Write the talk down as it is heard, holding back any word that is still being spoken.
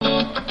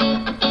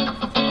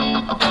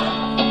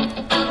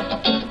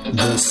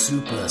The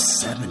Super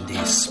 70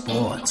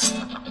 Sports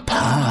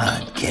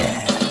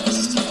Podcast.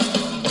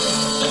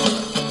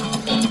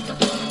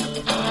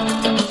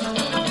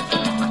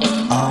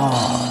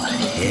 Oh,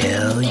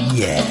 hell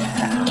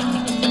yeah.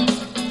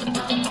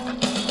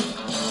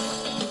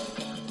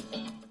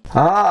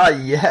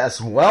 Yes,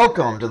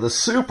 welcome to the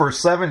Super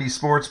 70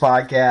 Sports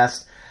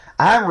Podcast.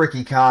 I'm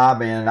Ricky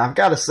Cobb, and I've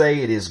got to say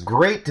it is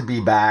great to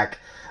be back.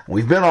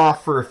 We've been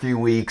off for a few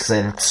weeks,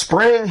 and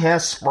spring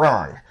has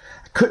sprung.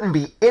 Couldn't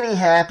be any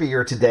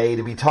happier today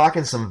to be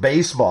talking some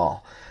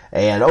baseball.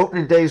 And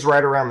opening day's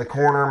right around the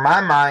corner.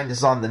 My mind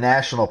is on the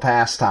national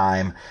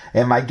pastime,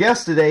 and my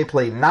guest today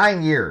played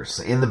 9 years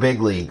in the big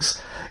leagues.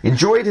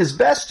 Enjoyed his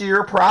best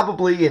year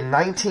probably in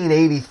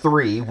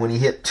 1983 when he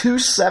hit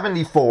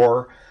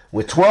 .274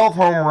 with 12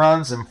 home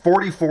runs and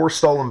 44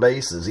 stolen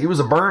bases. He was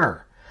a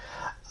burner.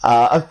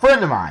 A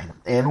friend of mine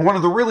and one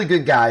of the really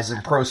good guys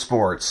in pro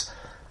sports.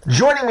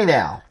 Joining me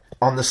now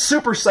on the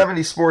Super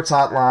 70 Sports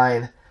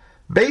Hotline,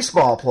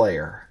 baseball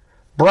player,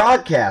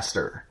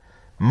 broadcaster,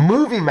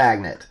 movie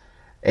magnate,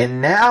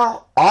 and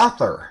now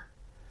author,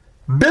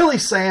 Billy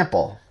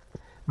Sample.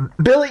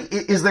 Billy,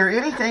 is there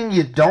anything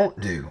you don't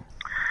do?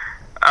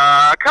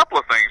 A couple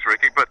of things,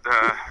 Ricky, but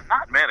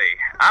not many.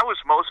 I was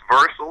most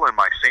versatile in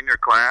my senior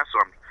class, so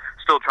I'm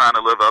still trying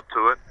to live up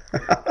to it.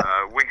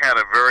 We had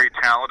a very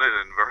talented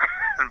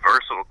and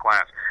versatile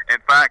class. In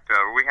fact,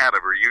 we had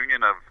a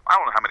reunion of, I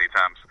don't know how many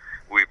times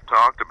we've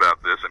talked about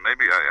this, and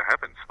maybe I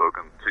haven't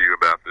spoken to you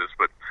about this,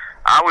 but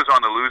I was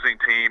on the losing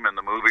team in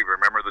the movie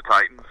Remember the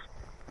Titans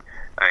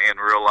in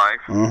real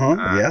life.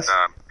 Yes.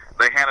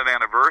 They had an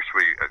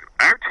anniversary.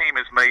 Our team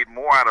has made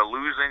more out of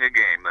losing a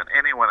game than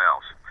anyone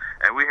else,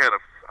 and we had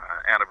an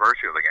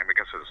anniversary of the game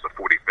because it was the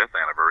 45th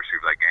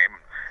anniversary of that game,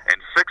 and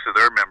 6 of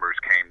their members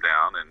came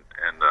down, and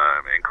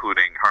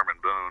including Herman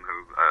Boone,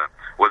 who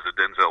was a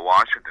Denzel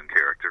Washington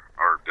character,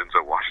 or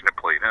Denzel Washington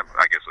played him.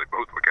 I guess they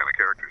both were kind of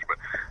characters, but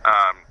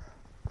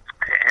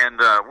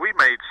we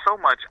made so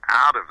much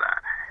out of that,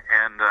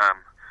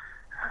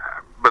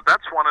 but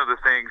that's one of the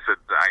things that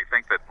I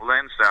think that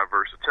lends to our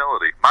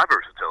versatility, my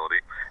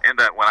versatility, in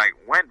that when I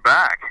went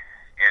back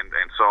and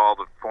saw all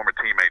the former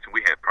teammates, and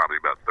we had probably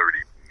about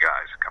 30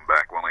 guys come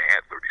back. We only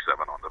had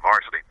 37 on the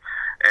varsity,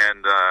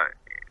 and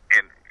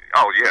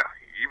oh yeah,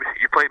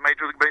 you played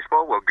Major League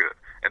Baseball? Well, good.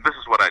 And this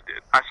is what I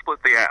did. I split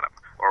the atom,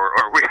 or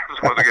we had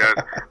some other guys.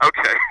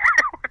 Okay,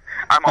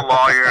 I'm a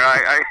lawyer.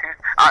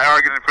 I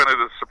argued in front of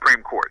the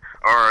Supreme Court.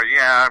 Or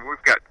yeah, we've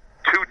got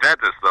 2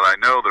 dentists that I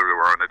know that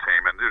were on the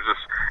team, and there's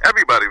just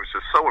everybody was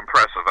just so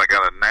impressive. I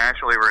got a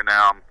nationally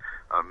renowned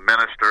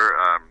minister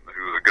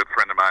who was a good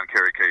friend of mine,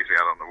 Kerry Casey.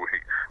 I don't know,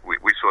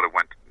 we sort of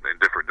went in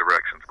different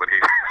directions, but he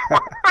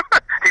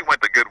he went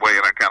the good way,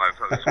 and I kind of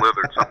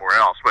slithered somewhere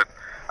else. But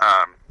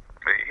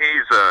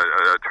he's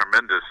a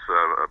tremendous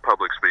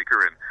public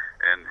speaker,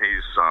 and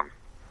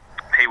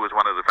he was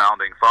one of the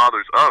founding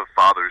fathers of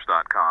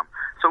Fathers.com.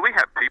 So we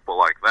had people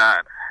like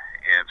that.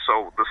 And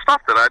so the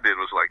stuff that I did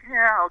was like,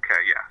 yeah, okay,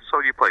 yeah.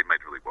 So you played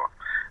Major League Ball,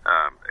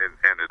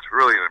 and it's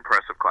really an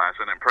impressive class,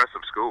 an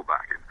impressive school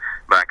back in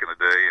the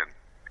day. And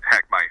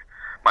heck, my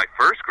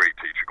first grade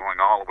teacher,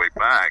 going all the way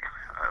back,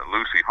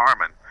 Lucy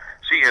Harmon,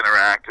 she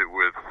interacted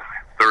with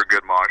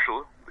Thurgood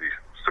Marshall, the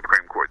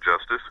Supreme Court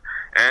Justice,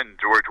 and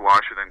George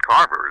Washington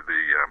Carver,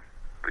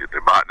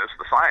 the botanist,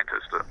 the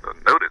scientist, the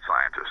noted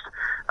scientist.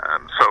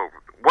 So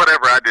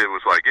whatever I did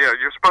was like, yeah,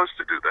 you're supposed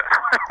to do that.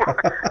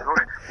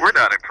 We're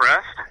not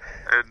impressed.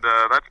 And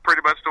that's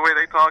pretty much the way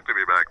they talked to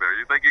me back there.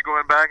 You think you're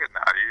going back? And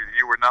no,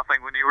 you were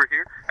nothing when you were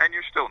here, and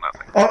you're still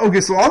nothing.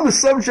 Okay, so on the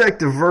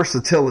subject of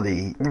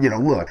versatility,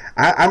 look,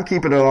 I'm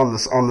keeping it on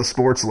the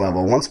sports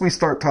level. Once we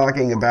start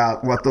talking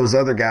about what those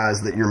other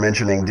guys that you're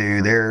mentioning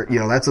do,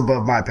 that's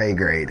above my pay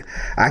grade.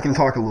 I can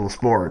talk a little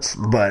sports,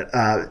 but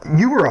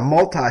you were a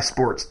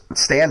multi-sports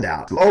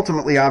standout.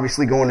 Ultimately,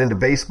 obviously, going into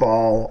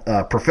baseball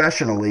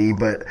professionally,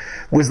 but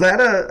was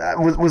that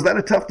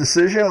a tough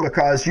decision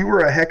because you were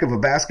a heck of a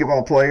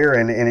basketball player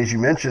and as you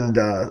mentioned,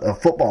 a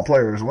football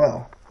player as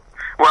well?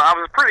 Well, I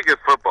was a pretty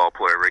good football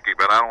player, Ricky,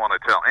 but I don't want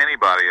to tell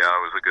anybody I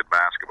was a good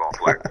basketball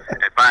player.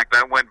 In fact,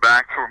 I went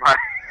back for my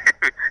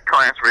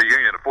class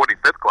reunion, the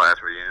 45th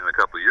class reunion a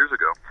couple of years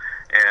ago,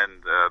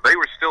 and they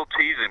were still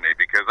teasing me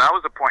because I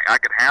was a point. I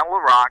could handle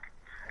a rock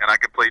and I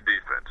could play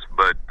defense,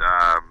 but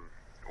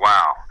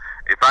wow,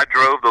 if I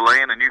drove the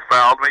lane and you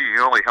fouled me,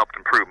 you only helped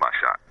improve my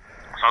shot.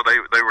 So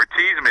they were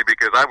teasing me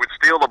because I would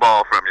steal the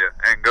ball from you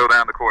and go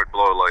down the court and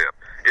blow a layup.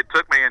 It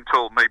took me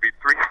until maybe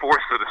 3/4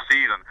 of the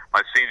season,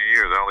 my senior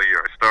year, the only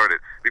year I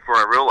started, before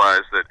I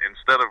realized that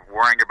instead of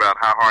worrying about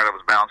how hard I was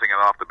bouncing it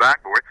off the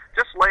backboard,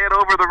 just lay it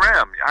over the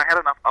rim. I had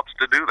enough ups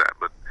to do that,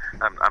 but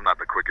I'm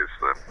not the quickest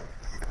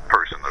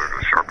person or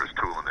the sharpest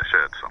tool in the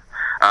shed. So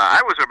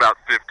I was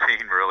about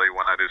 15, really,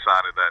 when I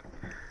decided that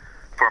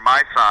for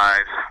my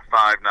size,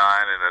 5'9",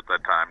 and at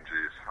that time,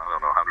 I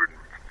don't know,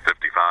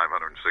 155,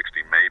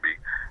 160 maybe,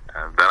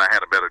 then I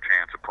had a better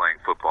chance of playing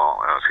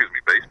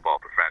baseball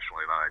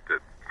professionally than I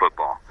did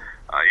football.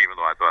 Even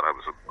though I thought I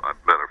was a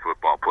better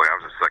football player,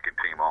 I was a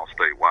second-team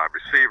All-State wide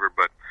receiver,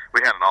 but we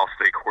had an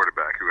All-State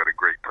quarterback who had a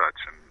great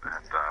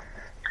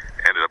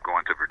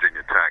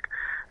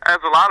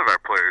lot of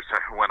our players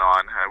went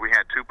on. We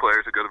had 2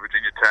 players that go to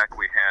Virginia Tech.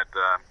 We had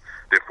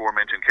the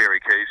aforementioned Kerry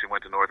Case, who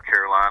went to North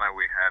Carolina.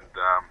 We had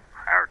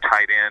our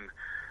tight end,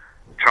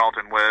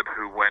 Charlton Webb,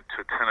 who went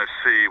to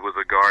Tennessee, was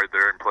a guard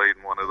there and played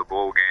in one of the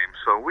bowl games.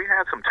 So we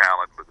had some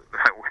talent. But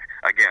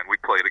again, we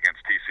played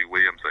against T.C.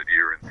 Williams that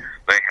year, and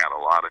they had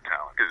a lot of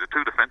talent. Because the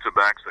 2 defensive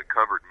backs that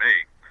covered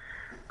me,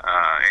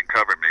 and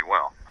covered me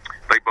well,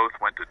 they both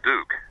went to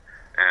Duke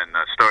and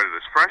started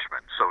as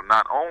freshmen. So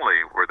not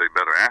only were they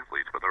better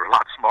athletes, but they were a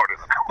lot smarter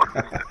than I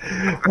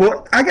was.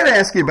 Well, I got to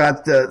ask you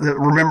about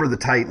Remember the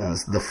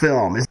Titans, the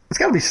film. It's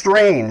got to be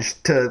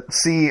strange to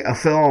see a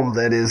film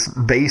that is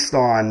based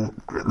on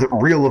the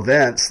real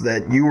events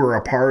that you were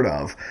a part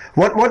of.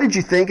 What did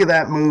you think of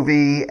that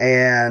movie?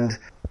 And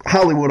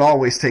Hollywood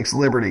always takes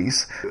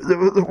liberties.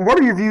 What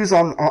are your views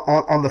on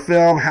the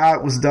film, how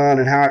it was done,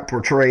 and how it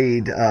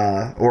portrayed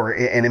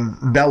and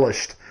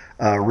embellished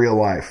real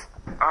life?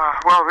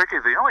 Well, Ricky,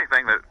 the only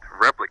thing that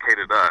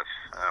replicated us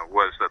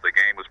was that the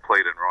game was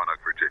played in Roanoke,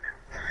 Virginia.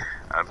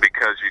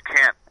 Because you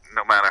can't,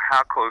 no matter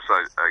how close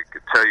I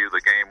could tell you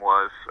the game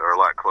was, or a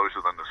lot closer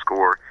than the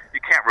score,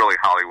 you can't really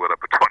Hollywood up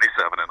a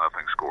 27-0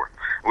 score.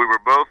 We were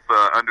both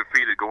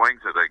undefeated going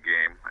to that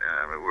game.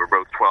 We were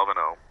both 12-0.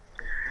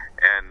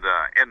 And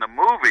in the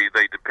movie,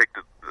 they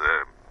depicted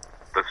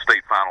the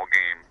state final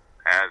game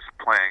as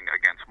playing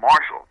against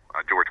Marshall,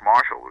 George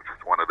Marshall, which was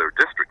one of their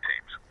district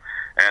teams.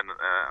 And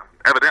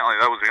evidently,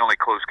 that was the only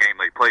close game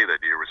they played that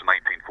year. It was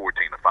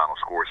 19-14, the final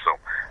score. So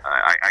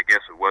I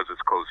guess it was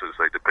as close as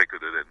they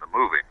depicted it in the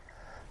movie.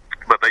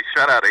 But they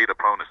shut out 8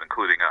 opponents,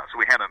 including us.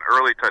 We had an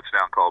early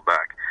touchdown call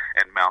back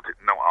and mounted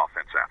no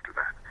offense after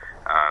that.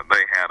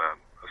 They had a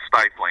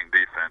stifling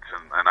defense,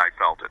 and I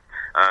felt it.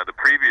 The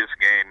previous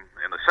game,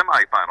 in the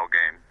semifinal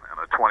game, in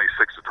a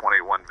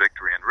 26-21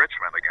 victory in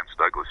Richmond against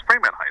Douglas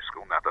Freeman High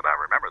School, not that I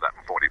remember that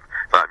from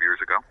 45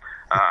 years ago,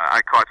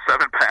 I caught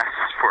 7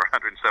 passes for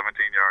 117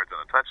 yards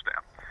and a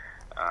touchdown.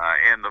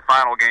 In the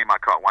final game,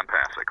 I caught 1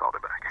 pass. They called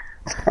it back.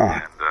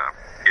 Huh.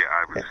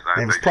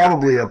 And it was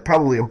probably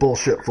a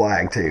bullshit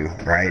flag too,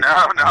 right?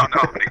 No.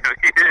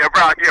 yeah,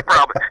 probably.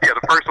 Yeah,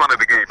 the first one of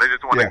the game. They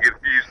just wanted to get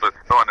used to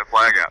throwing the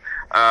flag out.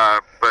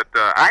 But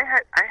I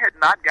had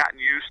not gotten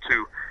used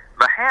to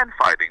the hand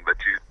fighting that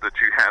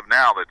you have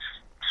now. That's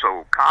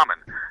so common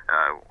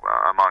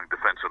among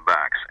defensive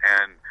backs.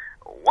 And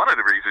one of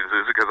the reasons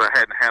is because I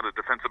hadn't had a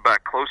defensive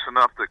back close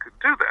enough that could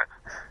do that.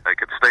 They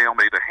could stay on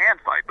me to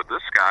hand fight. But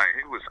this guy,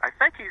 I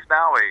think he's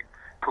now a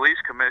police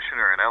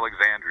commissioner in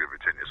Alexandria,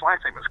 Virginia. His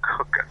last name is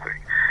Cook, I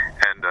think.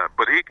 And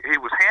but he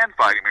was hand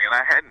fighting me, and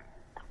I hadn't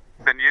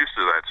been used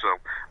to that. So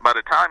by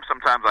the time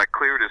sometimes I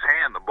cleared his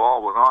hand, the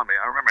ball was on me.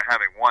 I remember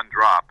having 1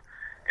 drop,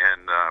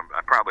 and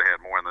I probably had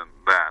more than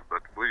that.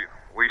 But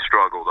we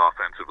struggled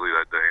offensively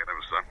that day, and it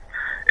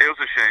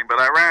was a shame. But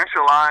I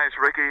rationalized,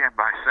 Ricky,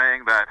 by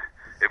saying that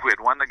if we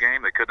had won the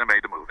game, they couldn't have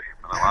made the movie.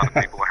 And a lot of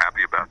people were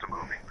happy about the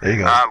movie. There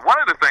you go. One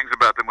of the things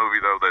about the movie,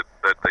 though,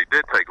 that they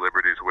did take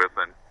liberties with,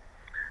 and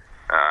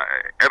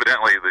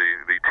evidently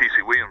the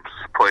T.C. Williams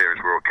players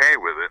were okay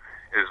with it,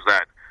 is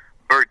that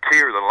Bert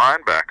Tier, the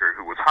linebacker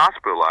who was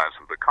hospitalized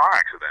with the car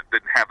accident,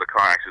 didn't have the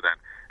car accident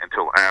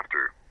until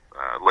after,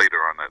 later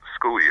on that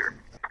school year.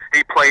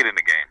 He played in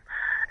the game.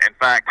 In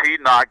fact, he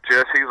knocked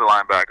Jesse, the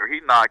linebacker,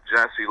 he knocked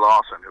Jesse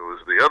Lawson, who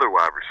was the other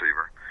wide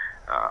receiver,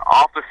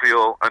 off the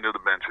field under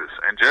the benches.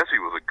 And Jesse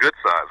was a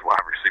good-sized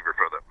wide receiver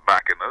for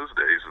back in those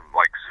days,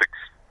 like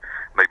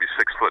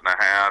 6'1.5",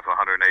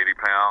 180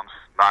 pounds.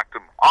 Knocked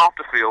him off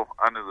the field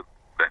under the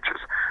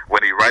benches.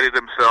 When he righted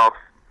himself,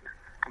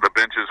 the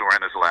benches were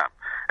in his lap.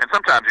 And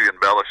sometimes you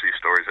embellish these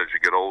stories as you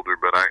get older,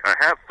 but I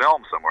have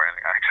film somewhere, and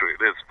actually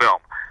it is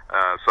film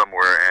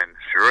somewhere, and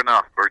sure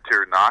enough,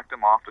 Bertier knocked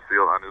him off the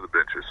field under the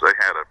benches. They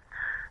had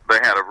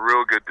a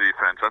real good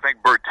defense. I think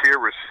Bertier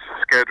was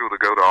scheduled to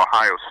go to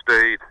Ohio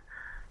State.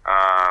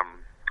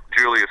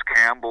 Julius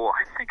Campbell,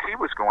 I think he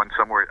was going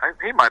somewhere.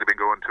 He might have been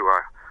going to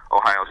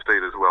Ohio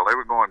State as well. They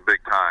were going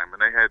big time,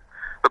 and they had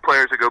the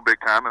players that go big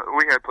time.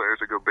 We had players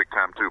that go big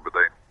time too, but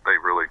they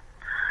really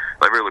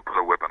put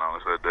a whipping on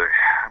us that day.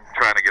 I'm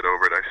trying to get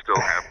over it. I still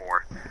have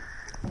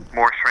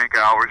more shrink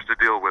hours to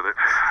deal with it.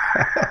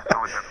 It's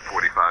only been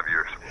 45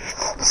 years.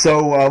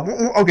 So,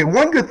 okay,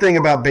 one good thing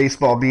about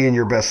baseball being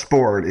your best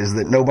sport is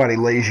that nobody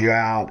lays you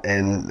out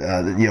and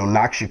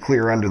knocks you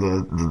clear under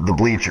the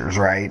bleachers,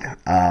 right?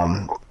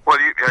 Well,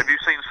 have you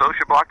seen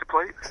Socia block the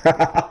plate?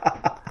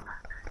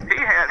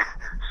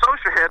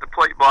 Socia had the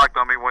plate blocked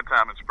on me one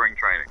time in spring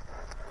training.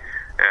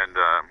 And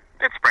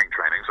it's spring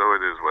training, so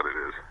it is what it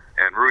is.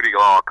 And Rudy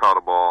Law caught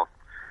a ball,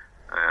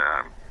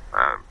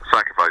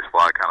 sacrifice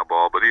fly kind of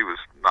ball, but he was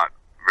not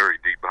very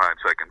deep behind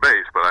second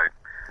base. But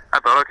I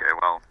thought, okay,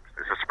 well,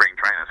 it's a spring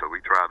training, so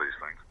we try these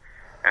things.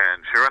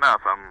 And sure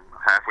enough, I'm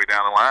halfway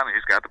down the line, and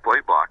he's got the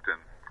plate blocked. And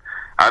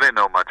I didn't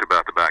know much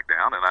about the back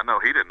down, and I know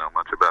he didn't know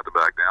much about the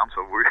back down,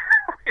 so we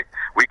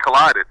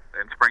collided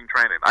in spring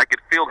training. I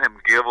could feel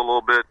him give a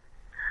little bit,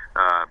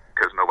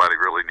 because nobody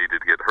really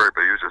needed to get hurt,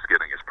 but he was just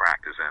getting his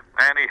practice in,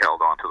 and he held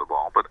on to the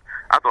ball. But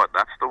I thought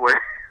that's the way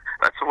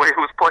it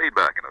was played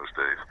back in those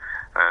days.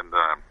 And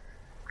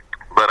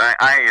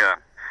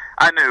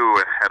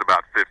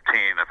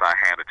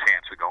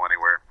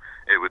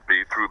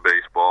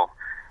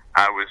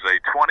was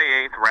a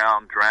 28th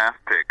round draft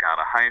pick out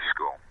of high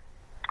school.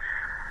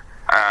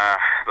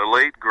 The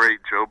late, great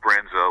Joe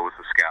Branzel was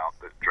the scout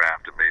that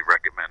drafted me,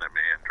 recommended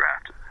me, and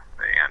drafted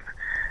me.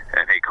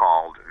 And he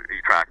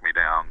tracked me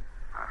down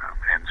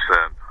and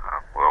said,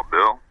 well,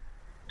 Bill,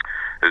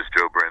 this is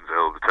Joe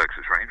Branzel of the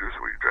Texas Rangers.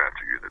 We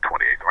drafted you in the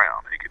 28th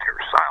round. And you could hear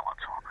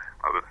silence on the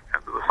other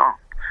end of the phone.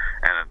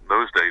 And in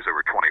those days, there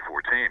were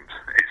 24 teams.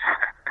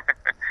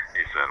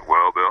 He said,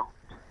 well, Bill,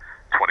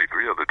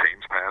 23 other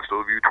teams passed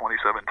over you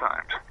 27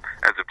 times.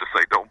 As if to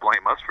say, don't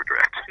blame us for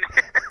drafting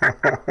you.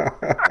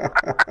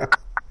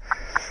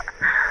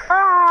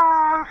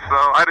 So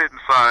I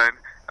didn't sign.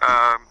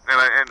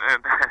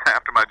 And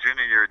after my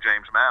junior year at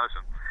James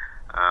Madison,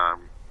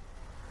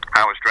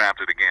 I was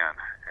drafted again.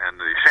 And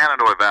the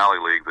Shenandoah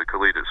Valley League, the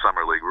Collegiate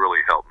Summer League,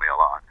 really helped me a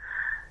lot.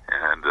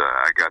 And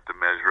I got to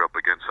measure up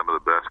against some of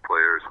the best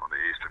players on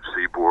the Eastern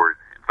Seaboard.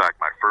 In fact,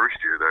 my first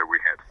year there, we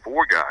had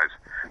 4 guys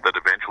that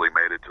eventually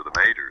made it to the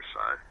majors.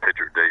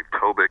 Pitcher Dave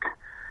Tobick,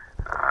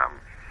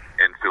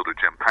 infielder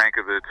Jim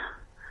Pankovitz,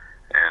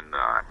 and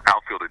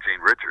outfielder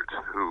Gene Richards,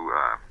 who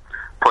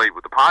played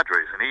with the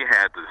Padres. And he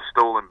had the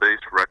stolen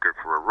base record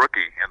for a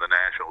rookie in the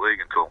National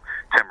League until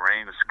Tim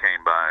Raines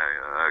came by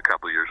a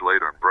couple of years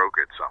later and broke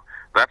it. So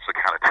that's the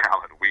kind of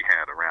talent we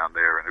had around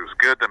there. And it was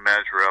good to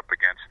measure up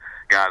against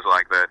guys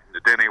like that.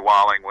 Denny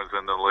Walling was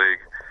in the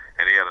league,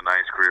 and he had a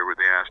nice career with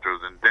the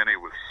Astros. And Denny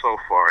was so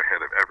far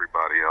ahead of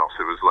everybody else.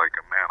 It was like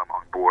a man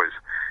among boys.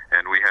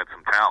 And we had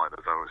some talent,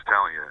 as I was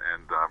telling you.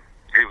 And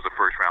he was a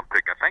first-round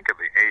pick, I think, of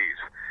the A's,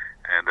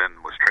 and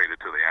then was traded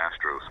to the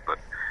Astros.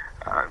 But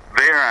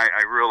there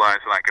I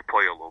realized that I could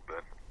play a little bit.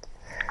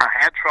 I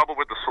had trouble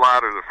with the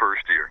slider the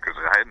first year because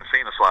I hadn't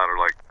seen a slider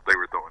like they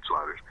were throwing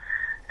sliders.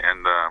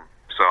 And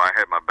so I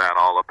had my bat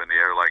all up in the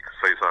air like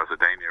Cesar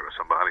Cedeno or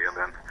somebody, and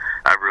then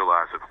I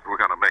realized if we're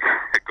going to make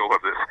a go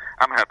of this,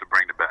 I'm going to have to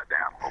bring the bat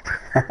down a little bit.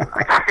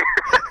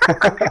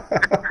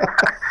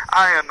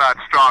 I am not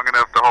strong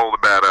enough to hold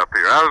the bat up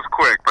here. I was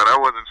quick, but I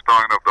wasn't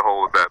strong enough to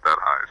hold the bat that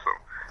high. So,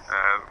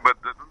 but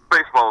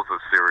baseball is a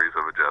series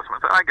of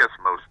adjustments. I guess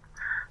most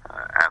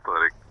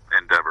athletic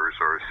endeavors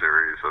are a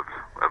series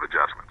of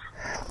adjustments.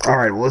 All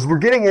right. Well, as we're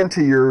getting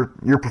into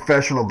your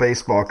professional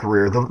baseball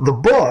career, the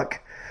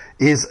book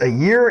is A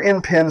Year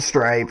in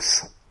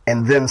Pinstripes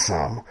and Then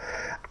Some.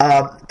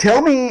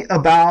 Tell me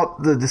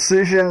about the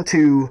decision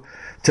to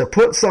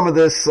put some of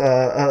this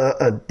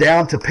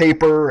down to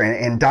paper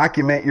and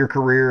document your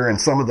career and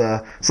some of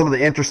the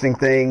interesting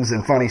things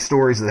and funny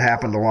stories that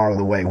happened along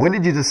the way. When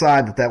did you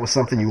decide that was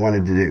something you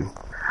wanted to do?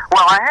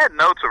 Well, I had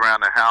notes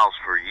around the house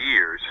for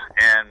years,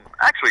 and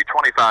actually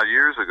 25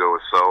 years ago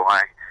or so,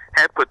 I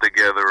had put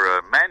together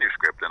a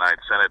manuscript, and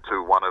I'd sent it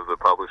to one of the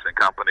publishing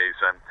companies,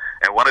 and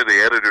one of the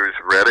editors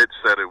read it,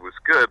 said it was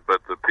good,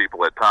 but the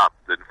people at top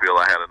didn't feel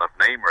I had enough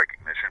name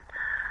recognition.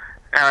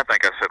 And I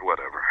think I said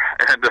whatever,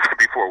 and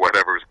before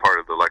whatever was part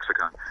of the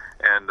lexicon.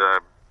 And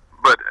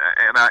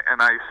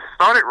I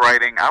started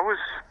writing. I was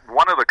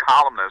one of the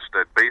columnists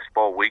at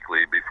Baseball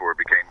Weekly before it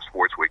became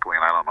Sports Weekly,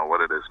 and I don't know what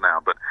it is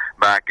now, but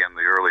back in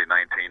the early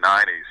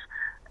 1990s.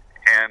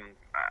 And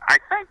I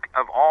think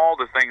of all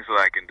the things that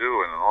I can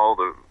do and all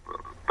the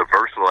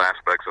versatile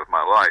aspects of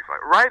my life,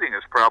 writing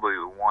is probably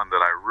the one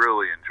that I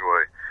really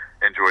enjoy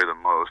the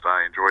most.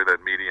 I enjoy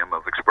that medium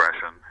of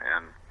expression.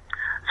 And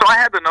so I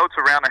had the notes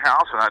around the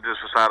house, and I just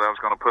decided I was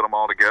going to put them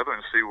all together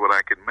and see what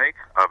I could make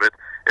of it.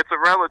 It's a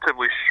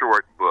relatively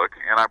short book,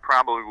 and I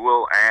probably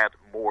will add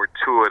more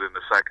to it in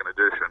the second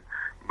edition.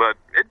 But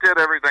it did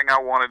everything I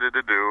wanted it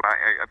to do.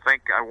 I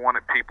think I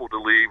wanted people to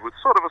leave with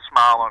sort of a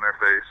smile on their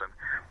face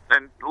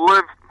and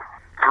live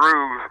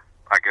through,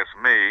 I guess,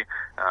 me.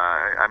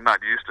 I'm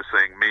not used to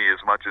saying me as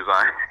much as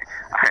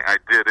I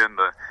did in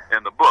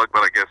the book,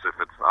 but I guess if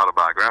it's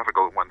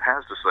autobiographical, one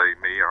has to say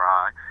me or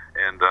I.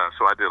 And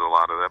so I did a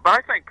lot of that.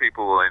 But I think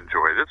people will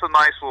enjoy it. It's a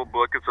nice little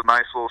book. It's a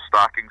nice little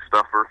stocking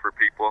stuffer for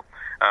people.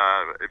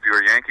 If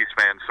you're a Yankees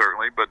fan,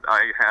 certainly. But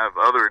I have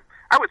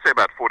I would say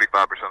about 45%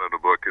 of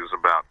the book is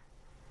about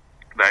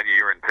that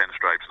year in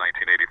Pinstripes,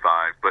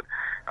 1985. But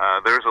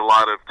there's a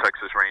lot of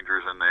Texas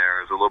Rangers in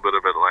there. There's a little bit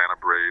of Atlanta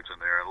Braves in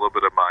there, and a little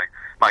bit of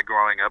my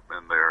growing up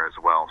in there as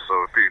well.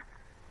 So if you,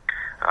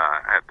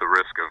 at the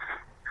risk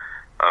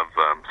of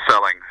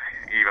selling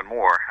even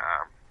more,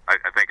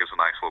 I think it's a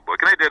nice little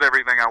book. And I did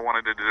everything I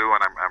wanted to do,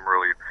 and I'm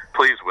really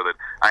pleased with it.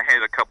 I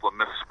had a couple of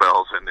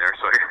misspells in there,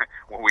 so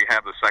when we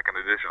have the second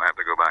edition, I have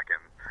to go back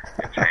and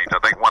change.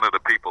 I think one of the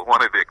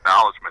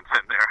acknowledgments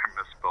in there, I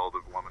misspelled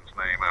a woman's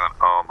name. And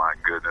oh, my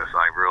goodness,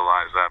 I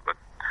realized that.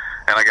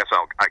 And I guess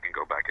I can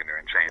go back in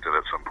there and change it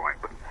at some point.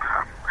 But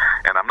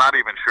and I'm not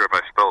even sure if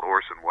I spelled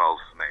Orson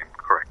Welles' name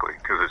correctly,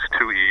 because there's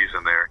 2 E's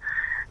in there,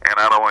 and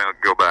I don't want to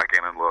go back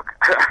in and look.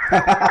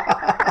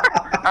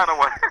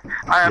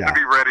 I have to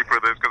be ready for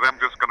this, because I'm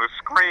just going to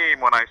scream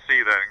when I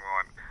see that and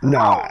going,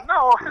 no,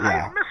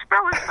 I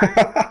misspelled his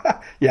name.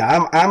 Yeah,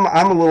 I'm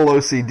a little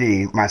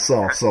OCD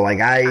myself, so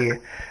like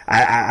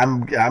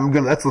I'm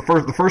gonna. That's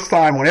the first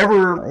time.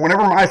 Whenever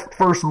my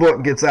first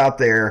book gets out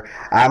there,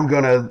 I'm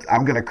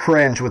gonna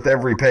cringe with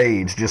every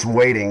page, just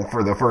waiting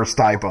for the first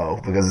typo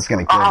because it's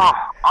gonna kill me.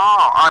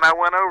 And I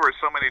went over it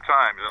so many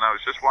times, and I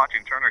was just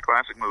watching Turner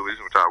Classic Movies,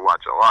 which I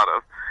watch a lot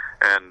of,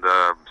 and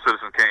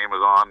Citizen Kane was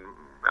on,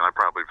 and I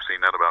probably have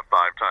seen that about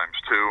 5 times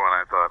too, and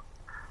I thought,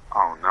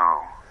 oh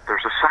no,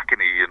 there's a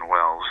second E in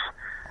Wells.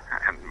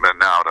 But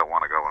now I don't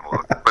want to go and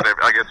look. But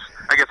I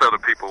guess other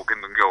people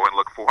can go and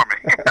look for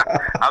me.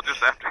 I just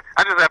have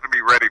to be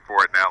ready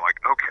for it now.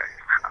 Like, okay,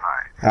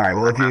 all right.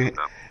 Well,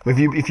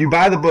 if you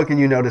buy the book and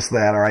you notice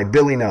that, all right,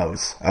 Billy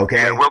knows.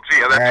 Okay. Yeah. Well, gee,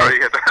 that's right.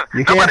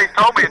 Nobody's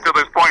told me until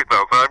this point,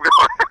 though. So I'm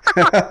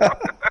going.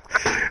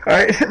 All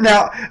right.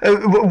 Now,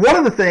 one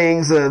of the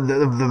things,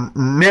 the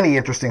many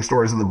interesting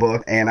stories in the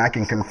book, and I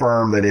can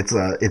confirm that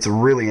it's a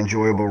really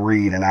enjoyable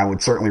read, and I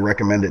would certainly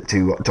recommend it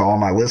to all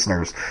my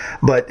listeners.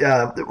 But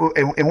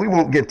and we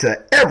won't get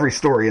to every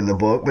story in the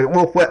book, but it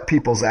will whet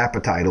people's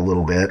appetite a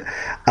little bit.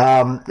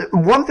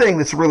 One thing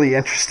that's really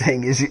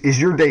interesting is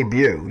your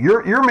debut.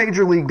 Your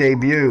major league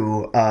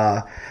debut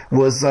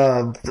was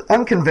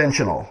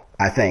unconventional,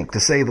 I think, to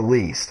say the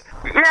least.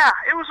 Yeah,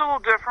 it was a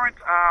little different.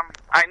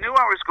 I knew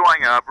I was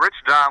going up. Rich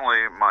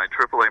Donnelly, my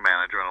AAA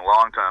manager and a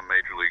longtime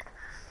Major League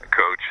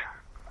coach,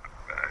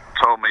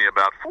 told me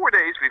about 4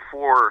 days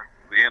before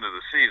the end of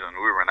the season.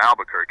 We were in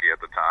Albuquerque at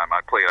the time. I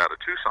played out of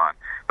Tucson,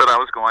 but I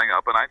was going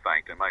up, and I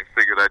thanked him. I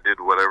figured I did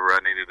whatever I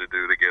needed to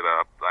do to get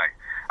up.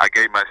 I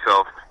gave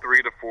myself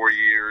 3 to 4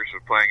 years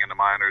of playing in the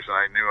minors, and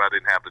I knew I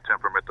didn't have the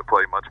temperament to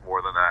play much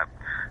more than that.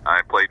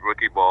 I played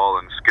rookie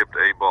ball and skipped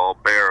A ball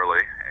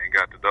barely and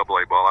got to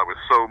AA ball. I was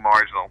so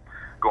marginal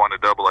going to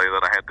AA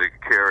that I had to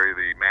carry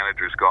the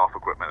manager's golf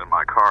equipment in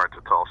my car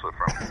to Tulsa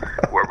from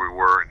where we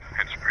were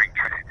in spring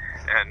training.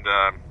 And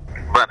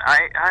but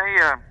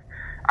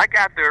I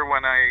got there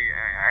when I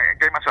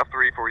gave myself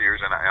 3-4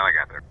 years, and I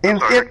got there.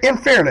 In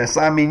fairness,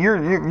 I mean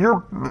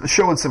you're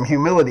showing some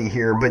humility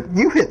here, but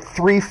you hit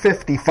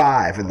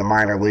 355 in the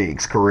minor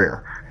leagues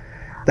career.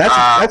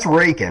 That's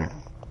raking.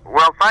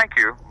 Well, thank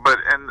you. But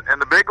in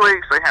the big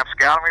leagues, they have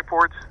scouting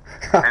reports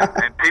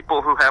and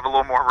people who have a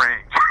little more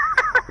range.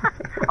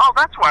 Oh,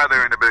 that's why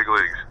they're in the big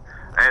leagues.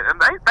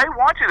 And they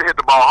want you to hit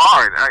the ball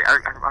hard.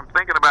 I'm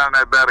thinking about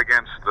that bet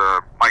against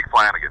Mike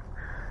Flanagan.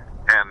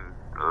 And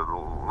a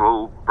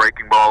little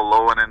breaking ball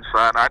low and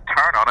inside. And I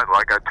turn on it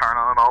like I turn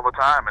on it all the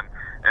time. And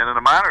in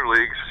the minor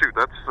leagues, shoot,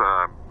 that's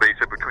base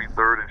hit between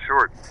third and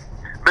short.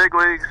 Big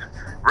leagues,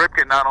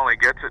 Ripken not only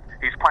gets it,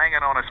 he's playing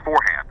it on his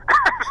forehand.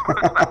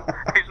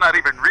 He's not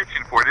even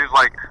reaching for it. He's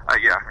like,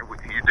 yeah,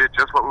 you did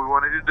just what we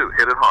wanted you to do.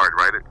 Hit it hard,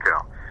 right at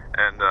Cal.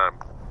 And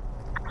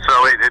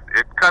so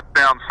it cut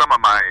down some of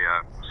my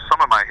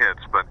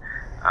hits, but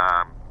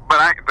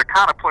the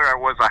kind of player I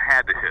was, I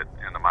had to hit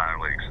in the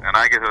minor leagues, and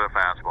I could hit a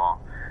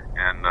fastball,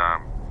 and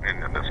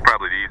it's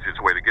probably the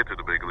easiest way to get to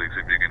the big leagues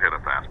if you can hit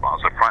a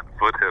fastball. It's a front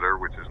foot hitter,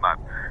 which is not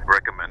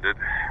recommended,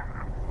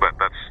 but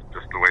that's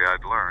just the way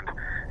I'd learned.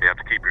 You have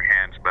to keep your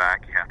hands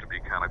back. You have to be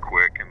kind of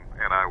quick,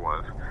 and I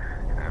was.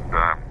 And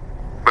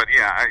but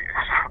yeah, I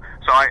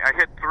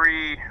hit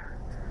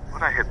what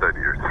did I hit that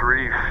year?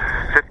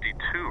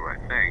 352, I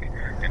think,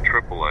 in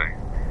AAA.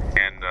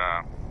 And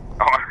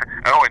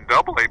in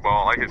AA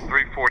ball, I hit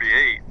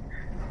 348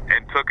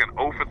 and took an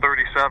 0 for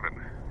 37.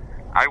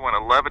 I went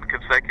 11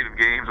 consecutive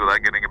games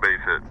without getting a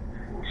base hit.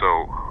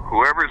 So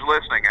whoever's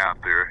listening out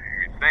there,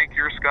 you think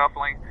you're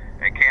scuffling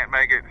and can't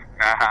make it?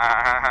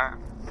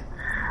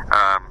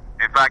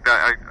 In fact,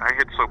 I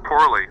hit so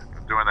poorly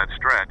during that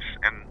stretch,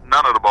 and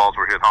none of the balls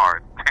were hit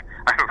hard.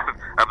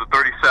 Of the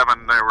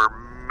 37, there were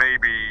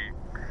maybe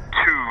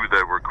 2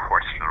 that were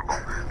questionable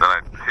that I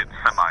hit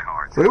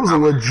semi-hard. So it was a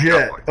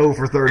legit 0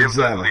 for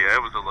 37.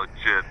 It was a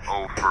legit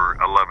 0 for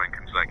 11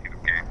 consecutive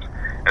games.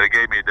 And it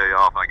gave me a day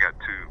off, and I got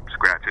 2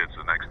 scratch hits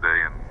the next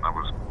day, and I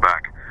was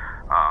back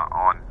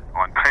on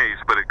pace.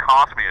 But it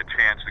cost me a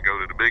chance to go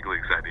to the big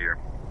leagues that year.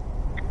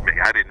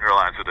 I didn't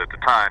realize it at the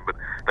time, but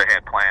they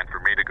had planned for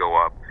me to go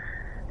up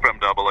from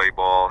AA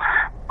ball.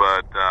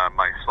 But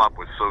my slump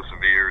was so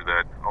severe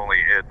that only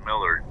Ed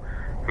Miller,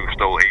 who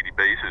stole 80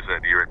 bases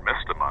that year and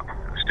missed a month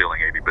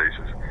stealing 80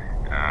 bases,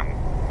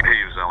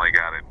 he was the only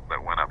guy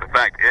that went up. In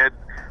fact, Ed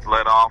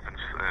led off and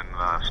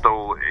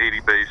stole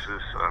 80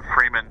 bases.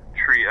 Freeman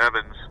Tree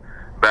Evans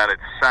batted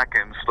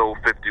second, stole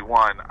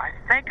 51. I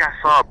think I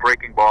saw a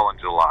breaking ball in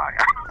July.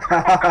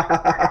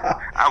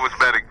 I was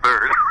batting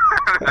third.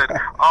 I said,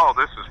 oh,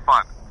 this is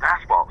fun.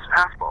 Fastballs.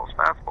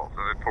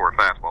 And then for a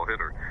fastball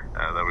hitter,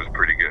 that was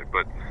pretty good.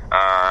 But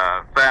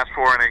fast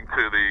forwarding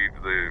to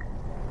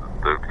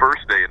the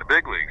first day in the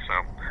big league.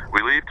 So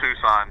we leave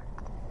Tucson,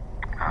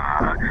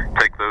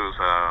 take those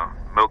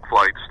milk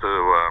flights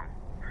to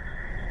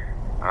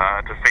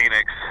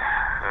Phoenix,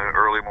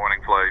 early morning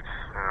flights.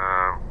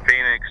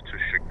 Phoenix to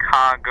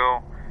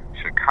Chicago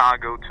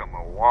to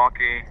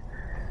Milwaukee.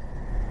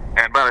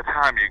 And by the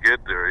time you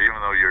get there, even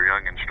though you're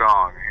young and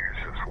strong,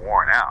 you're just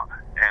worn out.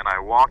 And I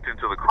walked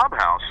into the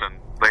clubhouse, and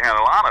they had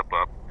a lineup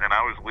up, and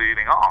I was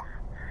leading off.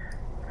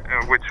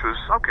 which was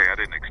okay. I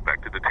didn't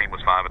expect it. The team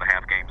was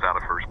 5.5 games out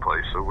of first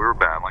place, so we were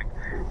battling.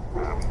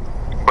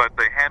 But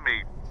they had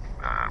me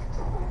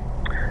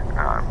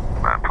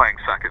playing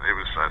second. It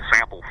was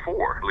sample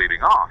 4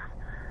 leading off,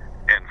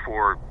 and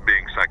 4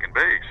 being second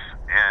base.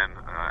 And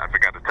I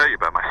forgot to tell you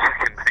about my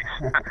second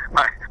base.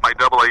 my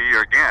double-A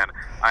year again.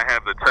 I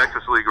have the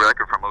Texas League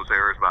record for most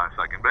errors by a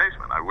second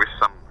baseman. I wish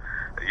some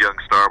young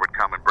star would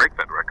come and break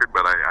that record,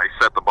 but I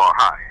set the bar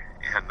high.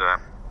 And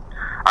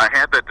I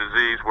had that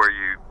disease where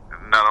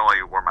not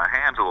only were my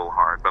hands a little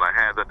hard, but I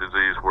had that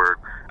disease where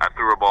I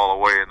threw a ball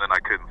away and then I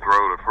couldn't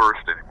throw to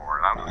first anymore.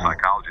 And I was a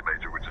psychology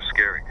major, which is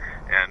scary.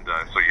 And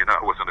so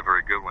it wasn't a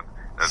very good one.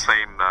 The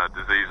same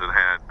disease that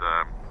had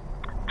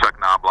Chuck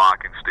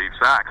Knobloch and Steve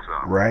Sachs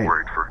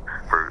worried for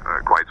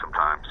quite some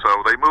time. So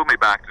they moved me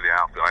back to the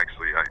outfield.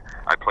 Actually,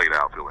 I played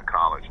outfield in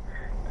college.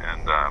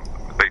 And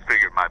they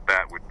figured my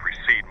bat would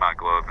precede my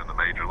glove in the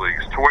major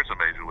leagues, towards the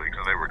major leagues,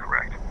 and they were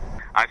correct.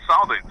 I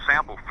saw the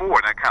sample 4,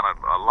 and that kind of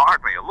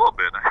alarmed me a little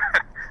bit.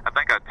 I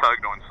think I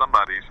tugged on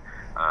somebody's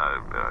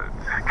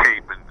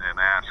cape and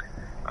asked,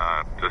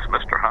 does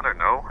Mr. Hunter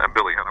know, and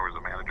Billy Hunter was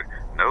the manager,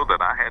 know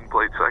that I hadn't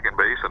played second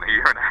base in a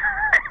year and a half?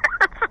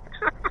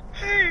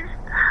 Jeez,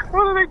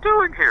 what are they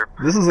doing here?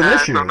 This is an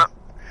issue. So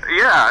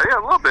yeah, a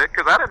little bit,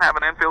 because I didn't have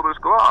an infielder's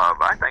glove.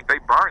 I think they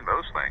burned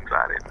those things.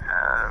 I didn't.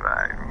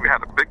 We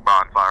had a big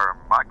bonfire on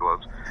my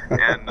gloves.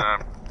 And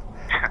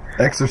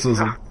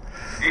exorcism.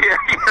 Yeah,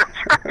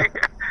 that's right.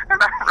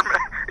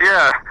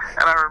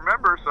 And I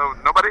remember, so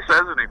nobody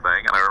says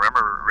anything, and I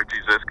remember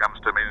Richie Zisk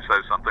comes to me and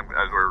says something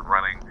as we're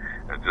running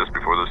just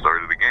before the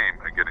start of the game,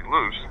 getting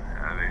loose,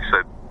 and he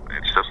said,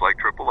 it's just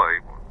like AAA,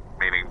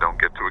 meaning don't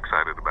get too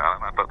excited about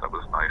it, and I thought that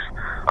was nice,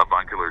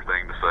 avuncular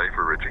thing to say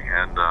for Richie,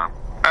 and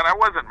I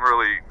wasn't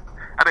really,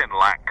 I didn't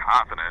lack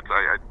confidence,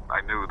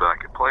 I knew that I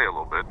could play a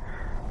little bit,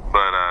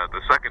 but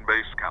the second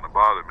base kind of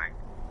bothered me.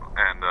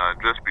 And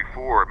just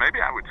before,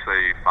 maybe I would say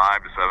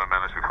 5 to 7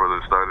 minutes before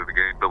the start of the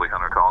game, Billy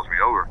Hunter calls me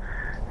over,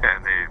 and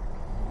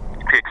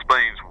he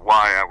explains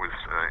why I was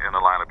in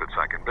the lineup at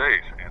second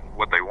base. And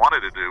what they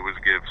wanted to do was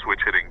give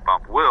switch-hitting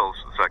Bump Wills,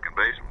 the second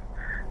baseman,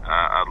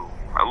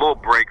 a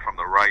little break from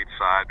the right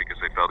side because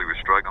they felt he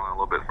was struggling a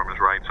little bit from his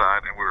right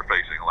side, and we were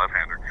facing a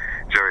left-hander,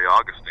 Jerry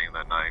Augustine,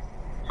 that night.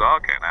 So,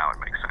 okay, now it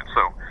makes sense.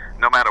 So,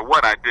 no matter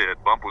what I did,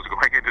 Bump was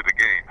going into the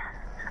game.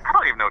 I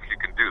don't even know if you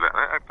can do that.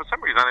 For some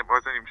reason, I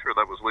wasn't even sure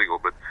that was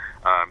legal. But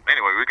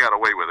anyway, we got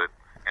away with it.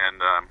 And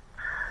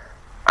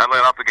I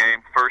led off the game.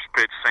 First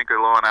pitch, sinker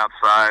low and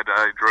outside.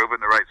 I drove in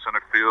the right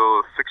center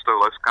field. Sixto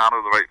Lescano,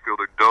 the right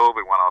fielder, dove.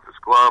 It went off his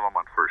glove. I'm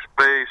on first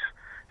base.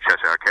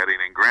 Cheshire Cat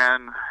eating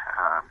grin.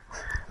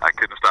 I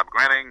couldn't stop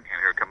grinning. And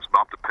here comes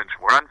Bump to pinch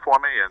run for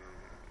me. And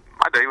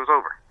my day was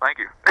over.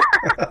 Thank you.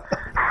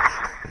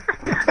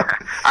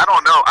 I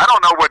don't know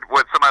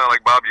what somebody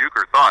like Bob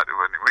Uecker thought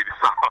when we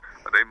saw.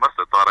 They must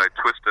have thought I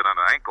twisted an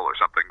ankle or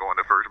something going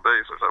to first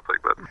base or something.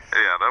 But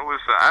yeah, that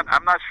was.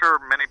 I'm not sure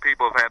many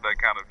people have had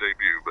that kind of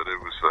debut, but it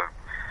was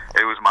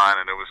mine,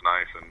 and it was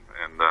nice,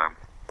 and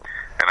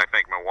I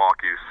think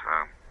Milwaukee's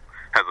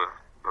has a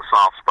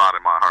soft spot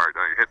in my heart.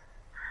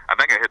 I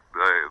think I hit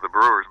the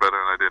Brewers better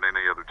than I did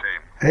any other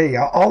team. Hey,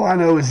 all I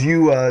know is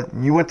you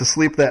went to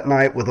sleep that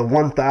night with a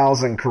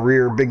 1,000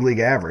 career big league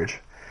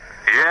average.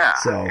 Yeah,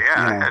 so,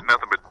 I had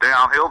nothing but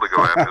downhill to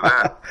go after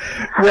that.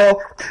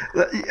 Well,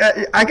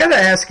 I got to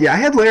ask you, I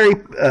had Larry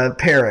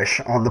Parrish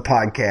on the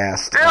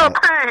podcast.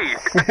 LP!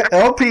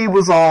 LP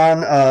was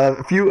on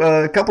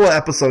a couple of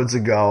episodes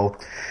ago,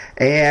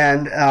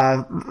 and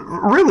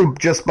really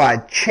just by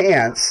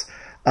chance,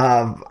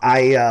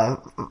 I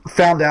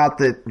found out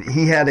that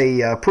he had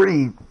a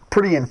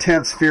pretty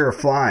intense fear of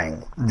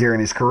flying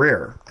during his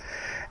career.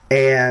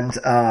 And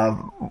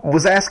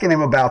was asking him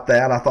about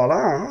that. I thought,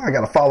 I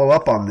got to follow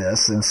up on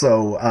this. And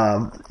so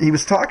he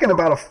was talking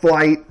about a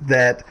flight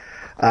that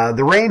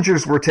the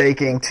Rangers were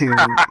taking to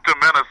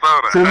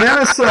Minnesota.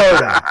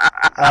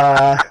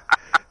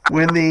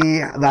 When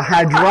the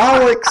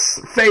hydraulics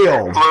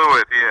failed.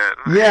 Fluid,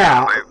 yeah.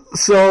 Yeah.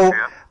 So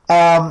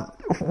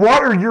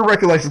what are your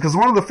recollections? Because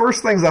one of the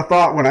first things I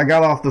thought when I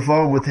got off the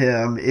phone with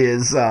him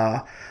is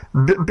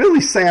Billy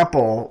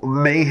Sample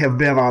may have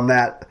been on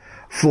that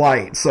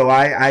flight. So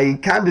I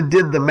kind of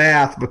did the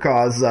math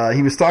because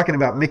he was talking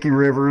about Mickey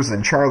Rivers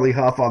and Charlie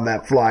Huff on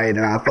that flight,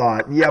 and I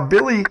thought, yeah,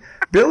 Billy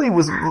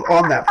was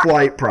on that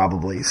flight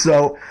probably.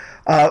 So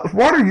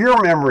what are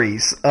your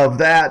memories of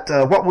that?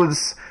 What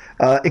was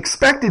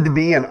expected to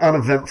be an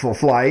uneventful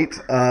flight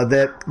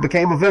that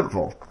became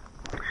eventful?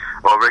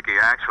 Well, Ricky,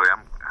 actually,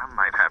 I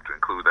might have to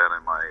include that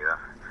in my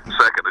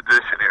second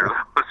edition here.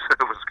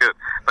 It was good.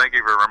 Thank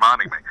you for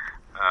reminding me.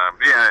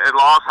 Yeah, it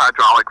lost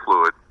hydraulic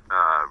fluid.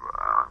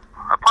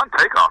 Upon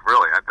takeoff,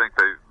 really, I think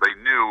they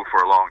knew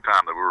for a long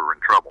time that we were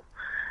in trouble.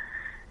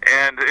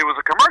 And it was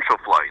a commercial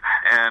flight,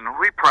 and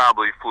we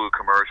probably flew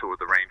commercial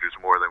with the Rangers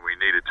more than we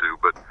needed to,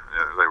 but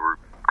they were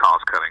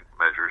cost-cutting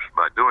measures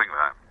by doing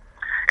that.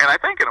 And I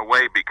think in a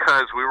way,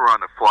 because we were on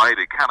the flight,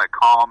 it kind of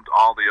calmed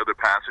all the other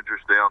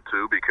passengers down,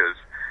 too, because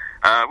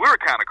we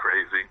were kind of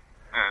crazy,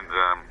 and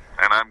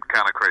I'm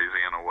kind of crazy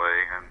in a way,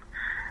 and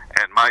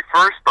my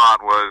first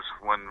thought was,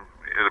 when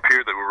it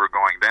appeared that we were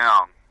going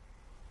down,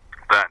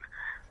 that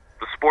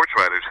the sports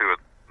writers who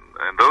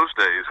in those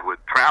days would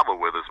travel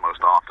with us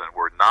most often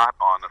were not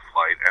on the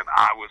flight, and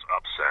I was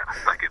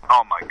upset, thinking,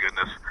 oh my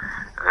goodness,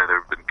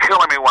 they've been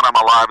killing me when I'm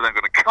alive, and they're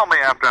going to kill me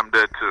after I'm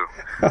dead too.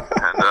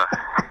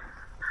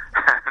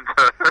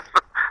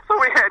 So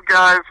we had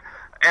guys,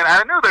 and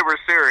I knew they were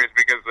serious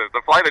because the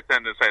flight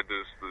attendants had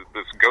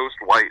this ghost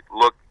white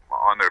look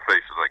on their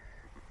faces, like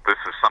this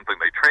is something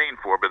they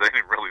trained for, but they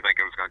didn't really think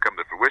it was going to come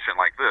to fruition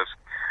like this.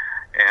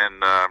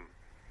 And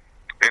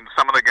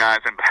some of the guys,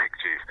 and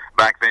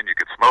back then you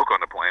could smoke on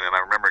the plane, and I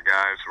remember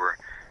guys were,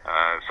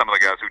 some of the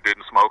guys who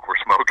didn't smoke were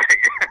smoking.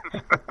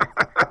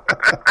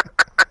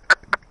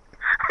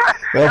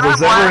 Well,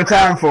 there's never a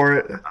time for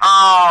it.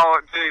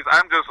 Oh, geez,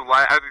 I'm just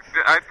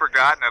I'd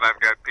forgotten that I've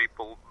got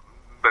people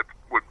that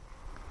would,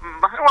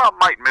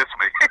 might miss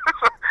me.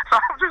 So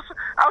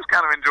I was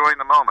kind of enjoying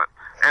the moment.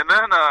 And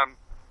then,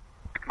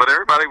 but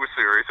everybody was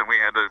serious, and we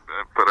had to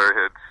put our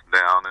heads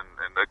down,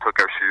 and they took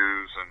our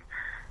shoes,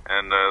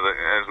 and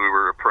as we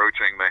were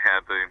approaching, they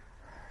had the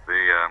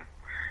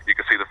you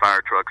could see the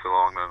fire trucks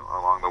along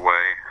the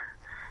way,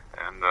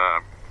 and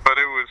but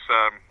it was.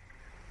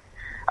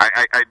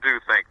 I do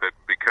think that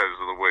because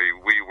of the way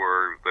we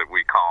were, that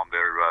we calmed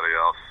everybody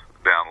else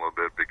down a little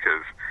bit,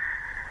 because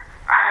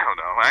I don't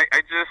know. I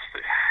guess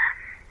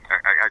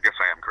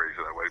I am crazy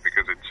that way,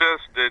 because it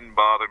just didn't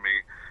bother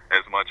me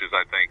as much as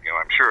I think.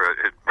 I'm sure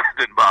it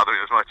didn't bother me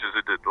as much as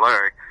it did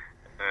Larry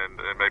and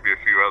maybe a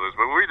few others.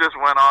 But we just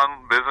went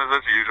on business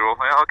as usual.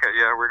 Okay,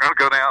 yeah, we're going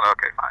to go down.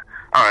 Okay, fine.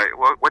 All right,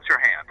 what's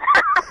your hand?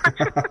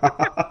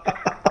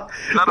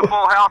 Is that a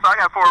full house? I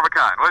got 4 of a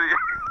kind. What do you?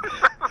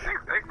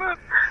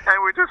 And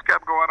we just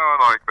kept going on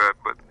like that.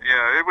 But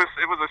yeah, it was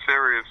a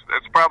serious.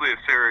 It's probably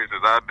as serious as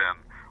I've been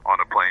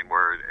on a plane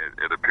where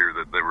it appeared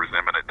that there was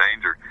imminent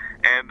danger.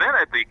 And then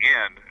at the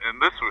end,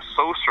 and this was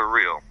so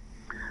surreal,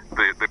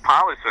 the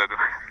pilot said,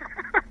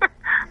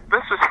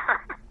 "This is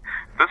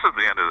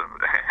the end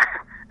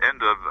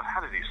of how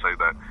did he say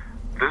that?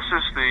 This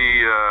is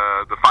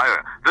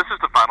this is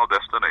the final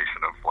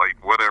destination of flight,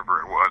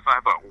 whatever it was." And I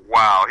thought,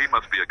 wow, he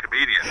must be a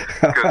comedian,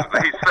 because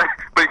he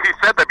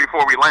said that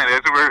before we landed,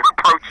 as we were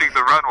approaching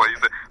the runway. He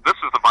said, "This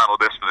is the final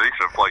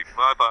destination of flight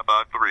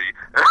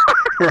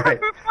 553."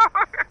 Right.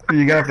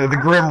 You got the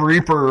Grim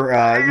Reaper,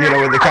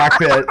 in the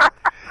cockpit. And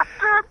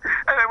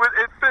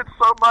it fits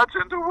so much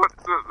into what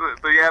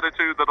the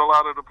attitude that a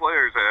lot of the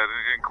players had,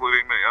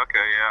 including me.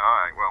 Okay, yeah, all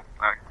right, well,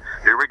 all right,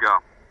 here we go.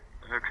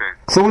 Okay.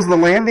 So was the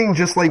landing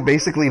just like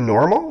basically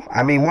normal?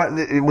 I mean, what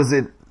was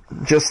it?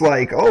 Just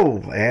like,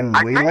 and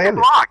we landed. I think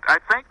it locked. I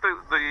think the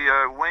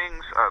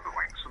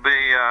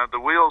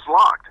wheels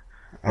locked.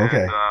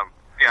 Okay. And,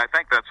 I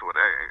think that's what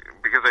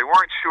because they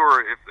weren't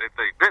sure if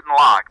they didn't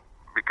lock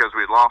because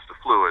we had lost the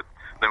fluid,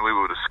 then we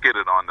would have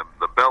skidded on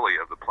the belly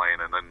of the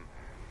plane, and then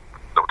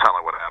no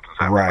telling what happens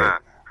after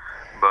that.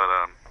 But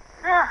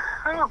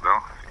I don't know.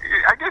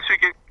 I guess you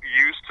get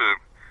used to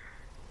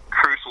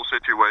crucial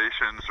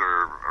situations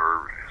or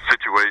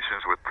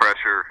situations with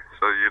pressure,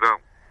 so you don't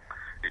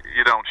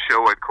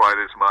show it quite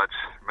as much.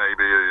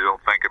 Maybe you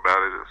don't think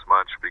about it as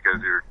much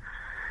because you're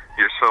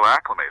so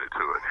acclimated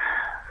to it.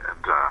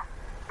 And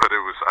but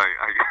it was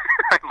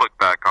I look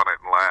back on it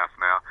and laugh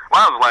now.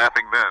 Well, I was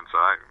laughing then, so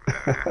I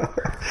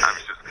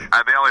was just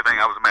the only thing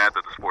I was mad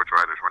that the sports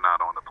writers were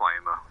not on the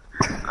plane though.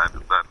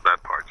 That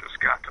part just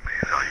got to me.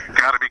 So, you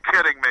got to be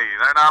kidding me!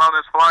 They're not on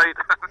this flight.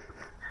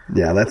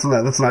 Yeah,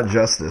 that's not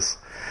justice.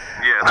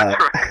 Yeah, that's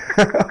right.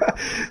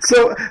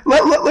 So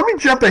let me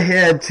jump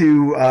ahead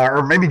to,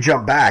 or maybe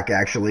jump back,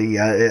 actually.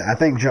 I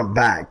think jump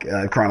back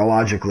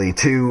chronologically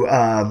to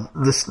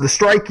the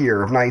strike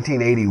year of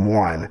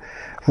 1981,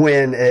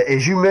 when,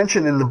 as you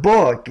mentioned in the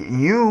book,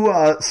 you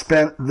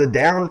spent the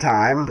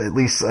downtime, at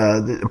least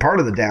part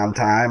of the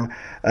downtime,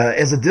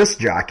 as a disc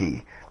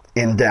jockey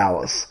in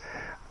Dallas.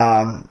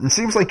 It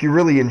seems like you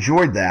really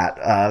enjoyed that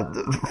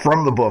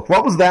from the book.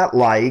 What was that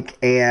like,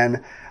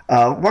 and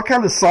what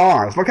kind of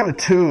songs, what kind of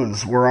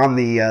tunes were on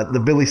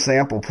the Billy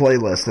Sample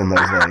playlist in those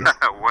days?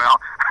 Well,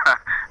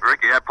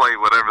 Ricky, I played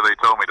whatever they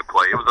told me to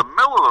play. It was a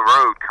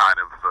middle-of-the-road kind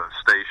of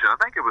station. I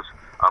think it was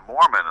a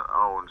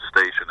Mormon-owned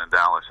station in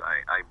Dallas,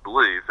 I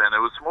believe, and it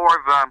was more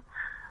of,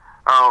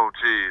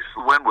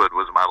 Linwood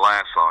was my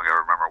last song I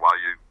remember. While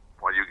you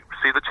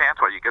see the chance,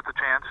 while you get the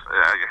chance,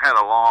 you had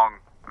a long...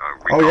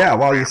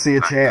 while you see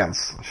a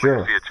chance,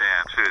 sure. While you see a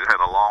chance. It had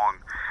a long,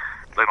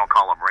 they don't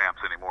call them ramps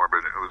anymore,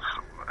 but it was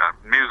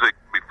music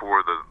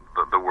before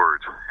the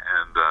words.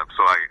 And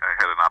so I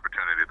had an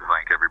opportunity to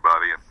thank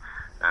everybody,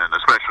 and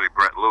especially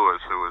Brett Lewis,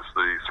 who was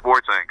the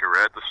sports anchor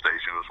at the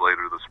station, was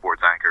later the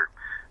sports anchor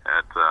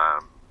at, I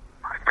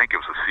think it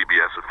was a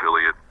CBS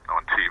affiliate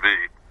on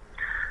TV.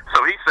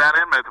 So he sat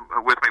in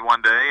with me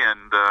one day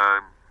and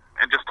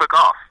just took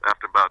off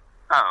after about,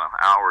 an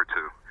hour or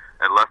two,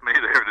 and left me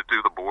there to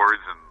do the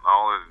boards and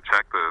all, and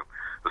check the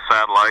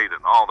satellite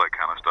and all that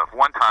kind of stuff.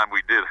 One time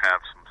we did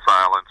have some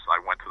silence. I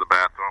went to the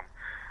bathroom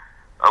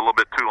a little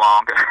bit too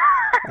long.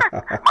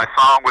 My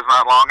song was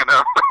not long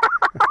enough.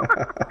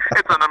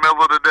 It's in the middle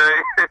of the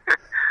resume.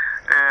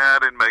 And I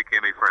didn't make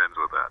any friends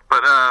with that.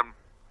 But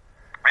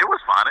it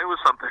was fun. It was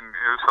something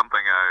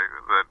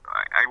that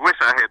I wish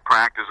I had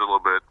practiced a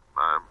little bit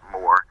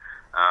more.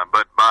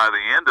 But by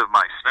the end of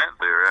my stint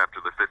there, after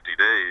the 50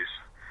 days,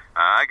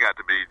 I got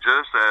to be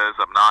just as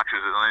obnoxious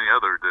as any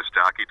other disc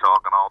jockey,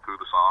 talking all through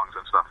the songs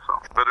and stuff. So,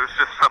 but it was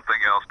just something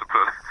else to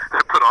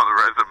put on the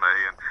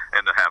resume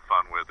and to have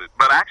fun with it.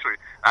 But actually,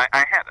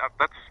 I had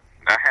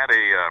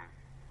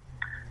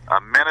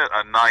a minute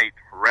a night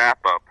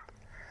wrap up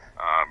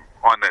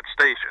on that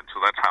station,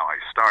 so that's how I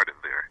started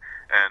there.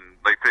 And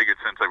they figured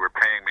since they were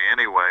paying me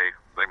anyway,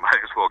 they might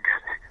as well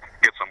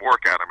get some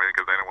work out of me,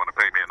 because they didn't want to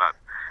pay me and not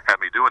have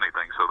me do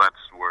anything. So that's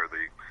where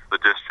the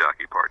disc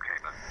jockey part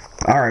came in.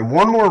 All right,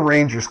 one more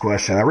Rangers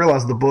question. I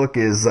realize the book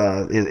is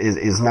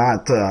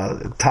not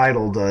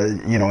titled, a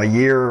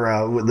year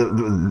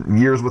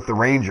years with the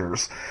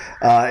Rangers,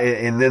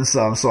 and then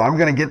some. So I'm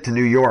going to get to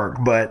New York,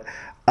 but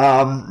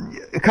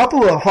a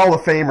couple of Hall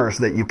of Famers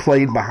that you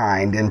played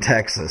behind in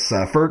Texas,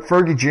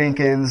 Fergie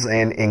Jenkins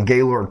and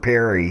Gaylord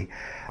Perry.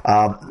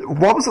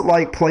 What was it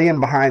like playing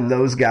behind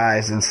those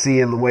guys and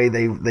seeing the way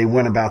they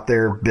went about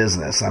their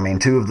business? I mean,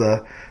 two of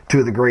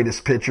the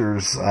greatest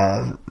pitchers,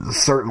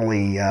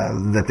 certainly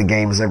that the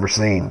game has ever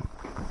seen.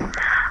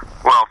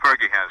 Well,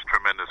 Fergie has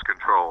tremendous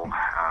control.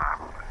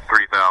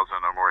 3,000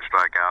 or more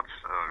strikeouts,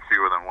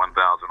 fewer than 1,000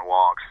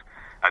 walks.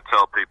 I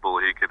tell people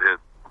he could hit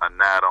a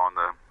gnat on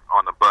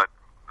the butt,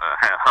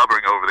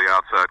 hovering over the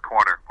outside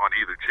corner on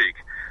either cheek.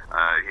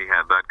 He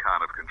had that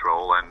kind of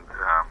control, and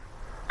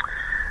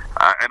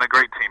a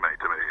great teammate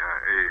to me.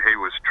 He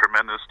was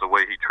tremendous the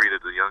way he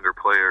treated the younger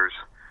players.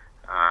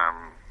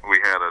 We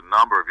had a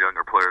number of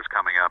younger players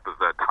coming up at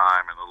that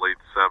time in the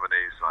late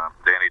 70s.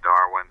 Danny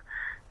Darwin,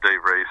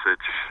 Dave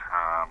Rasich,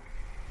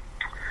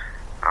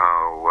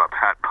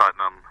 Pat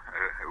Putnam,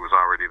 who was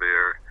already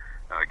there,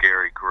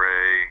 Gary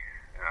Gray,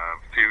 a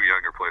few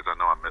younger players. I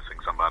know I'm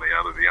missing somebody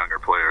out of the younger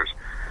players.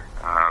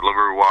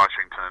 LaRue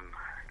Washington,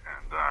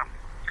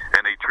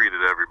 and he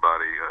treated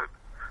everybody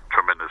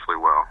tremendously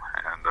well,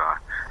 and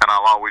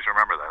I'll always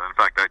remember that. In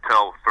fact, I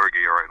tell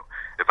Fergie, or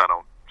if I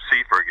don't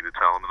see Fergie, to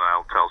tell him, then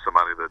I'll tell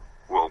somebody that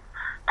will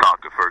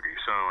talk to Fergie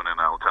soon, and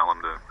I'll tell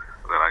him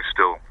that I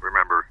still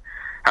remember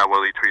how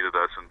well he treated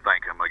us, and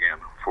thank him again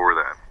for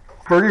that.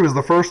 Fergie was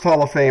the first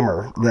Hall of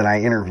Famer that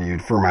I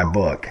interviewed for my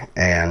book,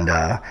 and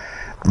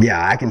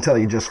I can tell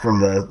you just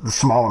from the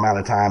small amount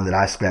of time that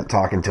I spent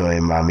talking to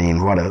him, I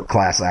mean, what a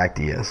class act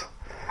he is.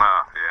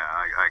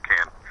 I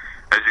can't.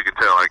 As you can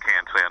tell, I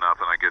can't say enough,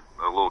 and I get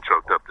a little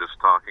choked up just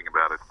talking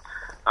about it.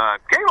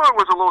 Gaylord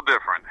was a little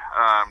different,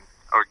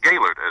 or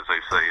Gaylord, as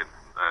they say in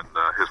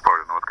his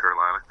part of North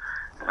Carolina,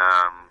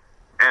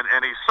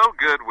 and he's so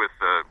good with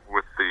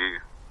the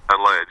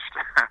alleged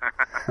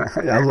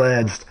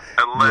alleged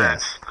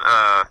yes.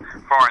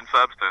 Foreign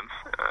substance.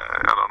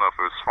 I don't know if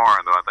it was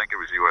foreign, though. I think it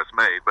was U.S.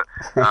 made. But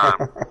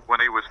when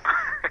he was,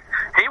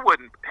 he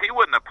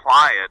wouldn't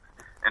apply it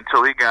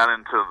until he got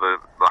into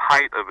the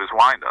height of his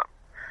windup.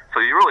 So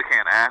you really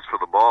can't ask for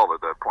the ball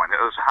at that point. It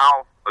was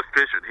how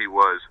efficient he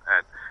was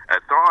at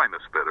throwing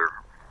the spitter.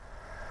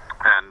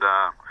 And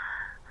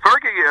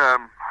Fergie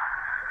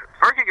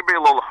can be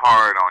a little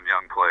hard on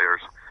young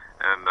players,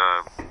 and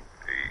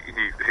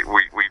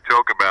we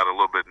joke about it a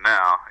little bit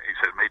now. He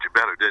said, "Made you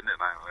better, didn't it?"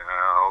 And I went,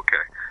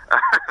 "Okay,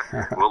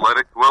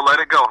 we'll let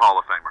it go, Hall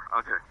of Famer."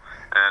 Okay,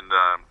 and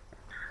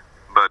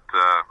but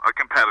a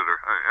competitor,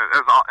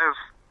 as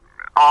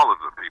all of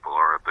the people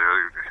are up there.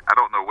 I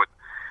don't know what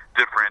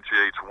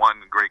differentiates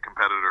one great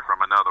competitor from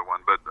another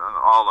one, but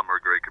all of them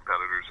are great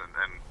competitors,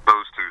 and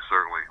those two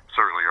certainly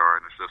are,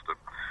 and it's just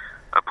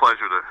a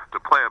pleasure to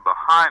play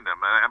behind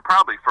him, and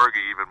probably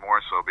Fergie even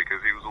more so,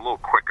 because he was a little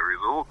quicker. He's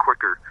a little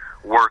quicker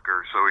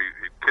worker, so he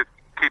could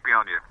keep you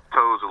on your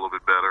toes a little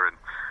bit better,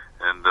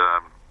 and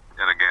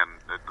again,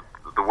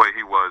 the way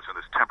he was and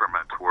his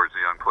temperament towards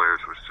the young players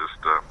was just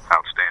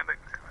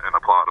outstanding and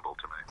applaudable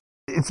to me.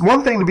 It's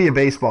one thing to be a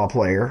baseball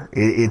player.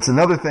 It's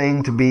another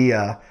thing to be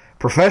a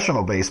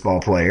professional baseball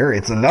player.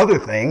 It's another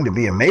thing to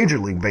be a Major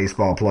League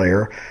Baseball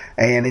player,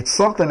 and it's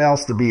something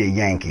else to be a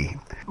Yankee.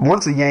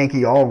 Once a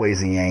Yankee,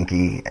 always a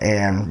Yankee,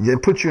 and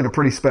it puts you in a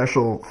pretty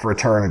special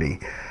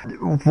fraternity.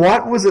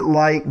 What was it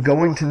like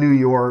going to New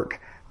York,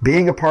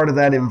 being a part of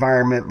that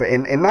environment,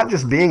 and not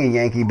just being a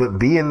Yankee, but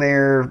being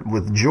there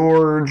with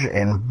George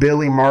and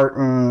Billy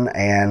Martin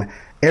and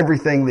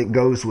everything that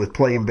goes with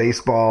playing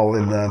baseball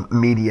in the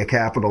media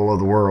capital of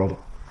the world?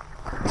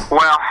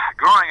 Well,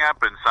 growing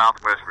up in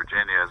Southwest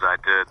Virginia, as I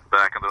did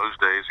back in those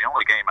days, the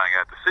only game I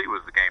got to see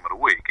was the game of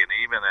the week. And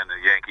even in the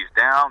Yankees'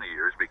 down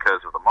years, because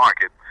of the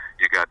market,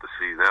 you got to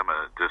see them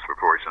a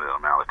disproportionate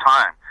amount of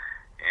time.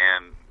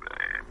 And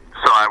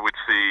so I would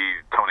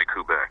see Tony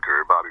Kubek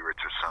or Bobby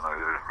Richardson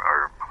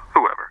or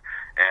whoever.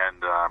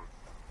 And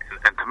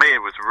to me,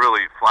 it was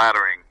really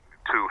flattering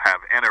to have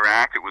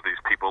interacted with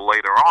these people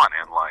later on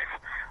in life,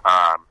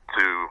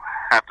 to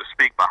have to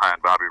speak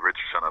behind Bobby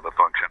Richardson at a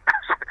function.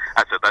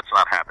 I said, that's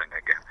not happening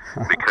again,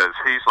 because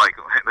he's like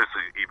this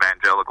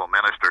evangelical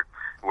minister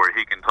where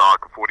he can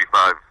talk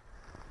 45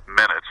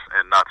 minutes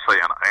and not say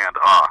an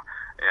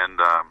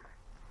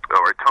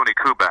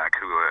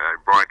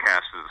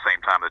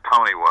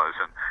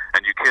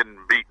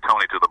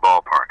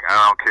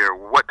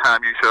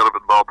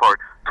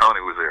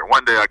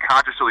one day I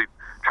consciously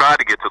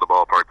tried to get to the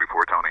ballpark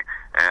before Tony,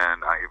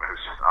 and I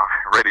was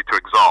ready to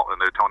exalt,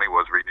 and there Tony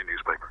was reading a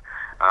newspaper.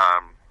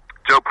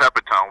 Joe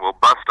Pepitone will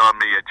bust on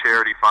me at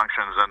charity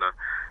functions in the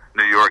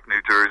New York,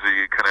 New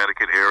Jersey,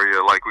 Connecticut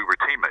area like we were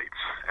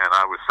teammates, and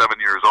I was 7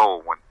 years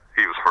old when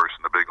he was first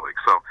in the big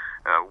league. So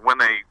when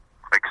they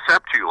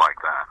accept you like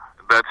that,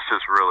 that's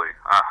just really,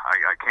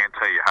 I can't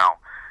tell you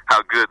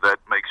how good that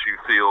makes you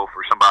feel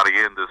for somebody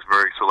in this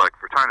very select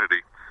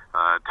fraternity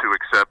to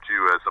accept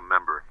you as a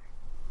member.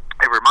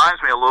 It reminds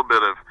me a little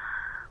bit of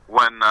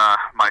when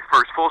my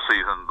first full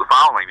season the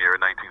following year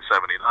in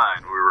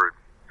 1979, we were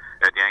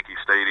at Yankee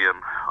Stadium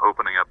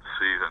opening up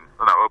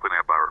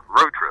our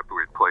road trip.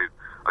 We had played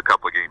a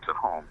couple of games at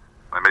home,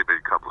 and maybe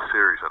a couple of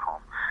series at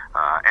home.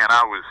 And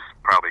I was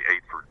probably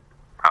 8 for,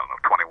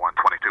 21,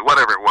 22,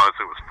 whatever it was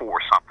 4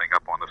 something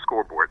up on the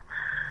scoreboard.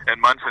 And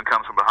Munson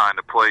comes from behind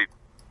the plate,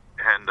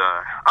 and,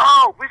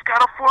 we've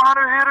got a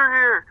 400 hitter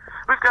here.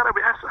 We've got to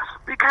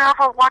be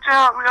careful, watch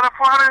out, we got a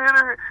 400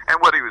 hitter here. And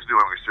what he was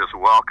doing was just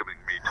welcoming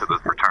me to the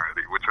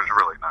fraternity, which was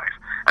really nice,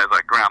 as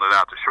I grounded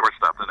out to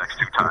shortstop the next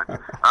 2 times.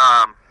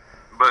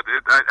 But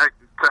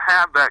to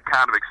have that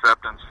kind of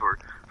acceptance for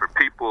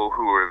people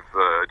who have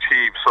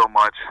achieved so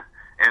much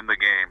in the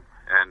game,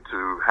 and to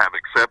have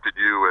accepted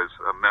you as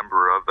a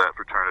member of that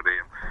fraternity,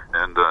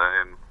 and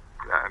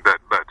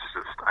that's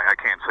just, I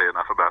can't say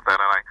enough about that.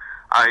 And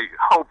I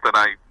hope that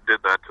I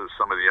did that to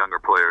some of the younger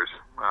players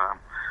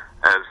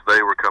as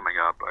they were coming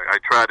up. I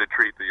tried to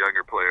treat the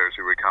younger players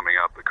who were coming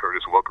up, the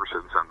Curtis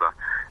Wilkersons and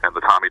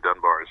the Tommy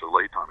Dunbars, the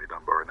late Tommy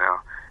Dunbar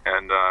now,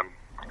 and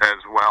as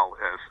well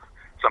as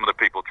some of the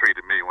people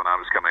treated me when I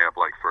was coming up,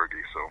 like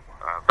Fergie. So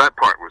that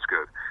part was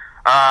good.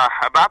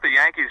 About the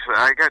Yankees,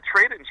 I got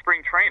traded in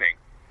spring training,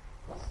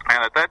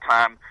 and at that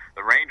time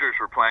the Rangers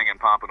were playing in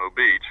Pompano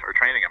Beach, or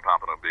training in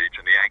Pompano Beach,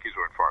 and the Yankees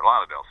were in Fort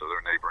Lauderdale, so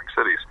they're neighboring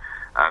cities.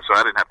 So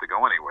I didn't have to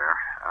go anywhere.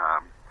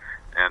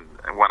 And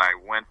when I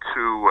went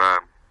to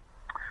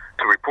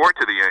report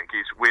to the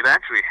Yankees, we'd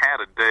actually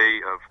had a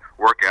day of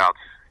workouts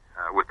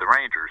with the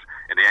Rangers,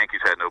 and the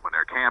Yankees hadn't opened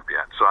their camp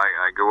yet. So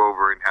I go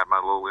over and have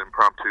my little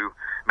impromptu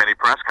mini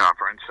press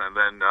conference, and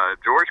then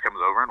George comes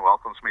over and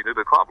welcomes me to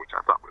the club, which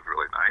I thought was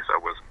really nice.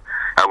 I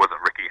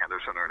wasn't Ricky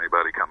Henderson or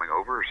anybody coming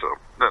over, so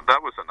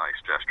that was a nice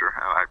gesture,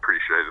 and I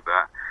appreciated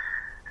that.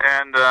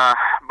 And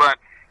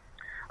but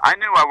I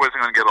knew I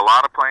wasn't going to get a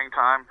lot of playing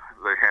time.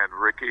 They had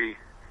Ricky,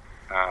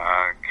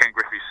 Ken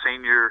Griffey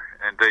Sr.,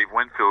 and Dave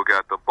Winfield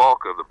got the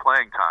bulk of the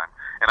playing time,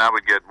 and I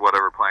would get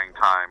whatever playing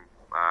time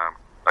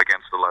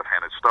against the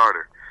left-handed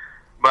starter.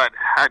 But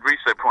I'd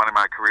reached that point in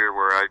my career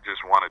where I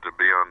just wanted to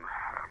be on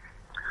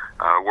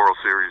a World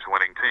Series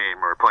winning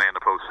team or play in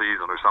the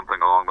postseason or something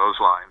along those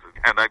lines,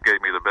 and that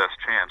gave me the best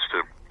chance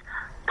to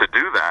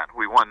do that.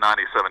 We won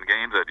 97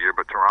 games that year,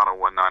 but Toronto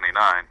won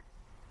 99,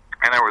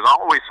 and there was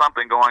always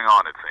something going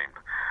on, it seemed.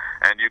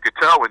 And you could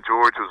tell when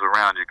George was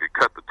around, you could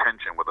cut the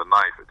tension with a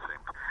knife, it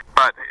seemed.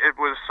 But it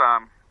was,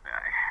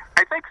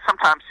 I think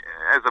sometimes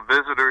as a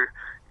visitor,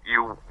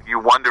 you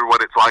wonder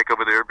what it's like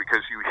over there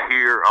because you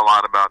hear a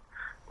lot about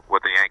what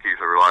the Yankees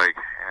are like,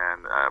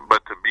 and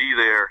but to be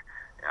there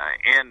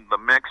in the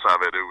mix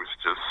of it, it was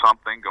just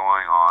something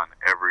going on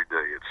every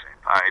day, it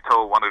seemed. I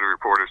told one of the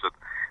reporters that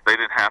they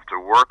didn't have to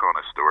work on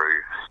a story.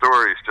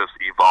 Stories just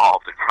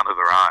evolved in front of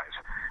their eyes,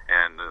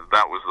 and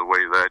that was the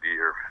way that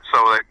year. So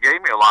that gave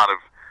me a lot of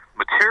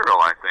material,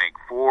 I think,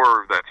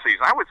 for that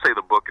season. I would say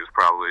the book is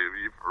probably, if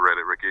you've read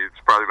it, Ricky, it's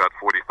probably about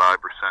 45%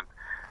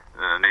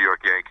 New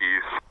York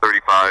Yankees,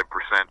 35%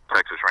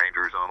 Texas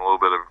Rangers, and a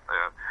little bit of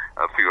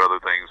a few other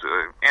things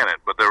in it.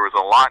 But there was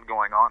a lot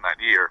going on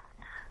that year,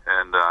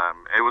 and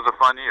it was a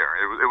fun year.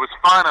 It was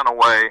fun in a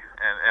way,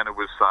 and it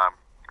was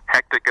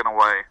hectic in a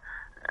way,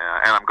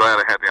 and I'm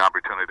glad I had the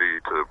opportunity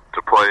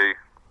to play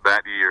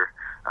that year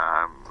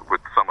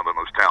with some of the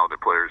most talented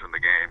players in the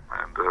game.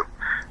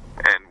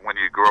 And when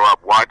you grow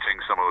up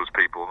watching some of those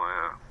people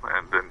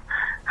and then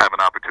have an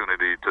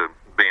opportunity to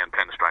be in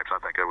pinstripes, I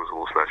think that was a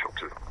little special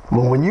too.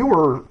 Well, when you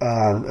were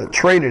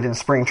traded in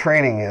spring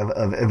training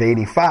of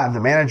 85, the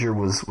manager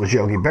was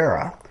Yogi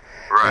Berra.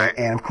 Right.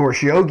 And of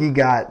course, Yogi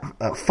got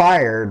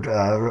fired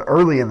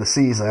early in the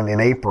season in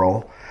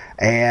April.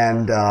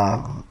 And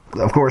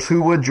of course,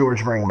 who would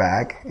George bring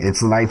back? It's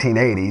the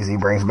 1980s. He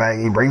brings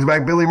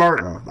back Billy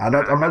Martin.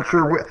 I'm not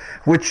sure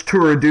which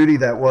tour of duty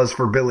that was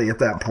for Billy at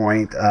that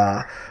point,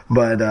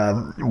 but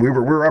we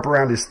were up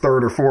around his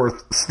third or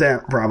fourth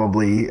stint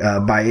probably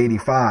by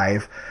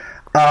 85.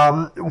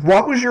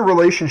 What was your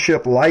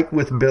relationship like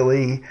with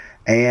Billy,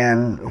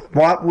 and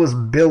what was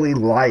Billy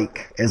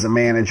like as a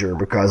manager?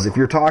 Because if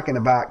you're talking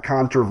about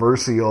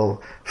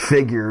controversial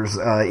figures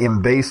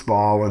in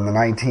baseball in the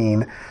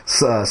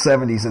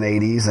 1970s and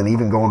 80s, and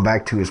even going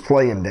back to his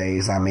playing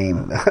days, I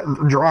mean,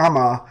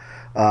 drama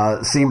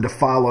seemed to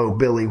follow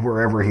Billy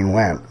wherever he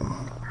went.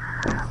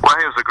 Well,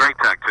 he was a great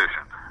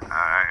tactician.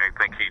 I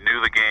think he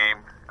knew the game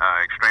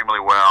extremely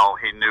well.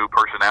 He knew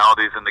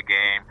personalities in the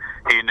game.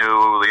 He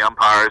knew the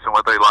umpires and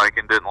what they like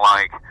and didn't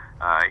like.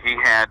 He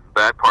had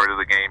that part of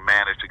the game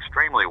managed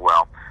extremely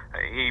well.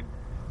 He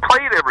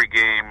played every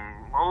game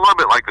a little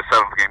bit like the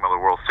seventh game of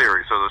the World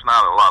Series, so there's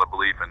not a lot of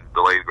belief in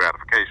delayed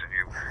gratification.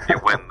 You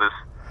win this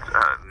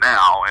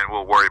now, and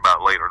we'll worry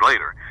about later.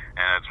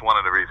 And it's one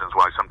of the reasons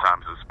why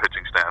sometimes his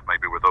pitching staff,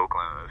 maybe with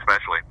Oakland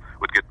especially,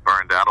 would get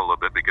burned out a little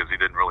bit because he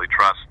didn't really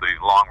trust the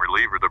long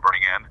reliever to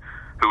bring in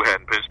who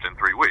hadn't pitched in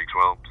 3 weeks.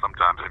 Well,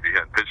 sometimes if you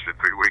hadn't pitched in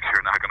 3 weeks,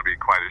 you're not going to be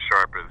quite as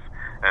sharp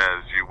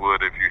as you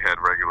would if you had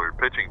regular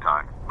pitching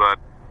time. But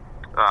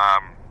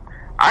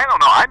I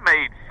don't know. I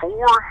made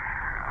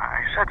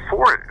I said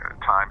four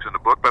times in the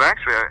book, but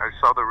actually I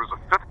saw there was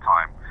a fifth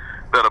time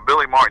that a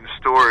Billy Martin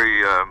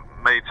story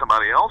made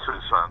somebody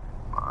else's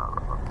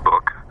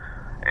book.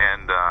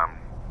 And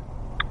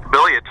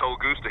Billy had told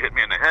Goose to hit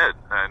me in the head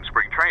in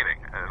spring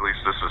training. At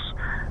least this is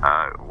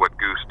what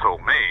Goose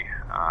told me.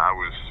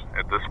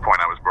 At this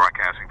point I was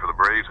broadcasting for the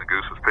Braves, and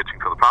Goose was pitching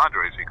for the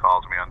Padres. He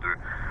calls me under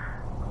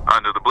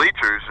the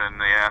bleachers, and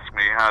they asked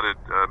me how did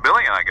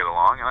Billy and I get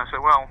along, and I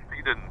said, well,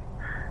 he didn't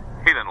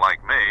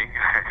like me.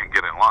 I didn't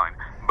get in line,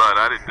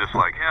 but I didn't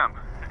dislike him.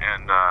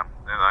 And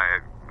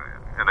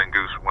then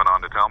Goose went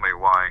on to tell me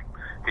why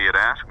he had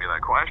asked me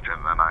that question,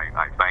 and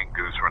I thanked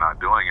Goose for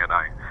not doing it.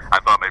 I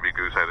thought maybe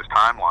Goose had his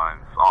timelines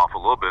off a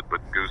little bit,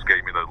 but Goose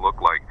gave me the look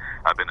like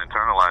I've been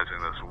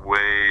internalizing this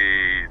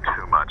way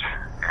too much,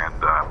 and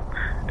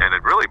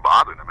it really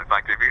bothered him. In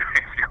fact, if you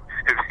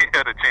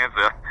had a chance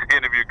to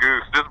interview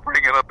Goose, just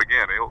bring it up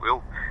again.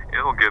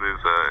 He'll get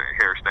his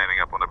hair standing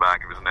up on the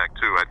back of his neck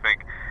too. I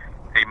think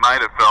he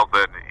might have felt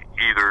that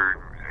either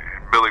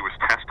Billy was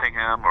testing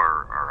him,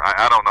 or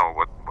I don't know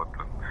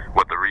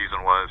what the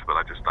reason was, but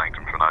I just thanked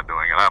him for not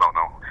doing it. I don't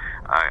know.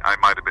 I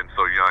might have been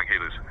so young,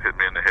 he'd have hit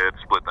me in the head,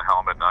 split the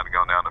helmet, not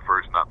gone down to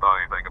first, not thought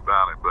anything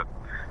about it. But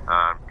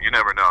you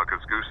never know,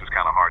 because Goose is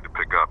kind of hard to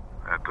pick up.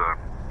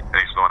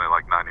 He's throwing it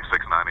like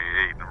 96,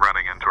 98, and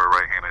running into a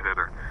right-handed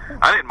hitter.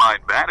 I didn't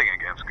mind batting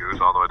against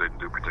Goose, although I didn't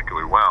do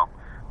particularly well.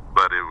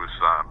 But it was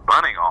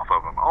bunning off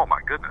of him. Oh,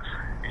 my goodness.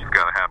 You've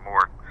got to have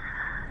more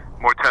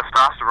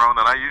testosterone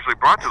than I usually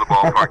brought to the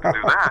ballpark to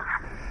do that.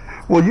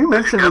 Well, you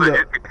mentioned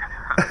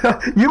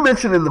you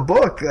mentioned in the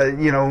book,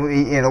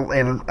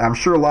 and I'm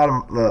sure a lot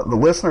of the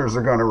listeners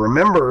are going to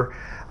remember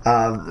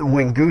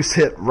when Goose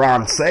hit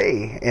Ron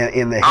Cey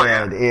in the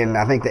head in,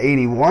 I think, the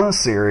 '81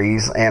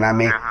 series, and I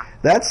mean,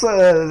 that's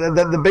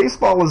the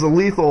baseball was a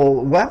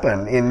lethal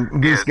weapon in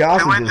Goose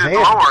Gossage's hand. 2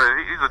 inches lower,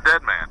 he's a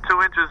dead man.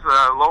 2 inches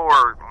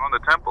lower on the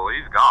temple,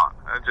 he's gone.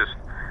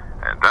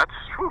 That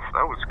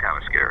was kind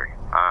of scary.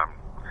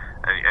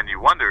 And you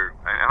wonder,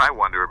 and I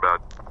wonder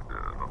about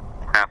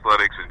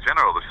athletics in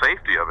general, the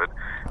safety of it,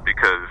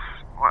 because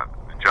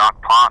Jock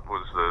Pott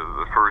was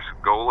the first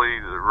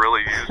goalie to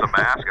really use a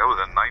mask. That was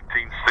in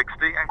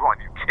 1960. I'm going,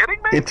 you kidding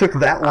me? It took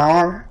that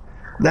long?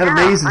 That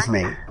amazes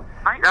me.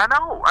 I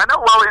know.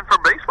 Well, and for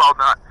baseball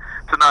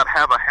to not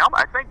have a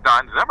helmet, I think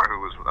Don Zimmer, who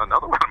was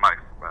another one of my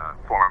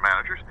former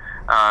managers,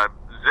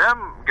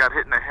 Zim got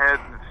hit in the head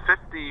in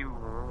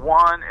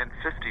 51 and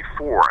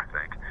 54, I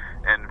think.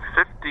 And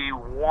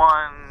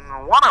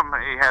 51, one of them,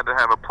 he had to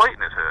have a plate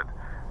in his head.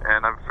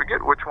 And I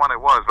forget which one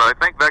it was, but I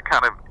think that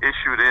kind of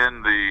issued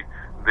in the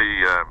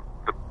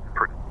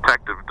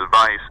protective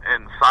device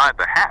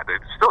inside the hat. It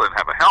still didn't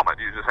have a helmet.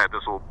 You just had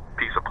this little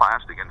piece of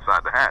plastic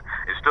inside the hat.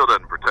 It still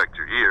doesn't protect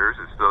your ears.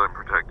 It still doesn't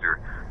protect your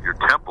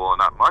temple,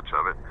 and not much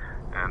of it.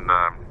 And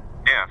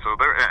so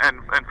there. And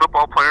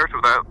football players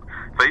without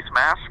face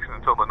masks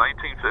until the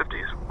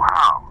 1950s.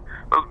 Wow,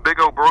 those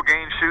big old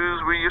Brogaine shoes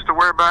we used to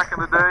wear back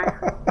in the day.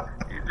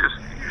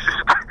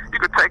 You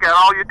could take out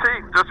all your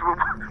teeth just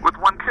with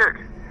one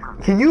kick.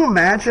 Can you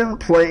imagine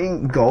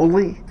playing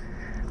goalie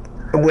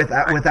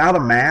without a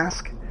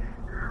mask?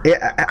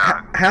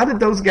 How did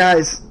those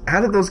guys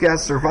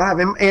survive?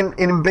 And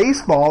in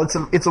baseball,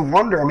 it's a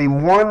wonder. I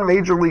mean, one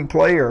major league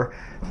player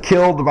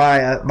killed by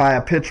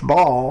a pitch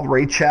ball,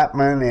 Ray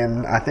Chapman,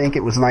 in I think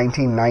it was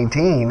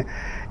 1919.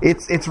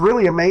 It's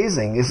really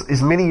amazing.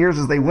 As many years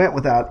as they went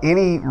without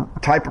any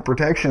type of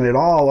protection at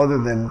all, other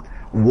than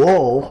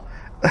wool,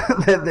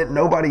 that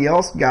nobody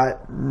else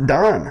got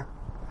done.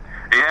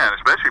 Yeah, and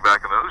especially back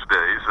in those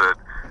days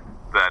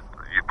that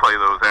you play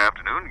those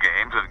afternoon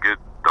games and it get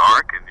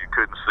dark and you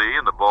couldn't see,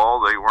 and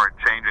they weren't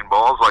changing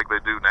balls like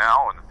they do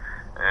now, and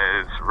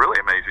it's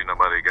really amazing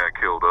nobody got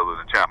killed other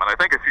than Chapman. I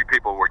think a few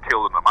people were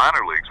killed in the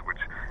minor leagues,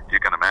 which you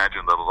can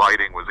imagine the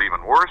lighting was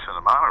even worse in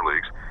the minor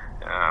leagues.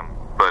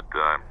 But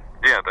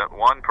that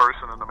one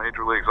person in the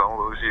major leagues all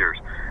those years.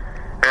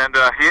 And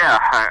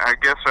I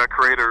guess our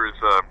creator is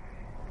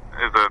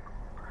a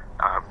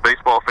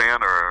baseball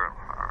fan or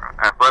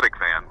athletic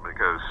fan,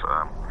 because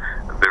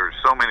there's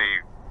so many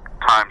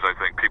times I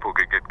think people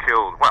could get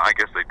killed. Well, I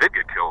guess they did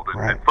get killed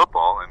in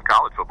football, in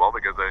college football,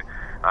 because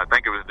I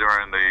think it was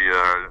during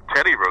the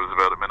Teddy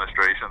Roosevelt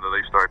administration that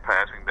they started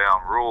passing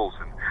down rules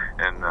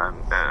and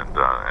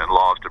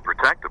laws to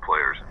protect the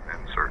players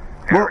in certain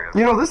areas.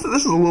 Well, this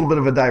is a little bit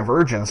of a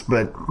divergence,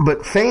 but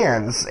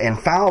fans and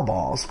foul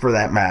balls, for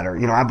that matter.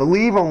 I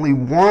believe only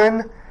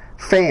one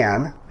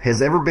fan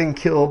has ever been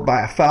killed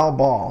by a foul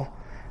ball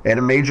at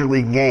a major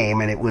league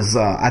game, and it was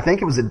I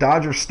think it was at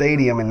Dodger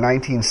Stadium in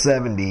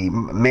 1970.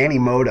 Manny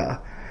Mota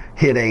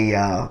hit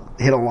a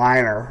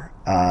liner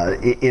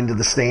into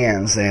the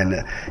stands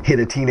and hit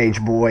a teenage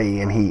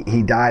boy, and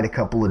he died a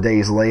couple of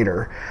days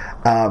later.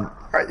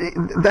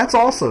 That's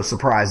also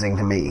surprising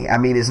to me. I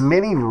mean, as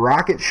many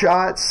rocket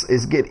shots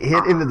as get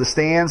hit into the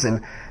stands,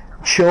 and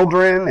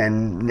children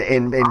and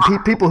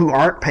people who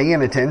aren't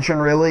paying attention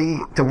really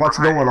to what's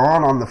going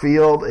on the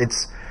field.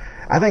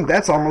 I think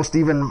that's almost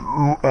even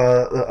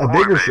a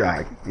bigger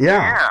shock.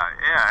 Yeah,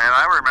 and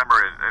I remember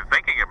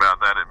thinking about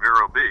that at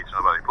Vero Beach.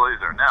 Nobody plays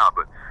there now,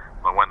 but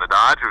when the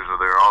Dodgers were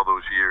there all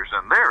those years,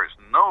 and there is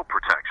no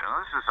protection.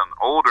 This is an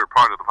older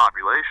part of the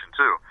population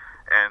too,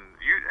 and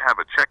you have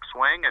a check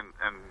swing and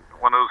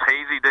one of those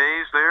hazy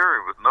days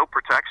there with no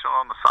protection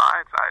on the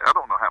sides. I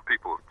don't know how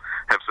people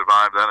have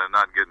survived that and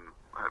not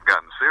have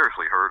gotten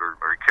seriously hurt or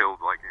killed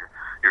like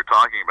you're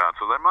talking about.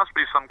 So there must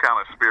be some kind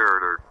of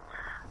spirit or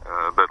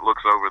that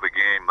looks over the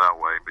game that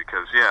way,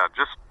 because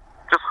just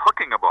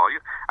hooking a ball.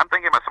 I'm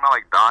thinking about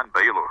somebody like Don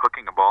Baylor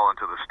hooking a ball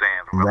into the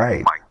stands.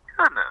 Right. Oh my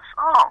goodness.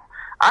 Oh,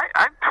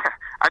 I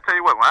tell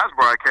you what, when I was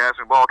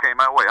broadcasting, ball came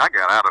my way, I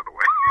got out of the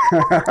way.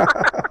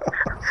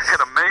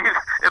 It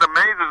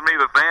amazes me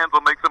the fans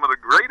will make some of the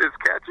greatest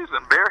catches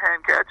and bare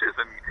hand catches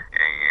and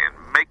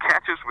make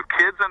catches with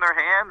kids in their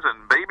hands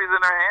and babies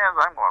in their hands.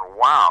 I'm going,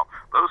 wow,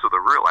 those are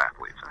the real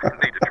athletes. I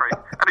need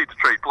to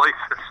trade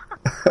places.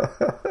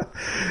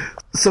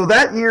 So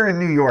that year in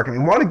New York, I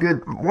mean, what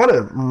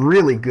a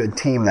really good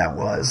team that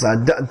was.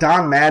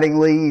 Don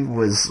Mattingly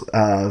was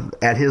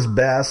at his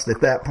best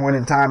at that point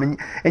in time,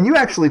 and you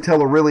actually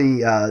tell a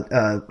really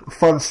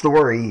fun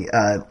story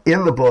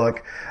in the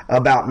book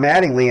about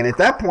Mattingly. And at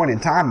that point in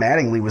time,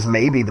 Mattingly was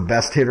maybe the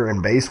best hitter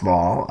in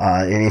baseball,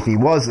 and if he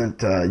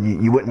wasn't,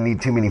 you wouldn't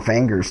need too many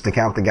fingers to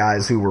count the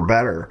guys who were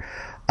better.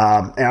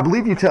 And I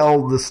believe you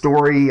tell the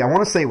story. I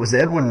want to say it was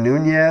Edwin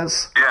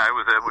Nunez. Yeah, it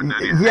was Edwin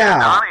Nunez.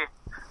 Yeah.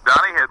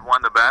 Donnie had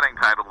won the batting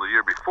title the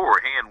year before.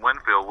 He and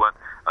Winfield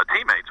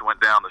teammates went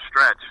down the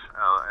stretch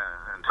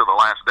until the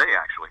last day,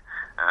 actually,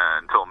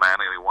 until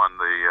Mattingly won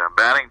the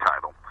batting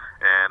title.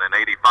 And in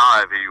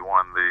 '85, he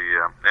won the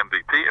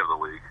MVP of the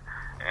league.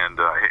 And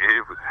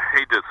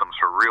he did some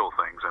surreal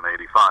things in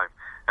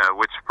 '85,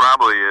 which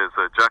probably is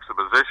a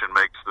juxtaposition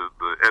makes the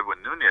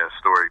Edwin Nunez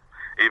story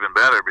even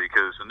better,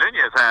 because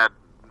Nunez had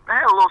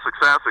a little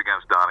success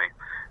against Donnie,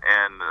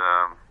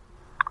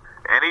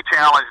 and he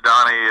challenged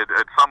Donnie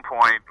at some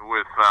point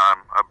with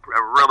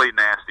a really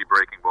nasty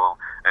breaking ball,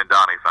 and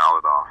Donnie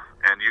fouled it off.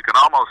 And you can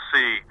almost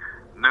see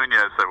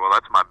Nunez say, well,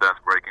 that's my best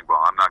breaking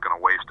ball. I'm not going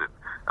to waste it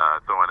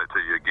throwing it to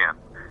you again.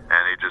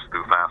 And he just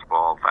threw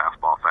fastball.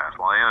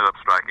 He ended up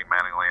striking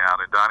Mattingly out,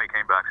 and Donnie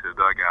came back to the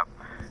dugout,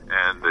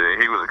 and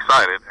he was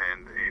excited,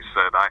 and he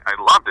said, I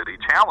loved it. He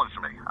challenged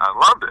me. I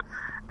loved it.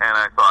 And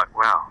I thought,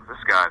 wow,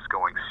 this guy's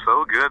going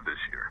so good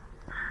this year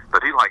that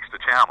he likes to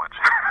challenge.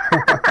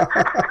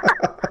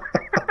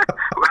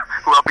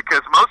 Well,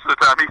 because most of the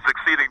time he's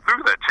succeeding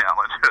through that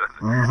challenge.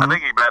 I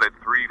think he batted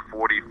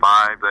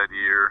 .345 that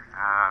year,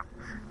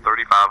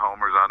 35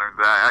 homers, 100.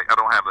 I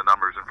don't have the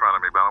numbers in front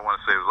of me, but I want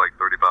to say it was like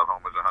 35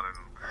 homers,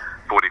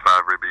 145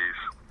 ribbies.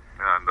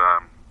 And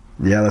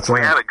yeah, that's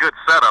right. We had a good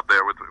setup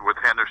there with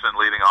Henderson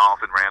leading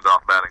off and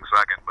Randolph batting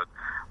second, but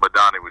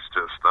Donnie was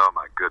just, oh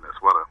my goodness,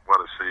 what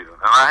a season.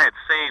 And I had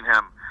seen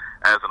him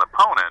as an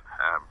opponent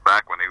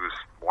back when he was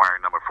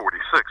wearing number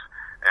 46,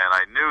 and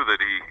I knew that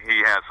he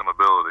had some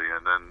ability,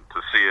 and then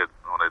to see it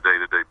on a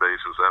day-to-day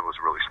basis, that was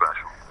really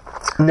special.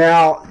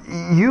 Now,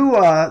 you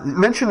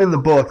mentioned in the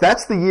book,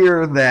 that's the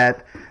year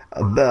that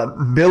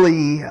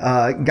Billy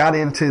got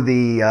into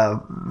the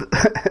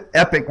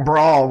epic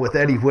brawl with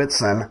Eddie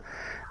Whitson,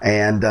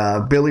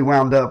 and Billy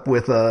wound up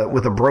with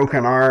a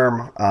broken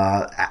arm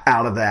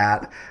out of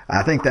that.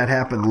 I think that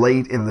happened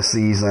late in the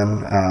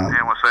season.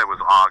 I want to say it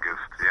was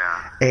August,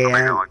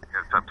 yeah.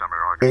 September,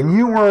 August. And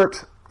you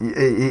weren't.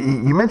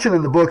 You mentioned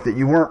in the book that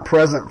you weren't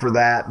present for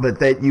that, but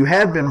that you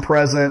had been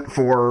present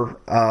for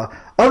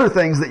other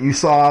things that you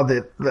saw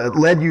that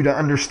led you to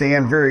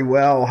understand very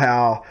well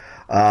how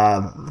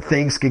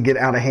things could get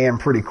out of hand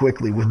pretty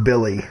quickly with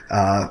Billy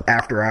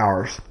after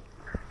hours.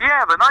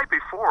 Yeah, the night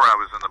before I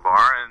was in the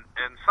bar,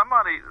 and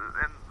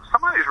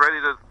somebody's ready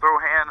to throw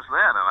hands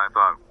then, and I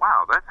thought,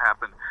 wow, that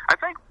happened. I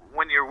think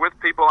when you're with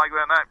people like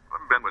that, and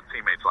I've been with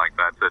teammates like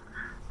that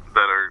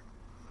are,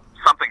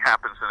 something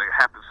happens and it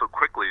happens so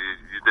quickly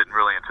you didn't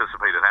really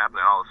anticipate it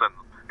happening. All of a sudden,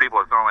 people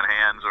are throwing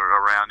hands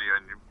around you,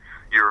 and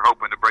you're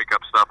hoping to break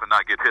up stuff and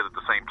not get hit at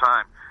the same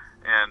time.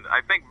 And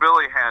I think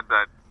Billy had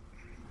that.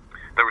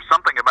 There was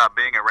something about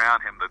being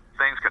around him that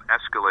things could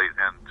escalate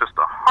in just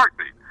a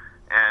heartbeat.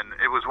 And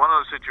it was one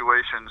of those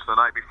situations the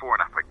night before,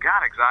 and I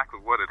forgot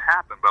exactly what had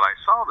happened, but I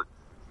saw that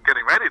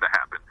getting ready to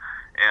happen,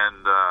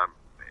 and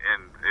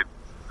it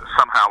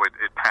somehow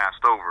it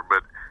passed over.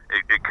 But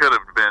it could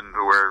have been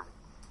where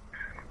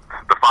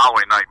the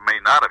following night may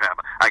not have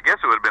happened. I guess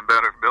it would have been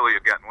better if Billy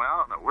had gotten,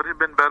 well, no, would it have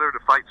been better to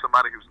fight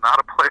somebody who's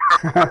not a player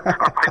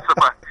or fight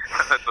somebody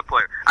that's a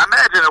player? I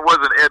imagine it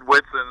wasn't Ed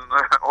Whitson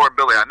or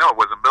Billy. I know it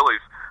wasn't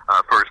Billy's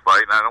first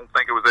fight, and I don't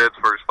think it was Ed's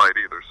first fight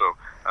either. So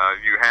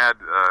you had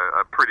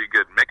a pretty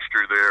good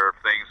mixture there of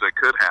things that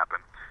could happen.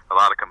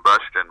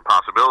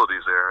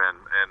 capabilities there, and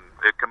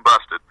it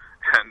combusted,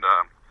 and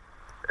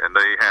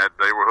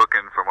they were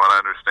hooking, from what I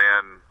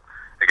understand.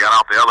 They got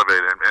off the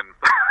elevator, and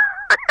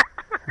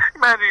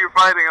imagine you're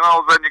fighting, and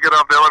all of a sudden you get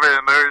off the elevator,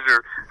 and there's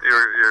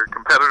your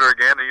competitor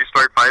again, and you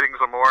start fighting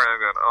some more, and I'm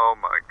going, oh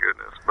my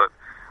goodness. But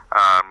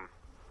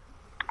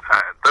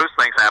those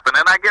things happen,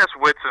 and I guess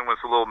Whitson was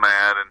a little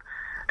mad,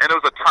 and it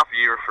was a tough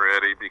year for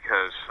Eddie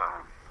because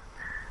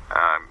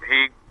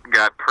he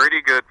got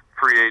pretty good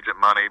free agent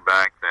money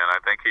back then. I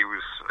think he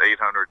was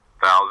 $800,000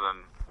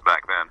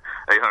 back then.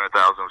 $800,000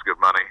 was good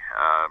money,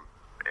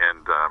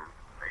 and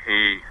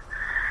he.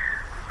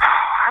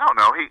 I don't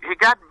know. He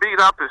got beat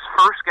up his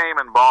first game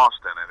in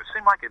Boston, and it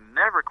seemed like it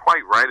never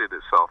quite righted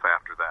itself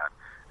after that.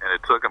 And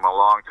it took him a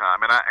long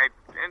time. And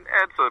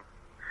Ed's a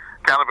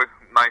kind of a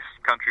nice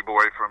country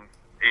boy from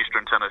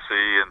Eastern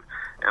Tennessee, and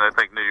I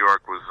think New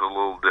York was a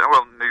little.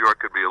 Well, New York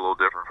could be a little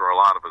different for a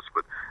lot of us,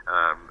 but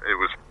it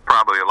was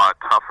probably a lot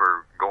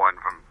tougher going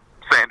from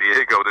San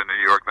Diego to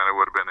New York than it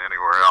would have been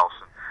anywhere else.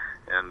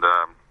 And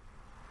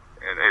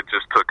it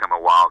just took him a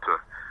while to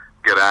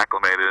get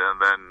acclimated, and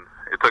then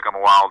it took him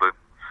a while to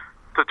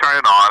turn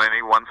it on, and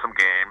he won some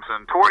games.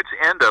 And towards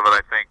the end of it,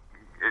 I think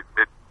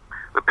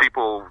the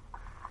people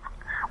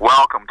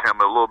welcomed him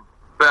a little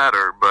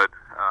better, but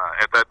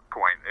at that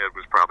point, it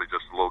was probably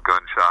just a little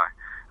gun shy.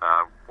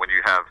 When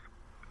you have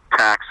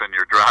tax in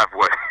your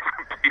driveway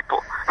from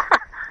people,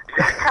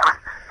 it's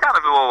kind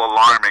of a little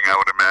alarming, I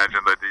would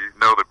imagine, that you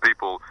know that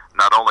people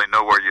not only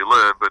know where you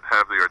live, but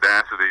have the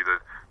audacity to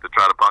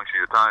try to puncture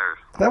your tires.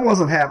 That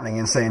wasn't happening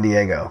in San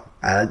Diego.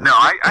 No,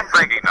 I'm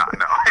thinking not.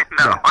 No.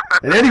 Yeah.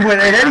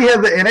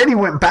 And Eddie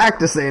went back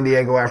to San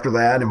Diego after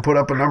that and put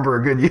up a number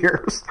of good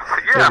years.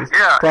 Yeah.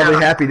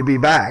 Probably happy to be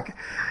back.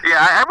 Yeah,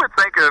 I would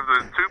think of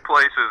the two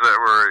places that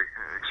were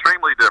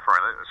extremely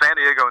different. San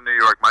Diego and New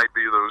York might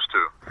be those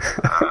two.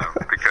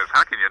 Because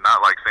how can you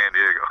not like San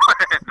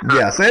Diego?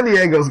 Yeah, San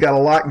Diego's got a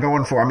lot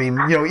going for. I mean,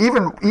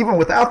 even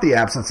without the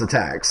absence of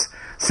tax,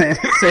 San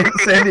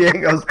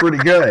Diego's pretty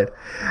good.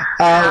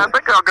 Yeah, I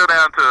think I'll go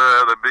down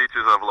to the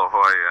beaches of La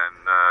Jolla and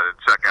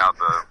check out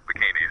the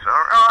bikinis.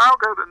 Or I'll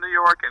go to New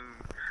York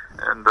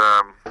and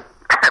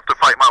have to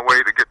fight my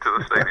way to get to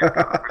the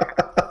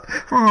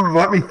stadium.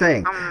 Let me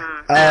think.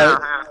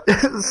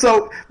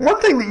 So one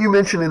thing that you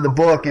mentioned in the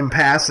book in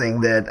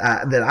passing that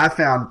I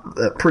found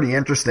pretty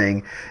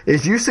interesting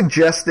is you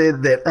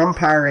suggested that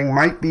umpiring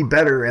might be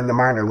better in the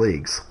minor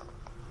leagues.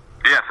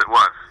 Yes, it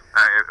was.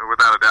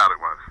 Without a doubt, it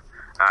was.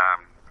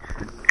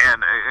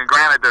 And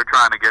granted, they're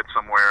trying to get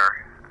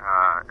somewhere.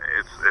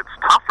 It's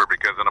tougher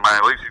because in the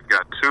minor leagues you've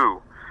got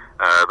two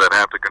that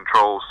have to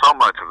control so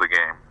much of the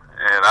game,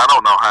 and I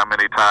don't know how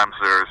many times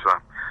there's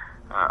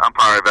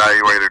umpire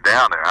evaluator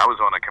down there. I was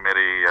on a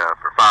committee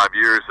for 5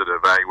 years that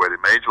evaluated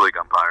major league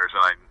umpires,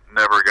 and I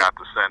never got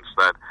the sense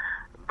that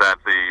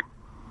the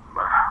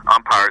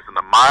umpires in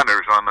the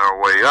minors on their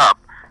way up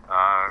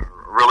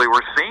really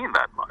were seen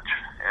that much.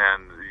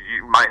 And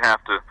you might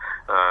have to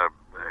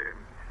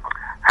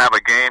have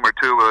a game or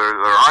two where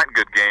there aren't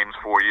good games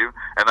for you,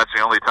 and that's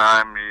the only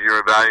time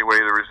your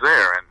evaluator is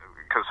there. And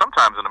because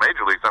sometimes in the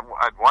major leagues,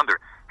 I'd wonder,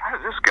 how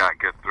did this guy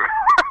get through?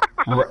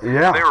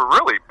 Yeah. They were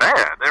really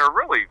bad. They were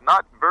really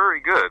not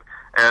very good.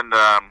 And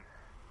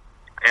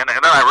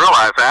then I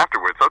realized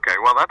afterwards, okay,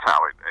 well, that's how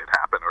it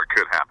happened or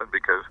could happen,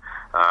 because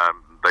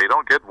they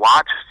don't get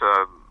watched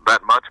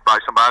that much by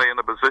somebody in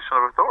a position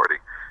of authority.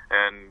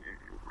 And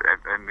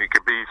it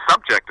could be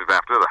subjective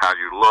after that, how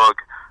you look,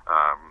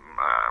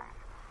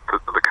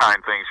 the kind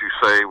things you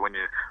say when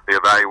the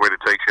evaluator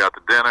takes you out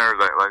to dinner,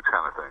 that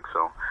kind of thing.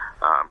 So,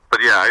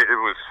 but yeah, it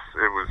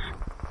was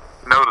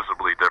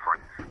noticeably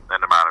different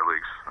in the minor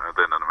leagues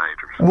than in the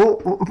majors.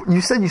 Well,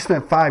 you said you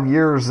spent 5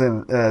 years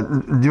in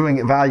doing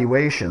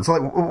evaluations.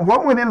 Like,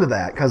 what went into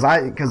that? Because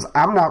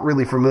I'm not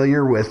really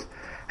familiar with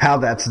how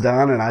that's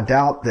done, and I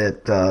doubt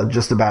that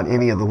just about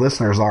any of the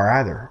listeners are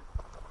either.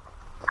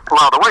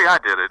 Well, the way I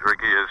did it,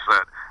 Ricky, is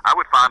that I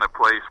would find a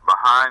place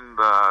behind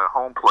the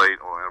home plate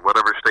or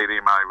whatever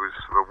stadium I was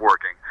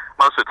working.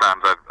 Most of the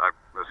times,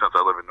 since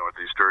I live in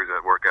Northeast Jersey,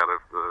 I'd work out of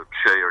the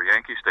Shea or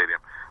Yankee Stadium.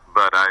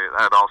 But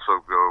I'd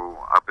also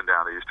go up and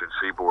down the Eastern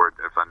Seaboard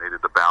if I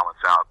needed to balance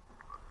out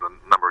the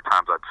number of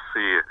times I'd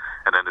see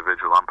an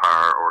individual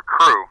umpire or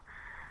crew.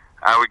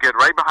 I would get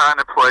right behind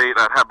the plate.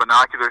 I'd have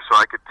binoculars so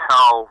I could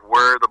tell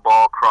where the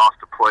ball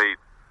crossed the plate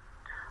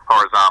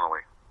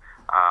horizontally.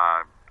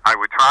 I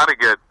would try to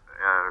get,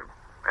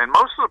 and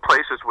most of the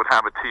places would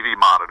have a TV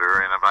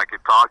monitor, and if I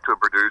could talk to a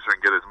producer and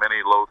get as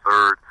many low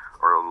third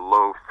or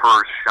low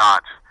first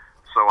shots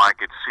so I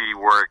could see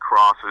where it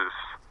crosses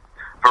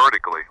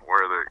vertically,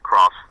 where they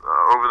cross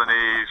over the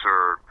knees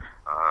or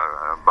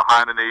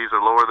behind the knees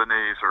or lower the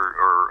knees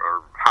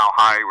or how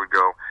high it would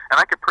go. And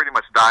I could pretty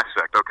much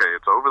dissect, okay,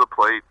 it's over the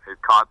plate, it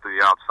caught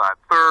the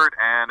outside third,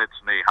 and it's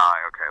knee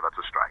high. Okay, that's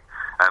a strike.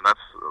 And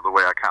that's the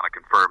way I kind of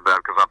confirmed that,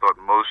 because I thought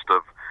most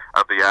of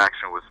the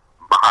action was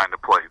behind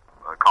the plate,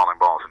 calling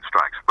balls and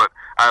strikes. But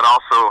I'd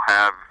also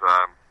have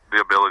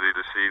the ability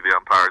to see the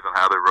umpires and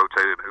how they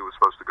rotated and who was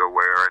supposed to go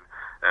where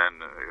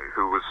and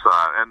who was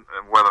and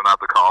whether or not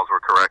the calls were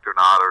correct or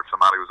not, or if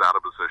somebody was out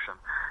of position.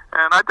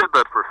 And I did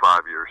that for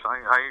 5 years.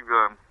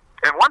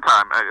 And one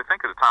time, I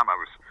think at the time I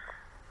was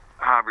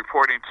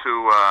reporting to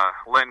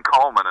Lynn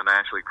Coleman, a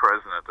National League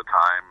president at the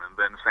time, and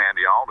then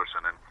Sandy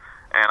Alderson,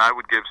 and I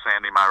would give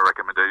Sandy my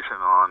recommendation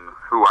on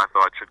who I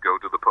thought should go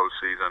to the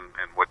postseason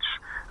and which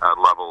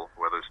level,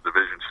 whether it's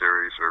Division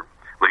Series or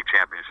League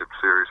Championship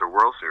Series or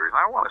World Series. And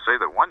I want to say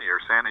that one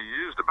year Sandy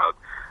used about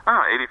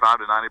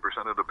 85 to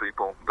 90% of the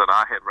people that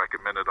I had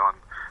recommended on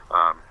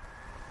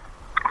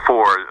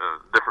for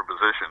different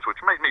positions,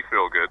 which made me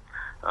feel good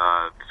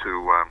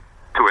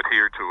to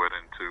adhere to it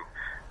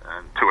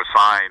and to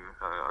assign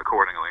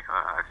accordingly.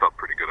 I felt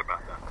pretty good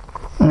about that.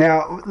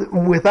 Now,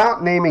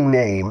 without naming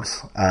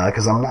names,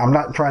 because I'm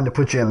not trying to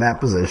put you in that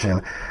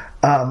position,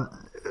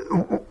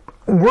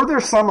 were there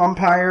some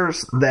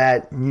umpires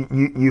that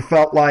you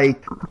felt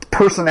like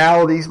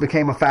personalities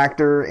became a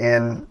factor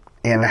in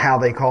how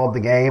they called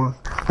the game?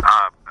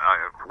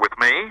 With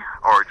me,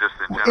 or just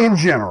in general? In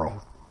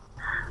general.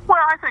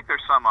 Well, I think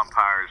there's some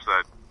umpires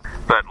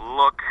that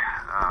look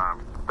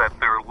that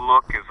their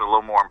look is a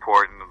little more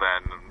important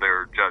than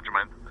their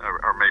judgment,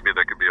 or maybe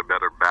there could be a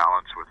better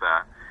balance with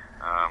that.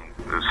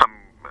 Some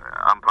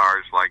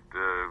umpires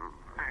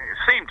it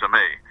seemed to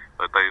me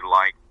that they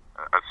like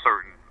a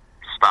certain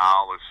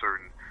style, a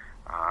certain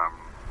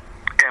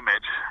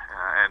image,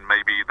 and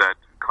maybe that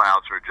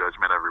clouds their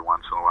judgment every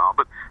once in a while.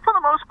 But for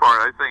the most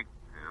part, I think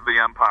the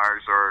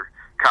umpires are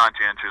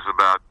conscientious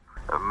about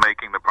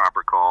making the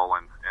proper call,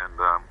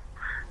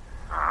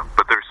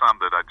 but there's some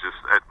that I just,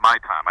 at my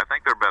time, I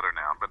think they're better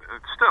now, but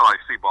still I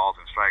see balls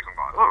and strikes and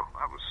I'm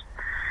going,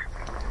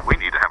 we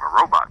need to have a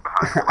robot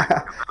behind the plate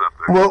and stuff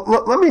there.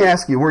 Well, let me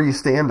ask you where you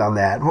stand on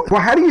that.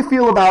 Well, how do you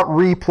feel about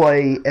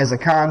replay as a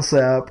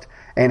concept,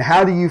 and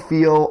how do you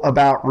feel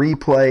about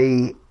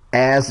replay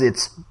as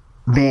it's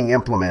being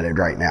implemented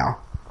right now?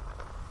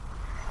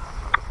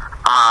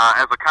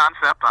 As a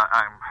concept,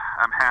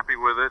 I'm happy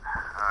with it.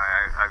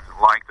 I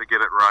like to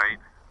get it right.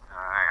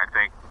 I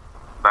think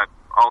that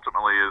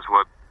ultimately is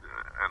what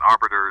an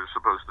arbiter is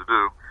supposed to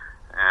do,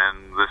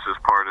 and this is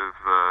part of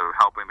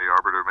helping the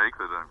arbiter make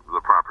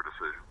the proper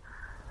decision.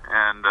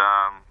 And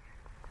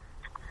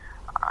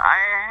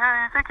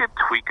I think it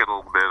tweak it a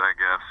little bit, I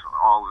guess,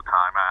 all the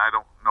time. I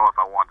don't know if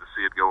I want to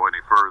see it go any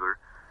further,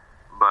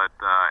 but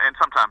and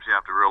sometimes you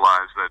have to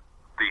realize that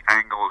the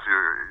angles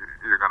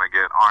you're going to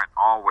get aren't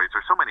always.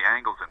 There's so many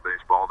angles in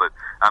baseball that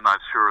I'm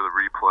not sure the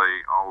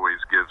replay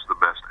always gives the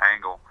best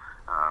angle.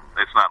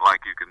 It's not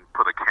like you can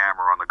put a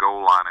camera on the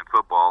goal line in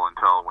football and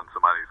tell when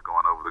somebody's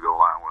going over the goal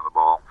line when the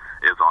ball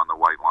is on the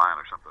white line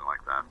or something like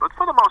that. But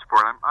for the most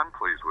part, I'm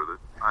pleased with it.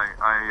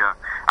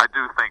 I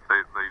do think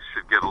they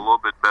should get a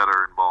little bit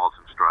better in balls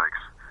and strikes,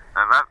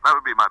 and that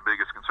would be my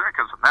biggest concern,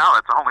 because now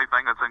that's the only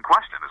thing that's in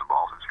question is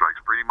balls and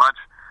strikes. Pretty much,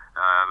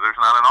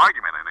 there's not an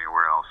argument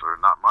anywhere else, or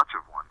not much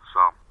of one.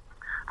 So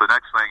the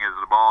next thing is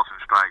the balls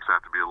and strikes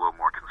have to be a little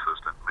more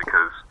consistent,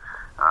 because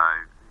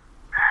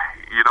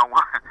you don't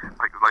want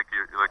like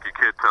your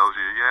kid tells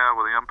you, yeah,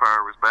 well, the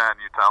umpire was bad,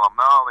 and you tell them,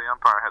 no, the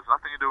umpire has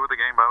nothing to do with the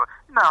game.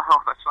 No,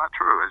 that's not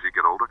true. As you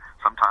get older,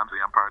 sometimes the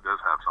umpire does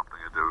have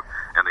something to do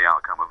in the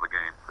outcome of the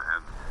game,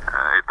 and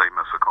if they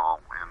miss a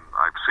call. And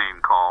I've seen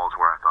calls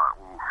where I thought,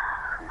 ooh,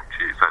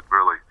 geez, that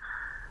really.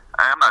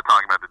 I'm not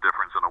talking about the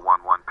difference in a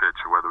 1-1 pitch,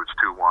 or whether it's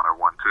 2-1 or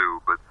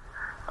 1-2, but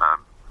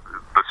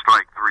the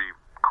strike three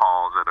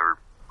calls that are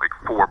like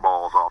 4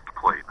 balls off the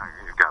plate.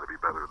 You've got to be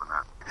better than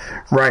that.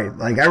 Right.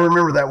 Like, I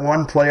remember that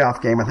one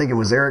playoff game. I think it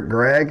was Eric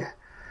Gregg.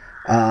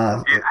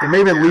 It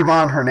may have been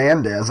Levon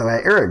Hernandez, and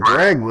Eric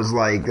Gregg was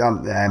like,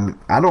 and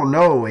I don't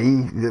know,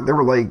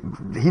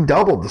 he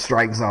doubled the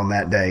strike zone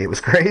that day. It was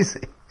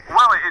crazy.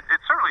 Well,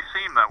 it certainly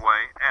seemed that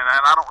way, and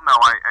I don't know.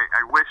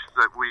 I wish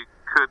that we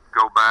could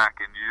go back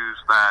and use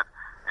that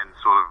and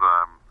sort of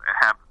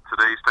have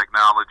today's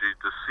technology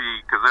to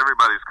see, because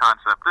everybody's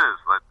concept is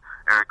that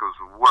Eric was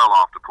well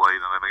off the plate,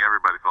 and I think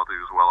everybody felt he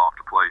was well off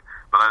the plate.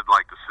 But I'd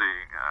like to see,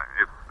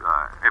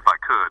 if I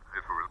could,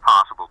 if it was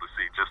possible to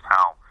see just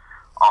how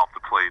off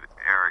the plate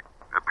Eric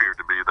appeared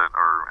to be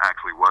or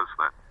actually was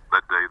that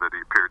day that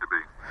he appeared to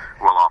be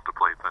well off the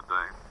plate that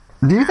day.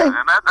 Do you think?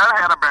 And that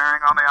had a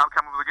bearing on the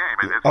outcome of the game.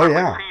 It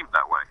certainly seemed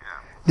that way.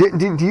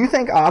 Yeah. Do you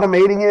think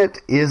automating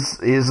it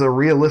is a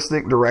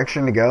realistic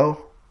direction to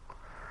go?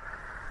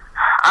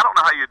 I don't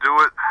know how you do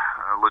it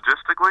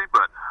logistically,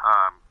 but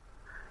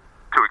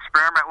to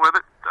experiment with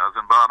it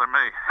doesn't bother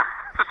me.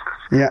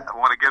 Yeah, I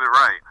want to get it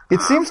right.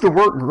 It seems to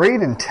work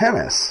great in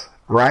tennis,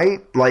 right?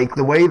 Like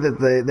the way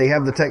that they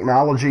have the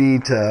technology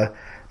to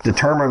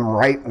determine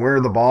right where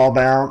the ball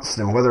bounced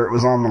and whether it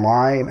was on the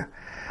line.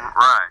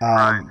 Right,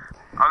 right.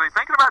 Are they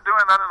thinking about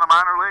doing that in the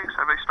minor leagues?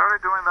 Have they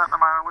started doing that in the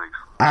minor leagues?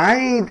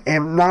 I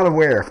am not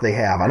aware if they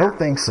have. I don't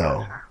think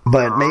so.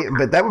 But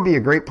but that would be a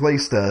great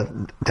place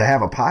to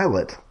have a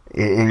pilot.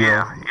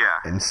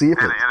 And see if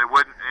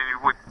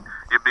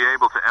you'd be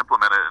able to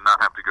implement it and not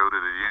have to go to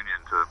the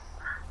union to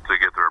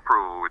get their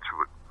approval, which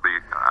would be,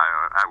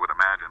 I would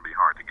imagine, be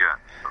hard to get.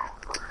 So.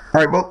 All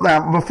right, well,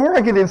 now, before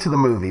I get into the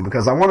movie,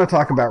 because I want to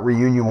talk about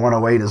Reunion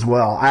 108 as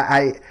well,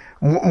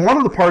 one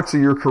of the parts of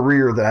your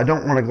career that I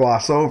don't want to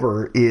gloss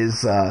over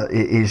is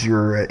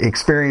your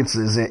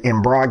experiences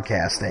in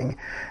broadcasting.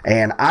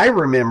 And I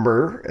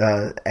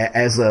remember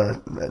as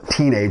a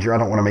teenager, I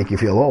don't want to make you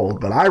feel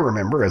old, but I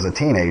remember as a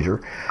teenager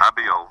I'll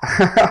be old.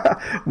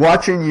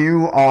 watching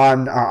you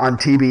on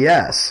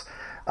TBS.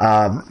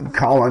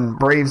 Calling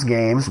Braves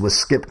games with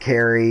Skip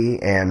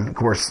Carey, and of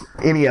course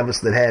any of us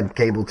that had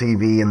cable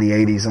TV in the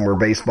 80s and were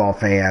baseball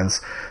fans,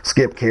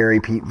 Skip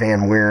Carey, Pete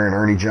Van Wieren,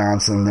 Ernie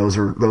Johnson, those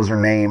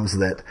are names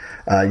that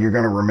you're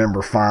going to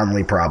remember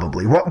fondly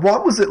probably.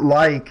 What was it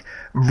like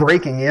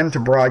breaking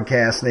into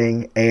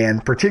broadcasting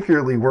and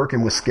particularly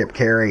working with Skip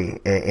Carey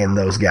and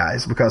those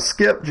guys? Because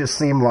Skip just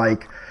seemed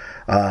like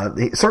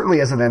certainly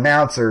as an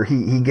announcer,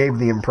 he gave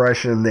the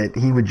impression that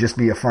he would just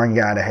be a fun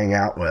guy to hang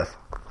out with.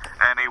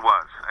 And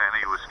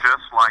he was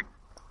just like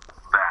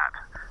that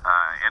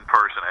in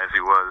person as he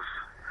was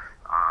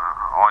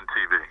on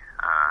TV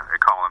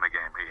calling the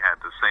game. He had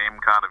the same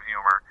kind of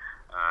humor,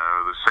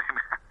 the same.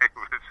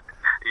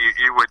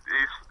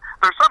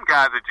 There's some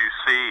guys that you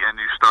see and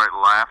you start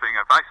laughing.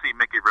 If I see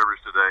Mickey Rivers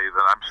today,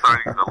 then I'm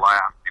starting to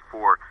laugh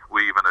before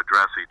we even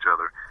address each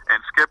other. And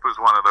Skip was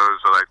one of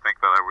those that I think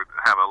that I would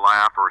have a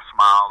laugh or a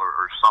smile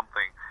or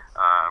something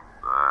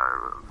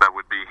that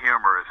would be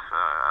humorous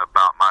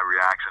about my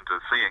reaction to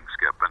seeing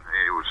Skip, and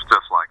it was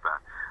just like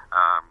that.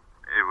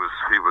 He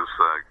was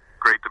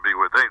great to be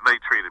with. They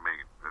treated me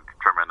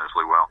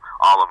tremendously well.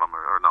 All of them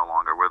are no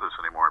longer with us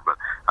anymore, but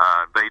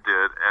they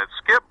did. And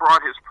Skip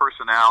brought his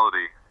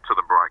personality to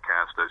the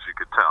broadcast, as you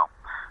could tell.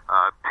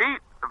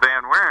 Pete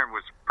Van Wieren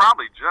was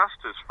probably just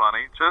as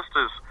funny, just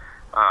as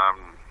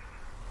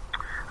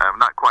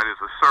not quite as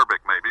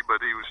acerbic maybe,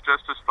 but he was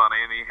just as funny,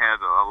 and he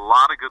had a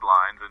lot of good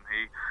lines, and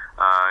he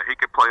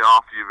could play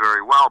off you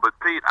very well. But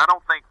Pete, I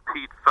don't think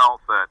Pete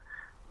felt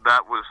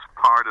that was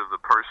part of the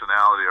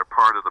personality or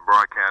part of the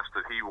broadcast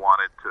that he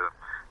wanted to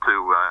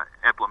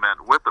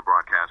implement with the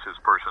broadcast, his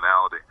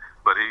personality.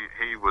 But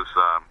he was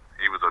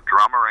a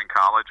drummer in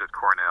college at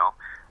Cornell.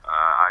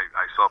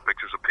 I saw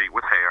pictures of Pete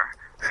with hair,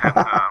 and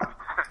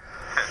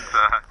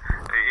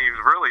he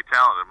was really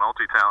talented,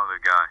 multi-talented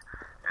guy.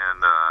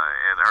 And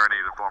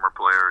Ernie, the former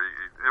player,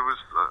 it was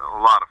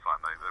a lot of fun.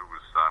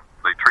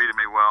 They treated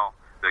me well.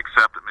 They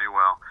accepted me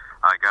well.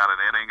 I got an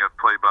inning of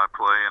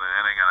play-by-play and an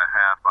inning and a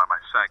half by my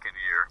second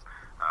year.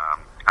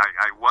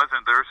 I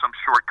wasn't. There were some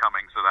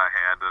shortcomings that I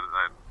had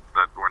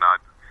that were not.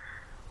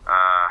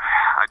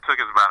 I took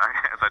it about,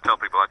 as I tell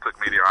people, I took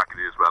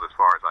mediocrity as about as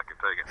far as I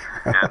could take it,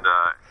 and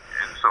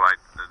so I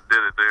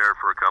did it there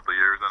for a couple of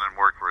years, and then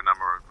worked for a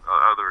number of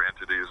other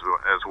entities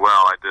as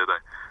well. I did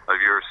a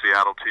year of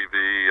Seattle TV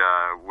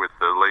with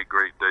the late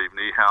great Dave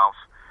Niehaus.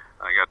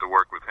 I got to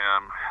work with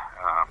him.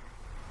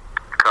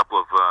 A couple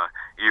of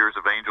years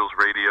of Angels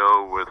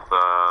Radio with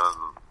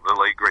the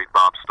late great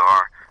Bob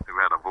Starr, who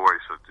had a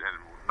voice, and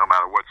no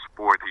matter what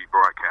sport he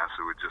broadcast,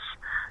 it would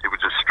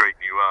just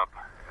straighten you up.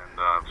 And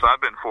so I've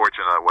been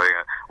fortunate that way.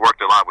 I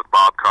worked a lot with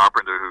Bob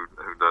Carpenter,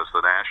 who does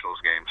the Nationals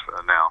games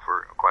now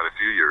for quite a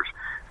few years.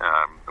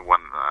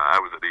 When I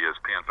was at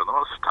ESPN for the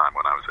most time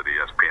when I was at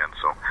ESPN,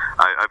 so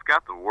I've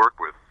got to work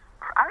with.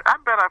 I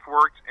bet I've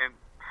worked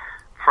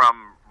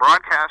from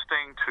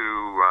broadcasting to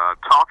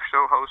talk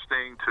show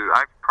hosting to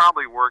I've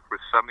probably worked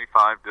with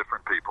 75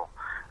 different people.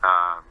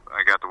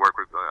 I got to work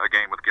with a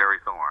game with Gary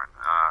Thorne.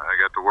 I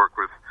got to work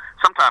with.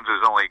 Sometimes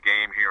there's only a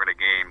game here and a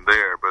game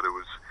there, but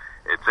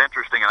it's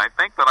interesting, and I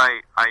think that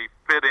I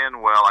fit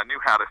in well. I knew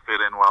how to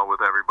fit in well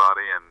with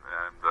everybody, and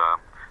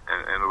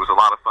it was a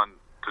lot of fun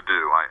to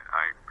do.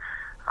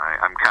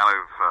 I'm kind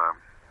of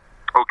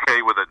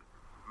okay with it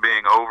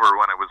being over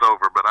when it was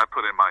over, but I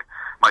put in my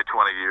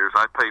 20 years.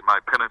 I paid my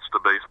penance to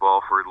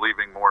baseball for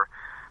leaving more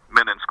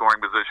men in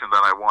scoring position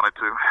than I wanted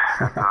to.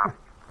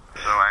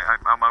 So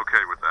I'm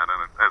okay with that.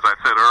 And as I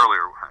said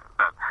earlier,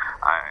 that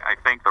I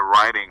think the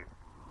writing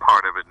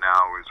part of it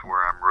now is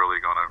where I'm really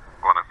going to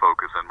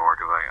focus in more,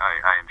 because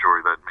I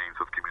enjoy that means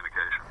of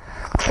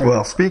communication.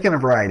 Well, speaking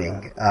of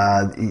writing,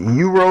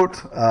 you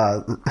wrote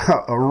a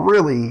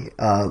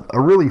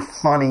really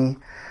funny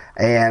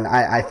and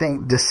I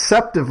think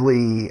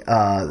deceptively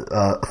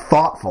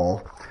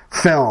thoughtful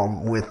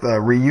film with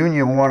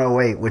Reunion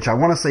 108, which I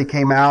want to say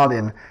came out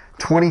in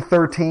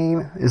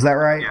 2013. Is that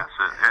right? Yes,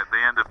 at the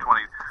end of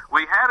 20.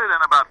 We had it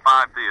in about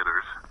 5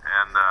 theaters,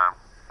 and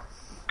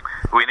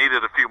we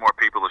needed a few more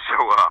people to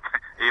show up,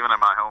 even in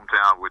my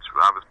hometown, which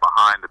I was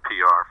behind the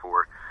PR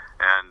for,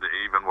 and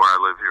even where I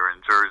live here in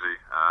Jersey.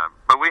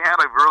 But we had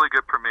a really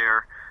good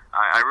premiere.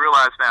 I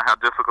realize now how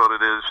difficult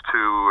it is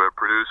to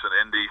produce an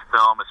indie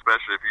film,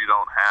 especially if you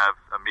don't have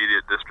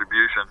immediate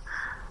distribution.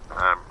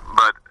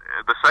 But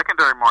the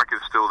secondary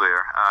market is still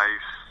there. I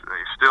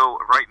still,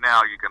 right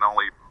now, you can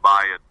only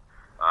buy it,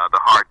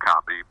 the hard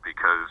copy,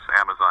 because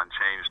Amazon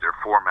changed their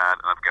format,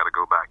 and I've got to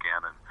go back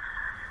in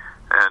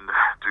and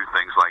do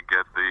things like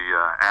get the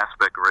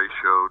aspect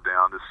ratio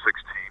down to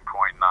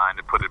 16.9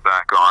 to put it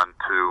back on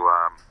to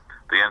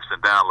the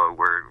instant download,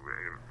 where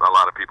a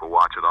lot of people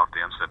watch it off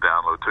the instant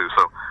download too.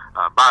 So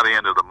by the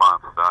end of the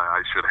month, I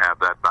should have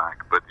that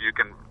back. But you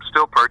can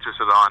still purchase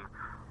it on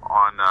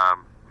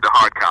the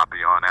hard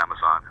copy on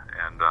Amazon.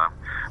 And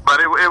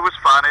but it was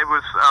fun. It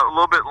was a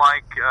little bit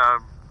like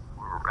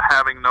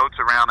having notes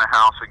around the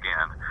house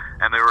again.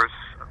 And there are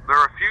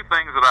a few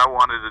things that I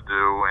wanted to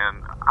do,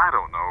 and I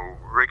don't know,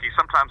 Ricky.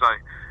 Sometimes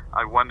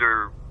I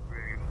wonder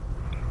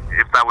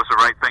if that was the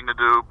right thing to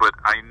do, but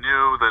I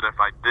knew that if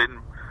I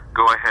didn't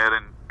go ahead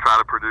and try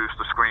to produce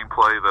the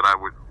screenplay, that I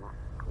would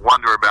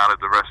wonder about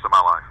it the rest of my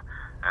life.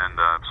 And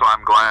so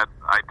I'm glad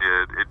I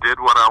did. It did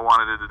what I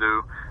wanted it to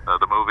do.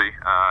 The movie,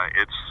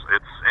 it's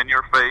in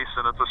your face,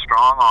 and it's a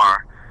strong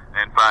R.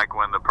 In fact,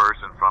 when the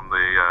person from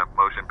the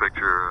motion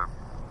picture,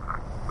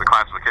 the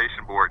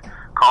classification board,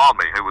 called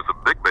me, who was a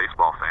big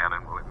baseball fan,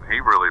 and he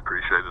really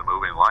appreciated the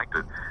movie and liked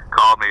it,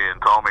 called me and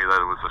told me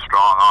that it was a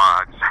strong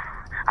R.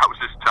 I was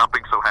just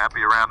jumping so happy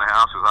around the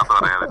house because I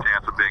thought I had a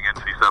chance of being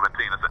NC-17.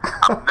 I said,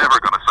 I'm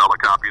never going to sell a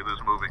copy of this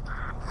movie.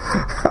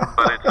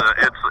 But it's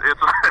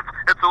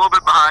a little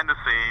bit behind the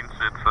scenes.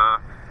 It's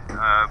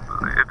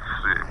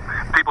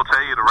people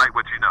tell you to write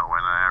what you know,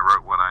 and I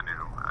wrote what I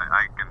knew.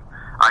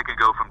 I can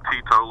go from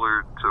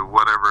teetotaler to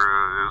whatever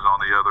is on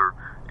the other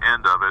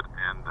end of it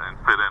and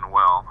fit in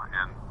well.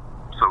 And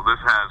so this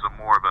has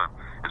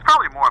it's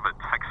probably more of a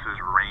Texas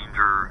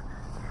Ranger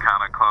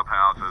kind of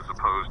clubhouse as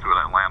opposed to an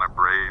Atlanta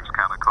Braves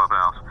kind of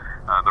clubhouse.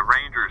 The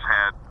Rangers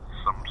had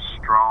some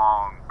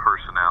strong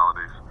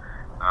personalities.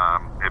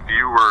 If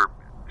you were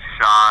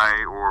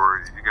shy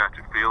or you got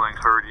your feelings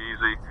hurt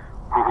easy,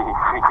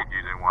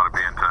 you didn't want to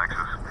be in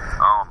Texas.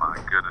 Oh my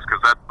goodness,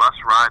 because that bus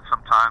ride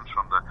sometimes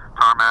from the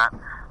tarmac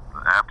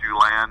after you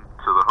land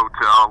to the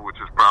hotel, which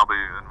is probably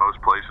in most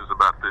places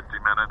about 50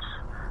 minutes,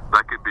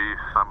 that could be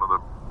some of the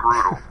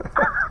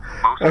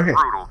most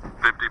brutal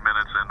 50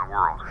 minutes in the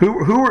world. Who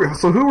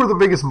were the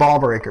biggest ball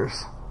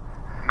breakers?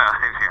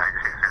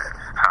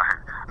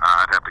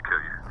 I'd have to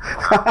kill you.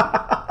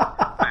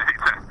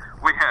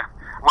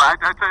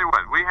 I tell you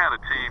what, we had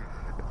a team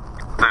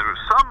that was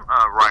some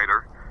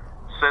writer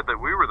said that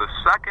we were the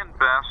second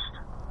best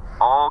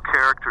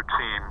all-character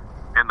team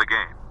in the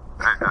game.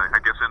 I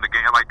guess in the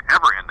game, like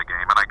ever in the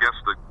game, and I guess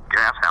the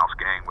Gas House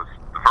gang was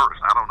the first.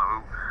 I don't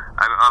know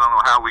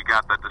how we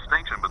got that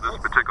distinction, but this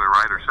particular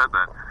writer said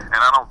that, and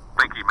I don't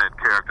think he meant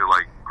character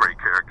like great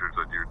characters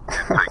that you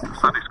take to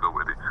Sunday school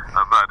with you,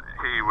 but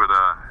he would.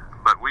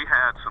 But we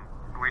had some.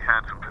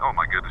 Oh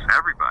my goodness,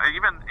 everybody,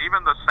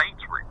 even the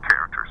Saints were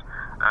characters,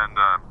 and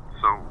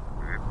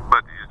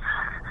but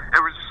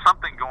there was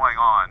something going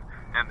on.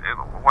 And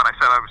when I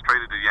said I was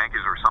traded to the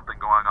Yankees, there was something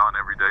going on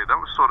every day. That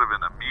was sort of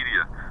in a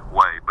media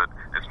way. But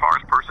as far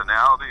as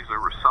personalities, there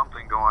was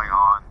something going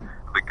on.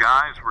 The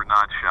guys were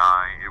not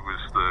shy. It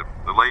was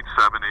the late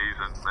 70s,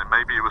 and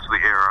maybe it was the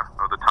era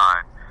of the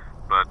time.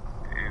 But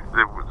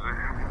there was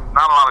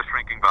not a lot of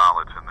shrinking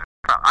violets in there.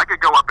 I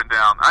could go up and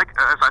down.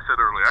 As I said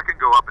earlier, I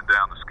can go up and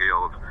down the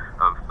scale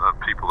of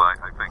people that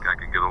I think I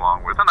can get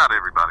along with. And not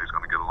everybody's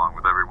going to get along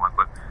with everyone,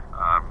 but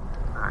I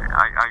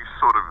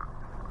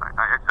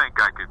think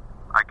I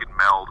could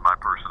meld my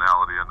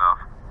personality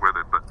enough with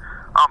it. But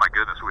oh my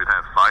goodness, we'd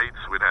have fights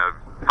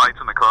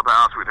in the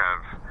clubhouse, we'd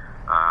have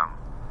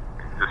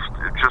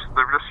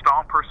they're just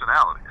strong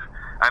personalities.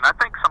 And I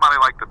think somebody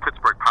like the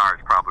Pittsburgh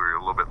Pirates probably are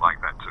a little bit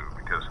like that too,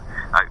 because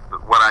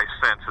what I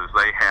sense is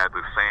they had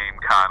the same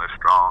kind of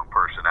strong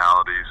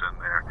personalities in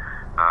there.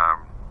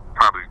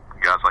 Probably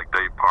guys like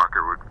Dave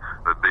Parker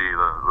would be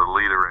the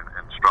leader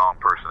in strong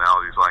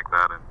personalities like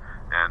that.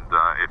 And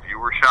if you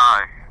were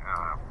shy,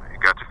 you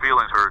got your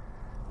feelings hurt,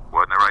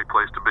 wasn't the right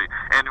place to be.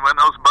 And when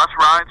those bus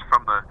rides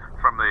from the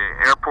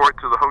airport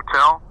to the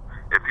hotel,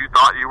 if you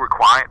thought you were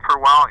quiet for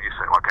a while, you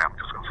say, okay, I'm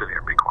just going to sit here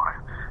and be quiet.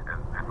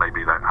 And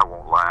maybe that I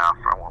won't laugh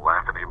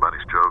at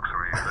anybody's jokes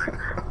or anything.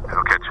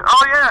 It'll catch you.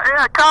 Oh,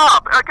 yeah,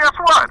 Cobb, guess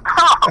what?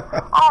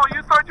 Oh,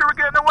 you thought you were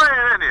getting away,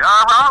 didn't you?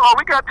 Oh,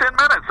 we got 10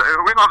 minutes.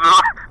 We're going to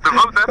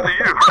devote that to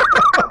you.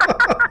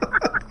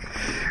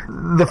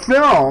 The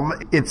film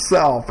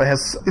itself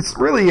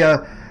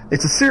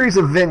it's a series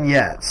of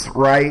vignettes,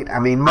 right? I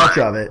mean, much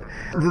of it.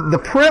 The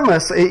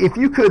premise, if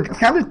you could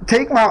kind of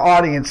take my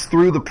audience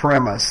through the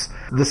premise,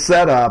 the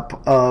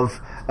setup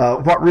of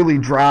what really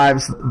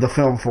drives the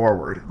film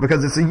forward,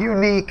 because it's a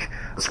unique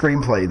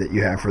screenplay that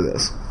you have for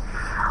this.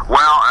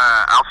 Well,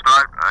 I'll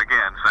start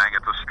again saying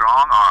it's a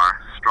strong R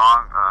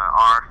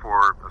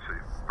for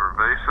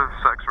pervasive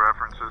sex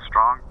references,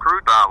 strong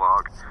crude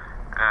dialogue,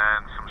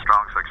 and some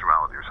strong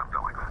sexuality or something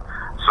like that.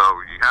 So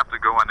you have to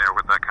go in there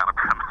with that kind of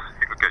premise.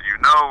 Okay, you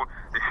know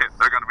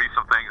there are going to be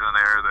some things in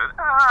there that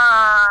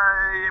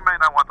you may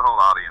not want the whole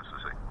audience to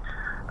see,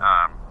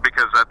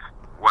 because that's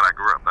what I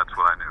grew up. That's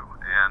what I knew.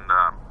 And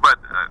but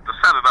to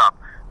set it up,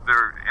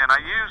 and I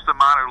used the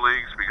minor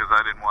leagues because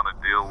I didn't want to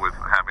deal with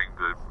having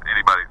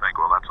anybody think,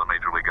 well, that's a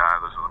major league guy,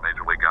 this is a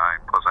major league guy.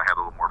 Plus, I had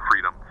a little more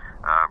freedom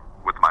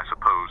with my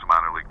supposed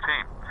minor league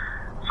team.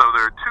 So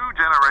there are two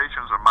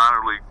generations of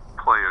minor league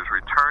players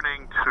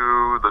returning to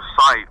the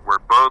site where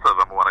both of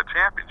them won a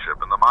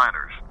championship in the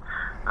minors.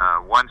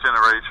 One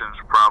generation's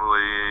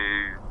probably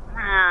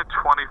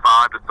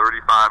 25 to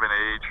 35 in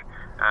age,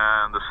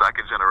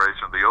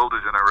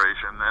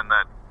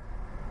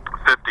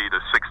 to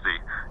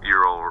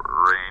 60-year-old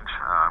range.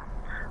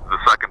 The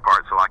second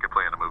part, so I could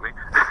play in a movie.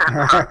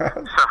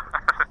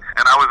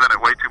 And I was in it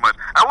way too much.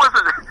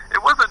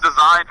 It wasn't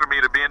designed for me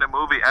to be in a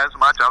movie as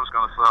much. I was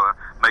going to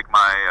make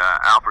my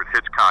Alfred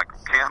Hitchcock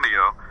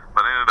cameo,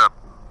 but I ended up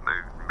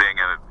being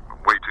in it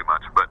way too much.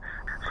 But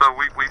so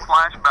we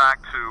flash back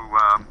to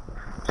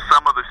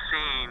some of the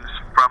scenes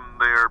from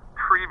their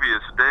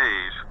previous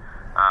days,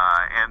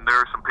 and there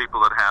are some people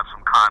that have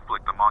some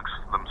conflict amongst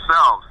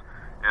themselves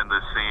in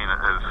this scene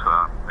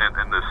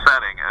in this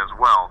setting as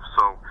well.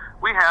 So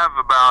we have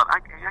about, I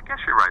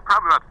guess you're right,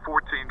 probably about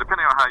 14,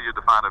 depending on how you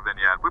define a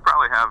vignette. We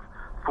probably have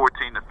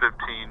 14 to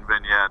 15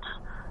 vignettes.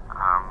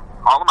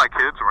 All of my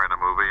kids were in a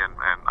movie, and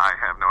I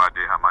have no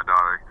idea how my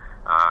daughter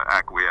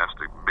acquiesced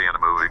to be in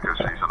a movie because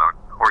she's an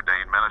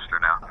ordained minister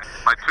now.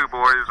 My two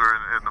boys are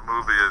in the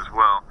movie as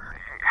well.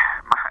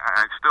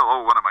 I still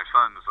owe one of my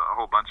sons a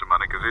whole bunch of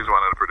money because he's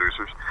one of the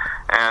producers.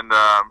 And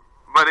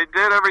but it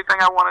did everything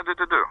I wanted it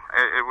to do.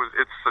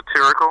 It's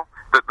satirical.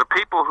 The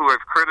people who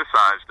have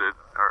criticized it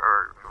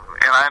are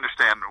and I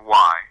understand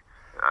why,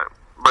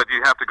 but you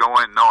have to go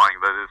in knowing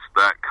that it's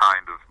that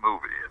kind of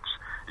movie.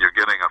 You're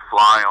getting a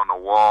fly on the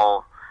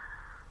wall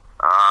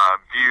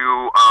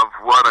view of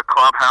what a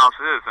clubhouse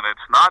is, and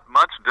it's not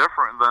much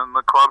different than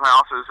the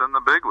clubhouses in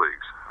the big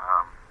leagues.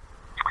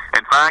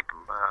 In fact,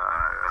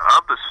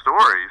 of the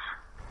stories,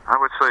 I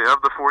would say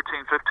of the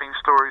 14, 15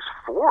 stories,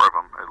 at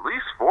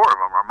least four of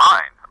them are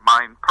mine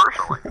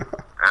personally.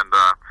 And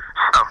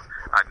so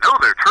I know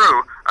they're true.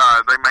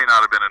 They may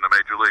not have been in the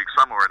major leagues.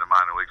 Some were in the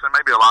minor leagues, and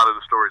maybe a lot of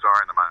the stories are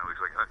in the minor leagues.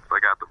 I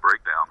got the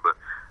breakdown, but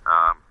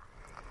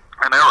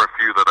and there were a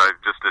few that I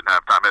just didn't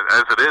have time.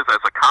 As it is, as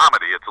a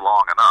comedy, it's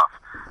long enough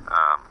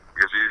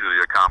because usually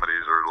your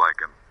comedies are like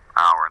an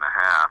hour and a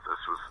half.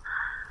 This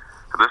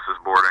is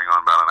bordering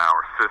on about an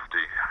hour 50,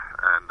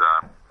 and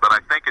but I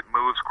think it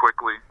moves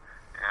quickly,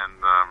 and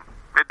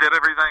it did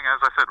everything,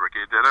 as I said, Ricky.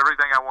 It did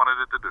everything I wanted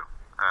it to do,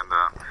 and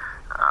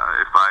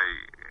if I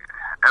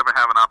ever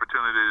have an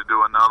opportunity to do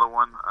another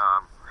one,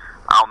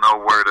 I'll know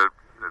where to.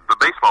 The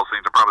baseball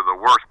scenes are probably the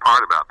worst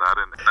part about that.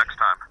 And next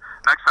time,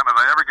 if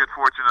I ever get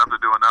fortunate enough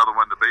to do another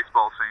one, the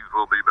baseball scenes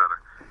will be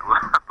better.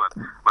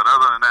 but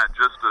other than that,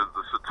 just the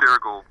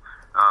satirical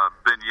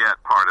vignette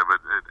part of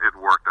it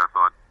worked. I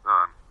thought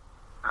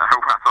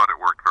it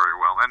worked very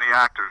well, and the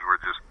actors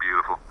were just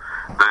beautiful.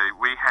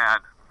 We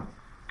had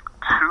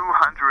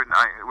 200.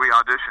 We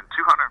auditioned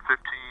 215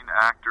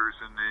 actors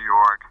in New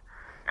York,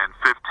 and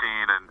 15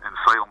 in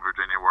Salem,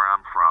 Virginia, where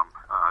I'm from.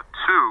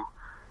 2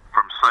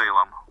 from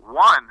Salem. 1,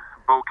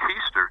 Bo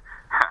Keister.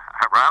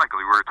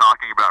 Ironically, we were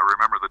talking about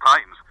Remember the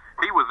Titans.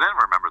 He was in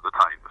Remember the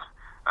Titans,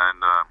 and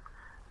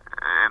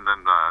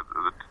then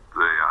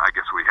I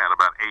guess we had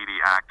about 80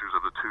 actors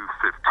of the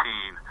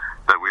 215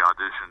 that we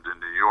auditioned in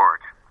New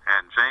York.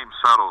 And James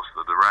Suttles,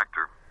 the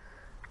director,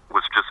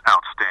 was just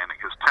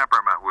outstanding. His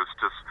temperament was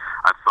just,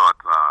 I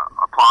thought,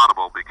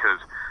 applaudable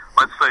because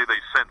let's say they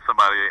sent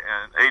somebody,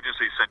 an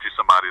agency sent you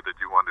somebody that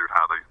you wondered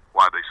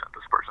why they sent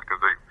this person because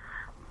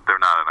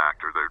they're not an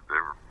actor.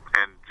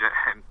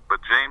 But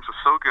James was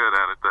so good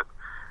at it that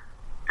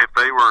if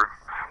they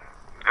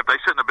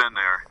shouldn't have been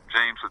there,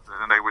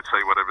 and they would say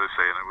whatever they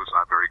say, and it was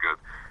not very good.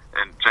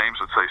 And James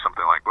would say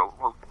something like,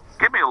 "Well,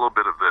 give me a little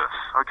bit of this,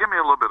 or give me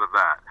a little bit of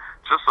that,"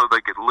 just so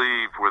they could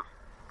leave with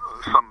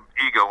some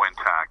ego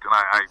intact. And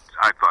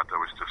I thought that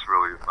was just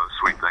really a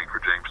sweet thing for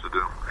James to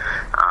do.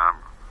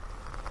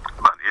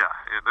 But yeah,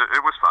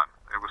 it was fun.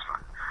 It was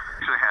fun.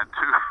 We actually had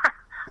two.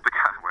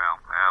 Well,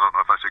 I don't know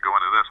if I should go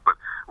into this, but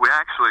we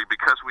actually,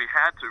 because we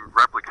had to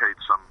replicate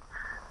some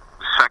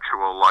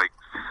sexual-like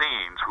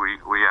scenes,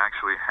 we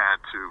actually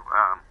had to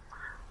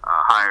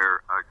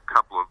hire a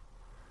couple of,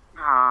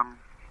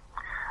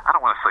 I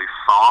don't want to say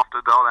soft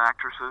adult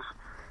actresses,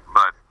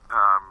 but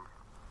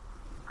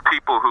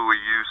people who were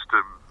used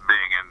to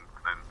being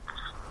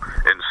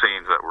in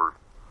scenes that were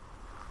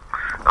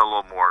a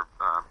little more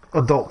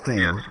adult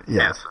themed.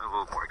 Yes, a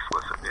little more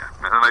explicit. Yeah,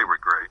 and they were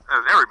great.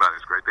 Everybody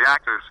was great. The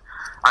actors,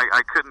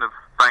 I couldn't have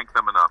thanked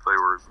them enough. They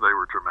were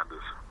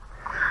tremendous.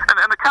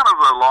 And the kind of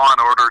the Law and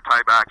Order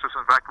type actors.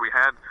 In fact, we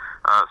had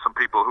some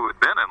people who had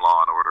been in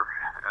Law and Order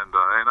and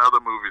in other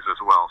movies as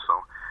well.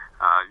 So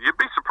you'd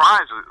be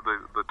surprised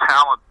the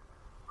talent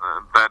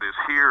that is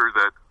here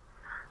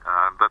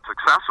that's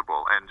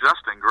accessible. And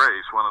Justin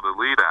Grace, one of the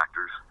lead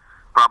actors,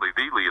 probably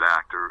the lead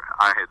actor,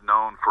 I had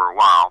known for a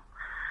while,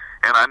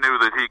 and I knew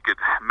that he could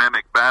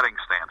mimic batting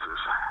stances.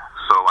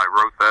 So I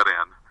wrote that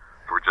in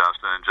for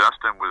Justin. And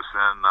Justin was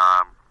in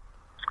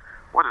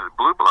what is it,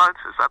 Blue Bloods?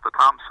 Is that the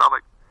Tom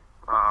Selleck?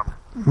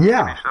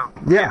 Yeah. Show?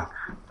 Yeah.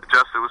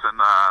 Justin was in,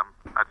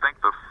 I think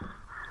I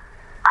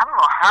don't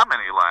know how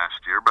many last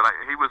year, but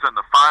he was in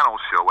the final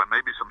show and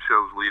maybe some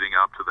shows leading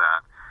up to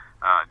that.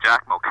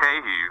 Jack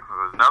Mulcahy,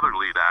 another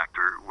lead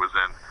actor, was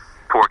in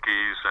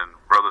Porky's and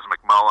Brothers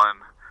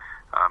McMullen.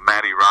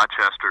 Maddie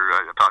Rochester,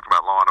 I talked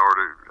about Law and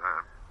Order.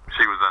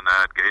 She was in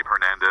that. Gabe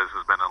Hernandez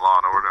has been in Law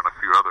and Order and a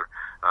few other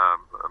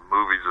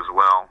movies as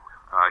well.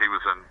 He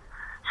was in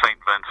St.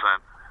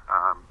 Vincent.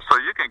 So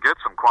you can get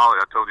some quality.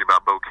 I told you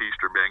about Bo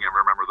Keister being in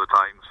Remember the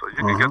Titans, so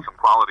you can get some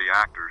quality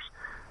actors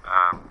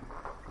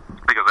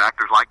because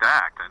actors like to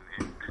act, and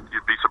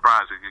you'd be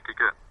surprised if you could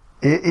get.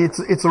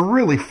 It's a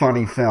really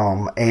funny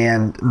film,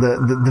 and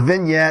the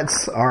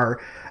vignettes are,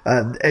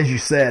 as you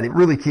said, it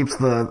really keeps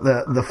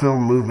the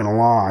film moving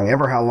along.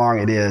 Ever how long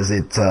it is,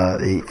 it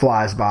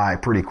flies by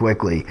pretty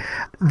quickly.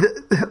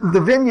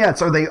 The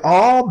vignettes, are they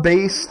all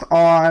based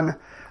on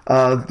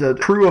the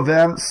true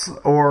events,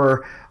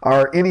 or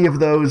are any of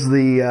those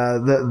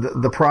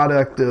the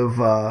product of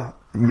a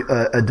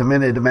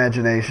demented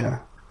imagination?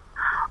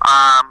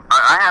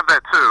 I have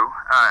that too.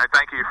 I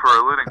thank you for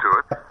alluding to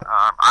it.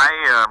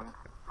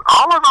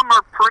 All of them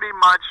are pretty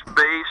much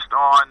based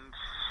on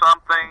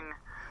something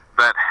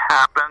that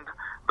happened.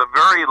 The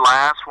very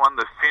last one,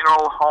 the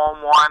funeral home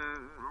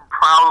one,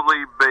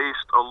 probably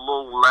based a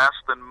little less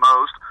than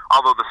most,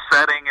 although the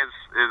setting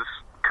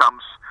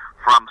comes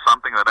from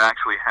something that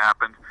actually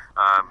happened.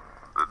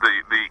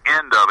 The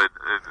end of it,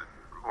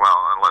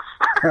 well, unless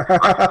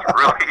it's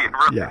really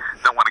yeah.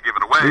 Don't want to give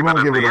it away, We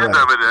but if the end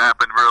of it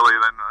happened really,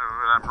 then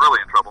I'm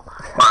really in trouble.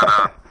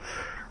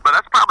 But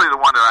that's probably the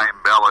one that I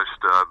embellished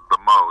the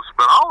most.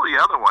 But all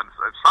the other ones,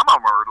 some of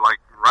them are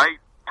like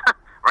right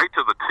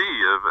to the T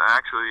of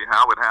actually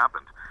how it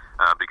happened.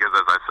 Because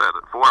as I said,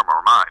 4 of them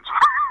are mine.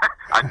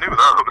 I knew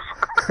those.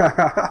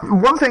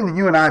 One thing that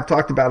you and I have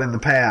talked about in the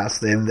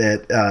past, and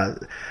that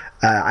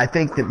I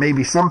think that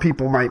maybe some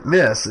people might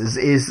miss,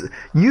 is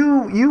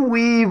you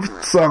weave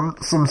some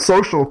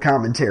social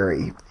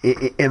commentary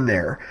in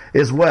there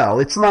as well.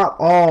 It's not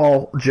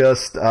all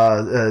just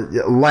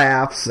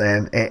laughs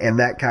and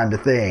that kind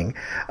of thing.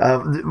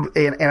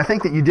 And I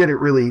think that you did it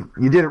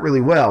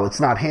really well. It's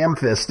not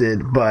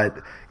ham-fisted,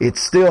 but it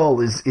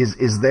still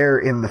is there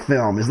in the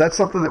film. Is that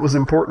something that was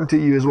important to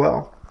you as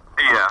well?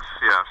 Yes.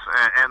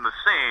 And the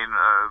scene,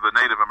 the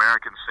Native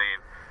American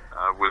scene,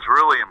 was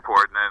really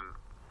important.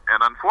 And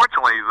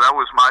unfortunately, that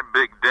was my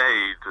big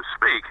day to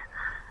speak.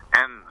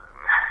 And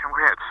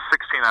we had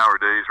 16-hour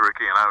days,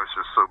 Ricky, and I was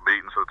just so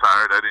beaten, so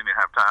tired, I didn't even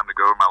have time to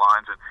go over my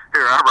lines. And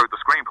here, I wrote the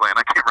screenplay, and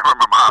I can't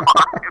remember my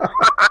lines.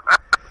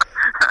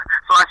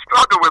 So I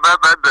struggled with that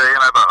day,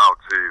 and I thought, oh,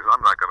 geez, I'm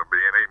not going to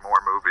be in any more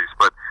movies.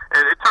 But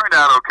it turned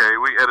out okay.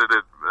 We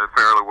edited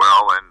fairly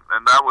well,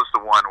 and that was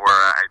the one where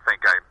I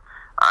think that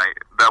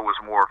was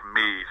more of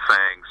me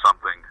saying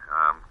something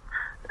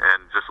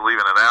and just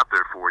leaving it out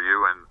there for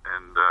you. And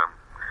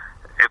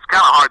it's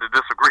kind of hard to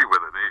disagree with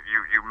it.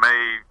 You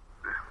may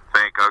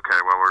think,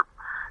 okay, well,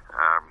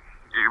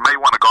 you may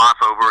want to gloss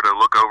over it or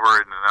look over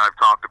it, and I've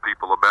talked to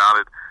people about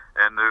it,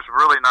 and there's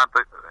really not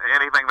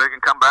anything they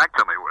can come back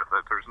to me with.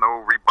 There's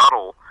no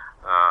rebuttal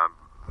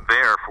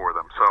there for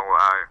them. So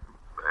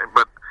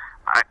but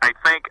I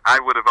think I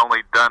would have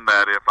only done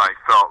that if I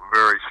felt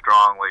very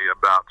strongly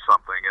about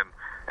something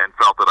and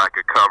felt that I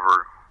could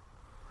cover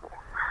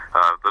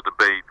the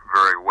debate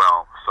very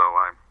well. So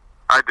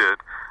I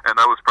did, and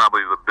that was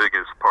probably the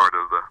biggest part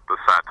of the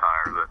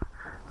satire that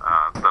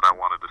I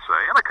wanted to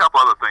say. And a couple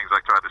other things I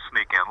tried to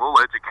sneak in, a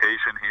little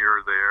education here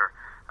or there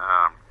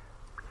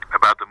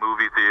about the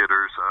movie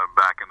theaters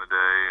back in the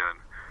day,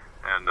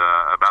 and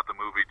about the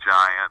movie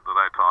Giant that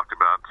I talked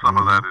about. Some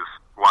of that is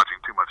watching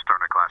too much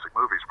Turner Classic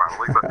Movies,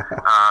 probably, but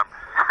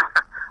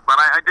but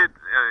I did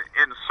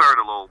insert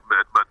a little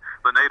bit. But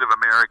the Native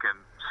American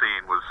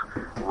scene was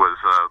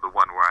the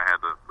one where I had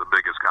the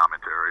biggest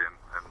commentary, and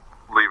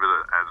leave it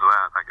as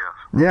that, I guess.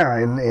 Yeah,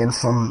 and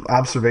some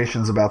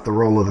observations about the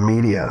role of the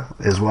media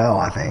as well,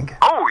 I think.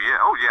 Oh yeah,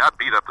 I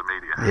beat up the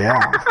media. Yeah.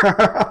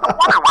 I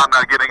wonder why I'm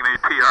not getting any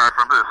PR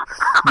from this.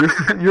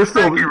 You're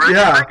still, Thank you, Rick.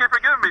 yeah. Thank you for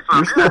giving me some.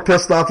 You're still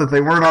pissed off that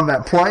they weren't on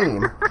that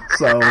plane,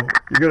 so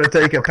you're going to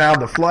take a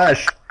pound of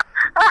flesh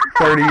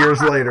 30 years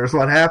later is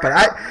what happened.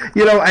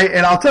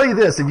 And I'll tell you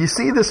this: if you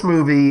see this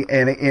movie,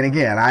 and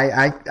again,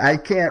 I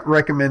can't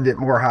recommend it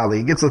more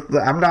highly.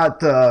 I'm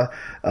not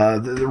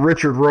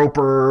Richard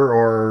Roper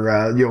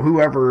or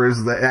whoever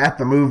is at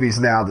the movies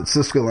now that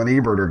Siskel and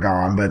Ebert are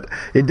gone, but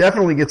it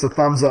definitely gets a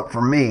thumbs up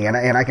from me.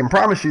 And I can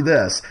promise you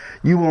this: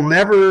 you will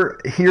never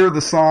hear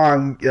the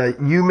song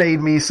 "You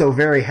Made Me So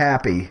Very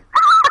Happy"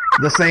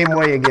 the same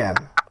way again.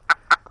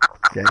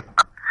 Okay.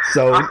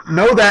 So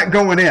know that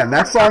going in.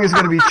 That song is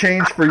going to be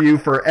changed for you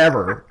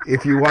forever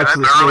if you watch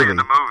this early movie. in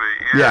the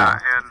movie, yeah.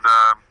 And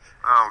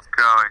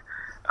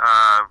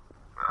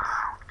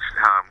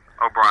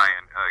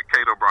O'Brien,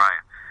 Kate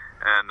O'Brien,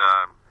 and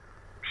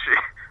she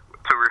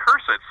to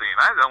rehearse that scene.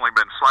 I'd only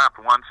been slapped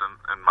once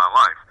in my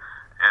life,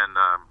 and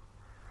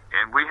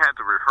we had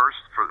to rehearse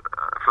for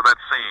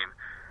that scene.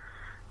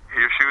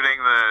 You're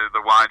shooting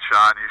the wide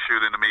shot, and you're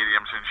shooting the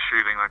mediums, and you're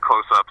shooting the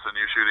close-ups, and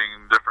you're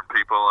shooting different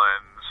people,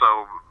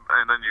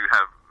 and then you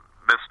have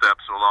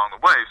missteps along the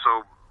way.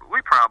 So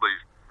we probably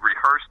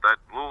rehearsed that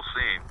little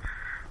scene,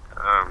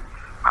 25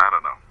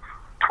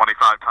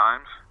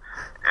 times,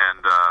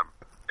 and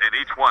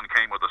each one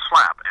came with a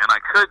slap, and I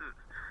couldn't.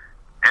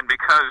 And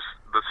because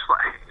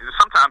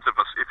sometimes if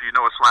you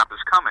know a slap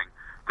is coming,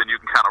 then you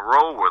can kind of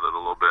roll with it a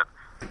little bit.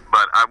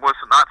 But I was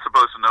not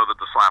supposed to know that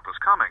the slap was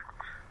coming,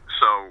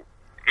 so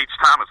each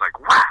time it's like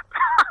whap.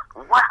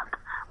 whap.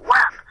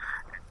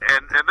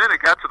 And then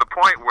it got to the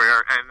point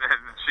where, and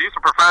she's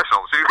a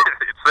professional.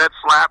 It said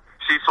slap,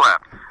 she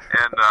slapped.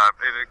 And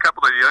a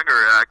couple of younger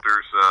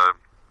actors,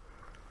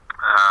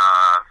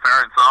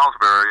 Farron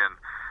Salisbury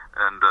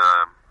and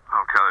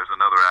there's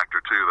another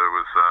actor too that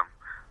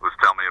was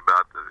telling me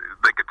about.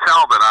 They could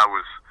tell that I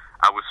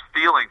was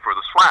feeling for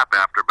the slap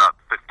after about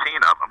 15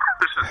 of them.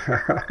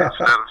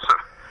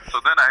 So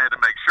then I had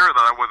to make sure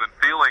that I wasn't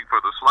feeling for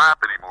the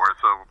slap anymore.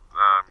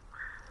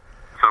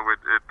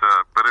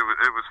 But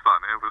it was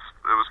fun. It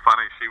was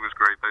funny. She was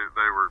great.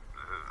 They were.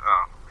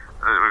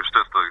 It was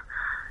just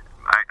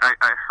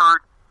I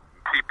heard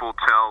people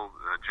tell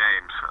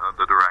James,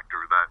 the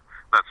director, that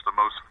that's the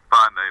most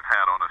fun they've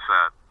had on a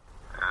set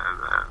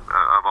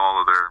of all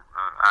of their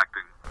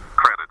acting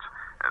credits.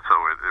 And so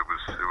it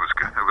was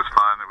good. It was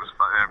fun. It was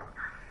fun.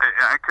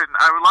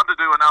 I would love to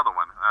do another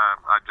one.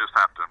 I just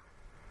have to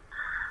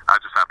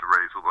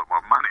raise a little bit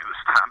more money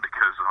this time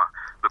because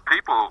the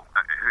people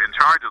in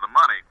charge of the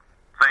money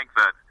think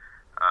that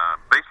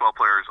baseball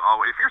players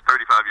always, if you're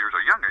 35 years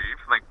or younger, you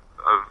think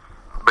of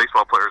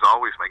baseball players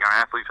always making,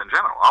 athletes in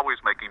general, always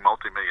making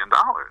multi-million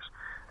dollars.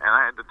 And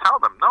I had to tell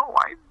them, no,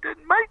 I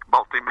didn't make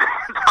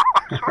multi-million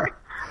dollars.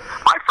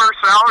 My first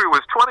salary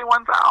was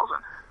 $21,000.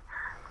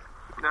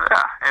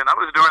 Yeah, and that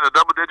was during the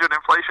double-digit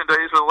inflation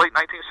days of the late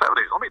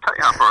 1970s. Let me tell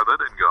you how far that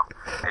didn't go.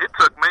 It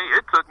took me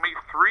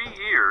 3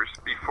 years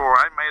before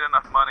I made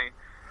enough money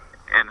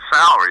in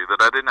salary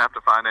that I didn't have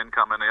to find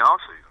income in the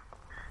off-season.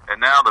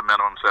 And now the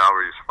minimum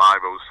salary is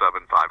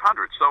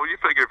 $507,500. So you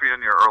figure if you're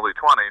in your early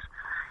 20s,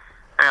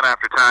 and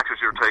after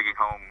taxes you're taking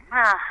home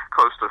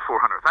close to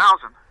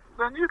 $400,000,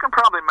 then you can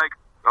probably make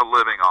a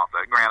living off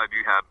that. Granted,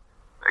 you had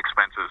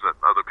expenses that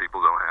other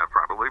people don't have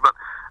probably, but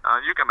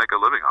you can make a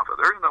living off it.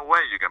 There's no way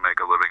you can make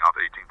a living off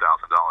 $18,000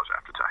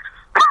 after taxes.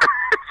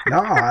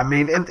 No, I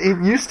mean, it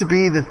used to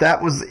be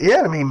that was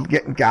it. I mean,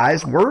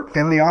 guys worked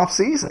in the off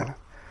season.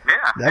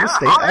 Yeah,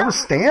 that was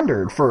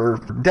standard for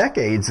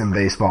decades in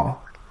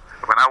baseball.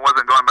 When I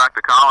wasn't going back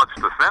to college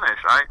to finish,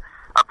 I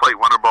played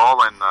winter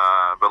ball in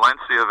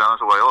Valencia,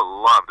 Venezuela.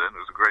 Loved it. It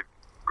was a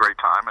great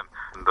time, and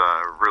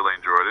really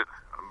enjoyed it.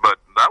 But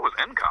that was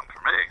income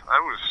for me.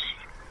 That was,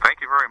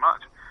 thank you very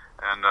much.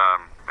 And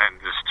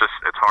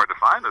it's hard to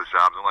find those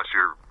jobs unless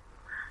you're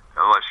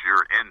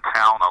in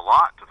town a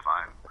lot to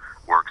find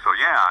work. So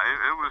yeah,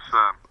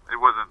 it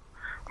wasn't.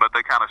 But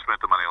they kind of spent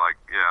the money like,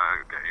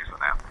 okay, he's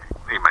an athlete.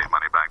 He made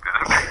money back then.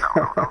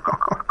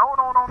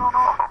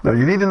 No,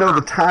 you need to know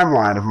the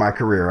timeline of my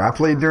career. I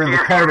played during the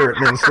Carter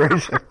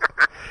administration.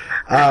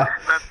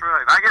 That's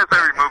right. I guess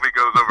every movie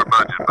goes over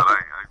budget, but I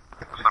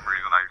for some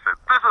reason I said,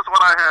 this is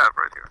what I have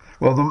right here.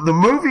 Well, the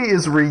movie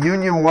is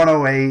Reunion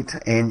 108,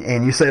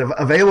 and you said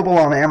available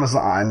on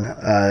Amazon.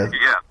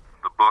 Yeah,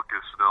 the book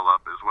is still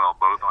up as well,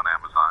 both on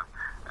Amazon,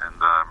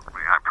 and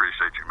I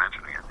appreciate you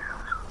mentioning it.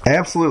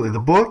 Absolutely. The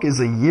book is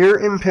A Year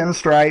in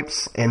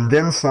Pinstripes and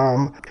Then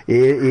Some.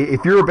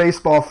 If you're a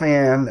baseball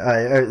fan,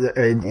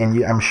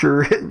 and I'm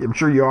sure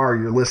you are,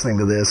 you're listening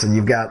to this, and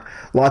you've got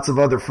lots of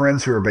other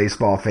friends who are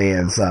baseball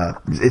fans,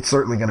 it's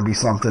certainly going to be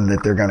something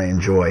that they're going to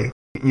enjoy.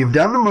 You've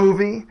done the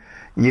movie.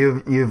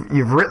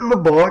 You've written the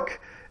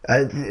book.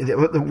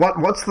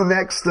 What's the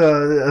next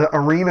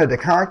arena to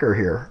conquer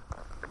here?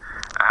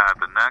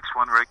 The next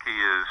one, Ricky,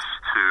 is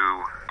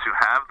to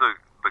have the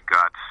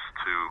guts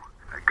to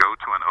go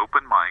to an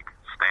open mic,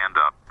 stand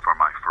up for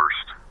my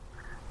first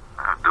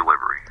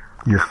delivery.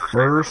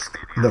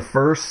 The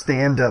first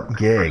stand-up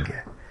gig.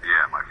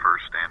 Yeah, my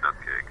first stand-up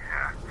gig.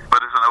 Yeah,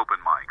 but it's an open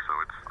mic, so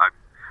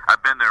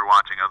I've been there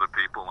watching other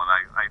people, and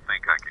I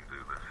think I can do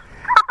this.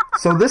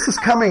 So this is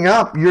coming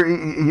up.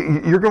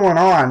 You're going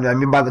on. I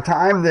mean, by the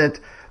time that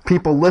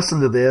people listen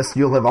to this,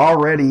 you'll have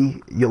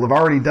already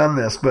done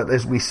this. But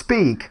as we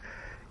speak,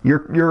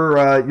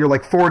 you're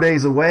like 4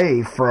 days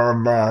away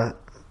from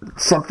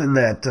something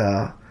that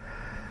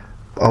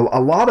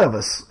a lot of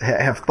us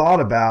have thought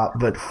about,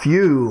 but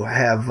few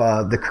have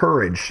the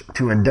courage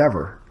to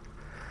endeavor.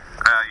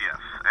 Yes,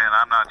 and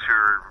I'm not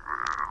sure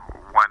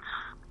once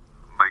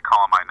they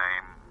call my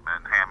name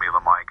and hand me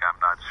the mic, I'm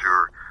not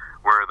sure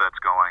where that's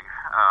going.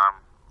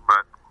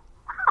 But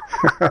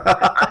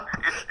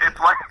it's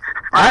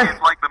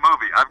like the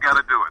movie. I've got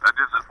to do it.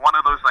 It's one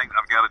of those things.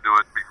 I've got to do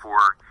it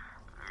before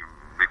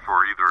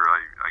either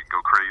I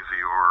go crazy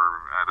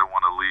or I don't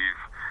want to leave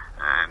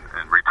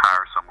and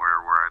retire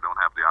somewhere where I don't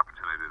have the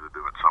opportunity to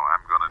do it. So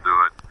I'm going to do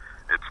it.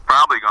 It's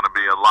probably going to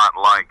be a lot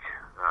like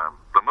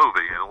the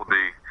movie. It'll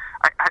be.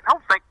 I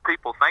don't think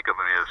people think of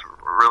me as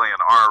really an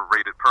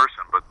R-rated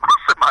person, but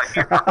most of my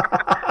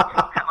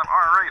I'm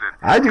R-rated.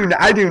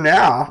 I do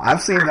now.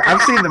 I've seen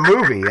the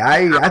movie.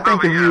 I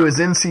think of you as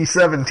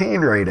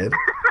NC-17 rated.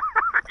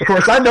 Of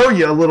course, I know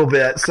you a little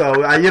bit, so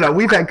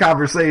we've had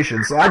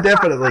conversations. So I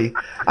definitely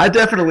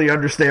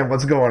understand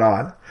what's going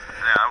on.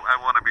 Yeah, I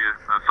want to be a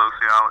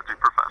sociology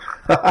professor.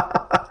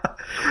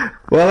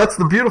 Well, that's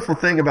the beautiful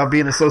thing about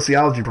being a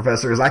sociology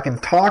professor is I can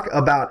talk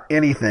about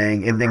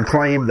anything and then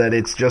claim that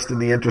it's just in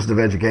the interest of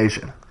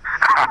education.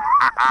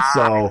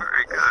 So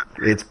very good.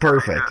 it's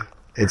perfect.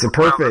 It's a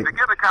perfect. Well, to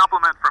get a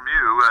compliment from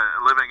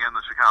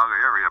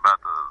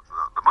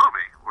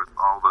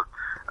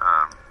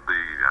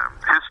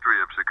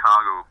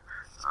Chicago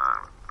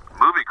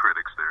movie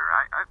critics there.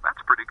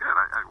 That's pretty good.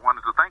 I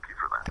wanted to thank you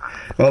for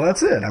that. Well,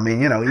 that's it. I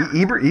mean,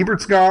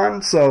 Ebert's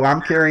gone, so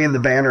I'm carrying the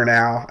banner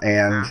now,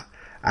 and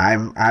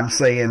I'm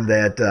saying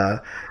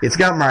that it's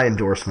got my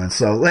endorsement.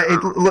 So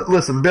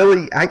listen,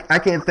 Billy, I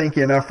can't thank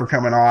you enough for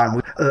coming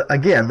on.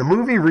 Again, the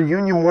movie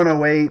Reunion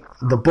 108,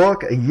 the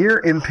book A Year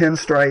in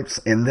Pinstripes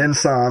and Then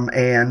Some,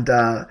 and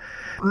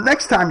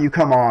next time you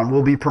come on,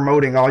 we'll be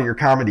promoting all your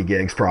comedy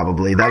gigs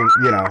probably.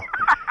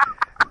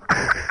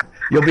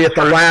 You'll be at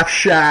the Laugh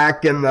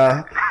Shack and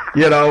the,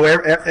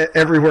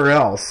 everywhere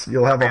else.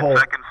 You'll have a whole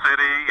Second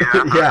City.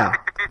 Yeah.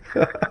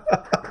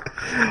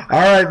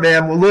 All right,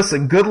 man. Well,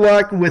 listen. Good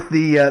luck with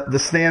the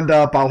stand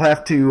up. I'll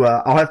have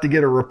to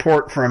get a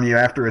report from you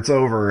after it's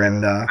over.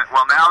 And well, now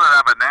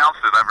that I've announced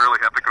it, I really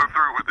have to go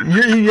through with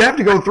it. You have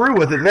to go through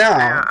with it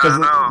now, because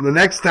the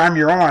next time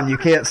you're on, you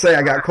can't say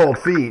I got cold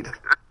feet.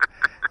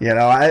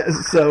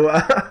 So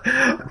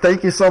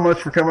thank you so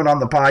much for coming on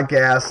the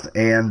podcast,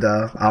 and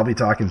I'll be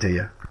talking to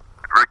you.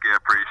 Ricky, I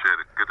appreciate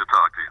it. Good to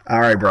talk to you.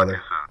 All right,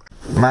 brother.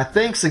 My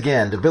thanks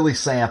again to Billy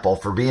Sample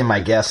for being my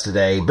guest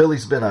today.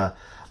 Billy's been a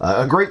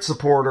great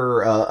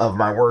supporter of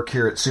my work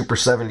here at Super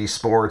 70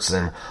 Sports,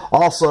 and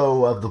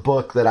also of the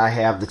book that I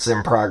have that's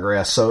in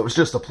progress. So it was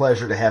just a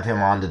pleasure to have him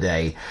on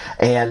today.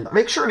 And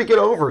make sure to get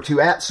over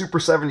to at Super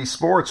 70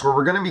 Sports, where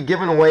we're going to be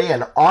giving away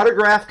an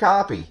autographed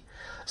copy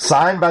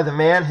signed by the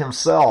man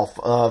himself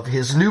of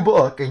his new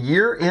book, A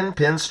Year in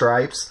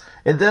Pinstripes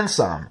and Then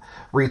Some.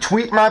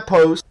 Retweet my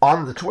post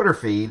on the Twitter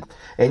feed,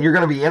 and you're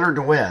going to be entered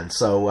to win.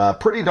 So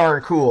pretty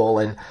darn cool.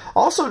 And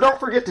also don't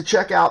forget to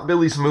check out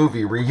Billy's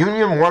movie,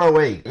 Reunion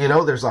 108.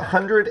 There's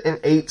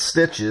 108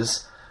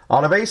 stitches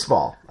on a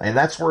baseball, and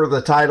that's where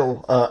the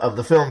title of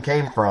the film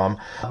came from.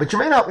 But you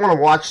may not want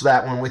to watch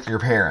that one with your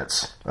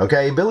parents.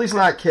 Okay, Billy's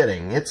not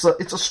kidding. It's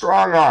a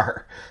strong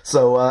R.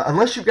 So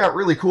unless you've got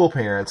really cool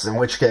parents, in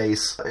which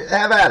case,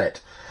 have at it.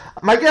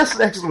 My guest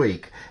next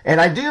week,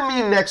 and I do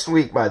mean next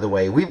week, by the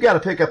way, we've got to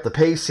pick up the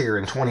pace here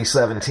in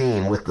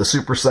 2017 with the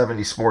Super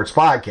 70 Sports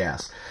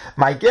Podcast.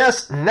 My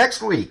guest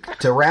next week,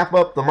 to wrap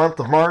up the month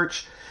of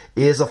March,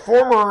 is a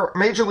former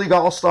Major League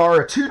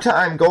All-Star, a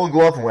two-time Gold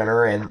Glove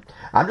winner, and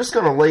I'm just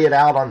going to lay it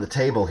out on the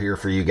table here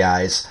for you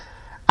guys.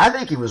 I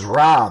think he was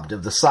robbed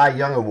of the Cy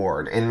Young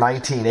Award in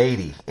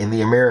 1980 in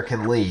the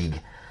American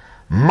League.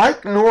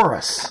 Mike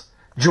Norris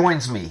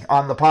joins me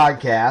on the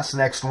podcast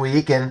next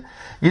week, and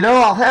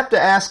I'll have to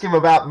ask him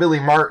about Billy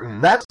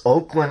Martin. That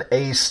Oakland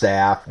A's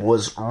staff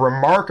was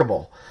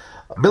remarkable.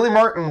 Billy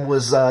Martin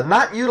was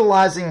not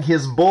utilizing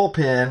his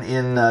bullpen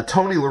in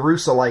Tony La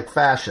Russa-like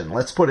fashion,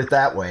 let's put it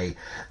that way.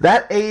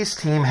 That A's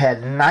team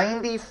had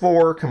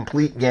 94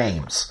 complete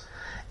games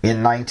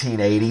in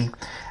 1980,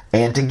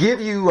 and to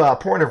give you a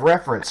point of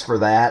reference for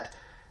that,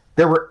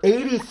 there were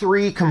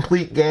 83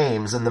 complete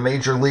games in the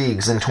major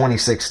leagues in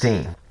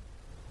 2016.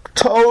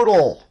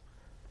 Total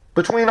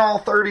between all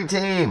 30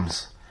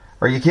 teams.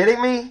 Are you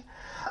kidding me?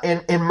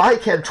 And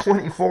Mike had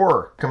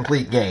 24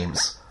 complete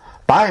games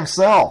by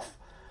himself.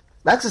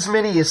 That's as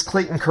many as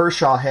Clayton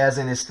Kershaw has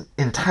in his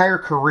entire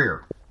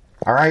career.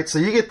 All right, so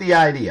you get the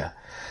idea.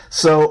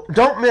 So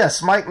don't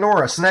miss Mike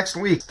Norris next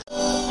week.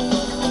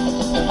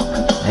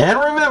 And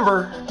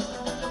remember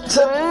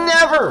to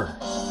never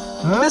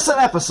miss an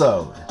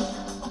episode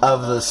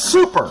of the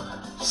Super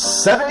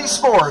 70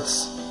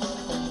 Sports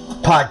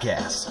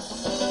Podcast.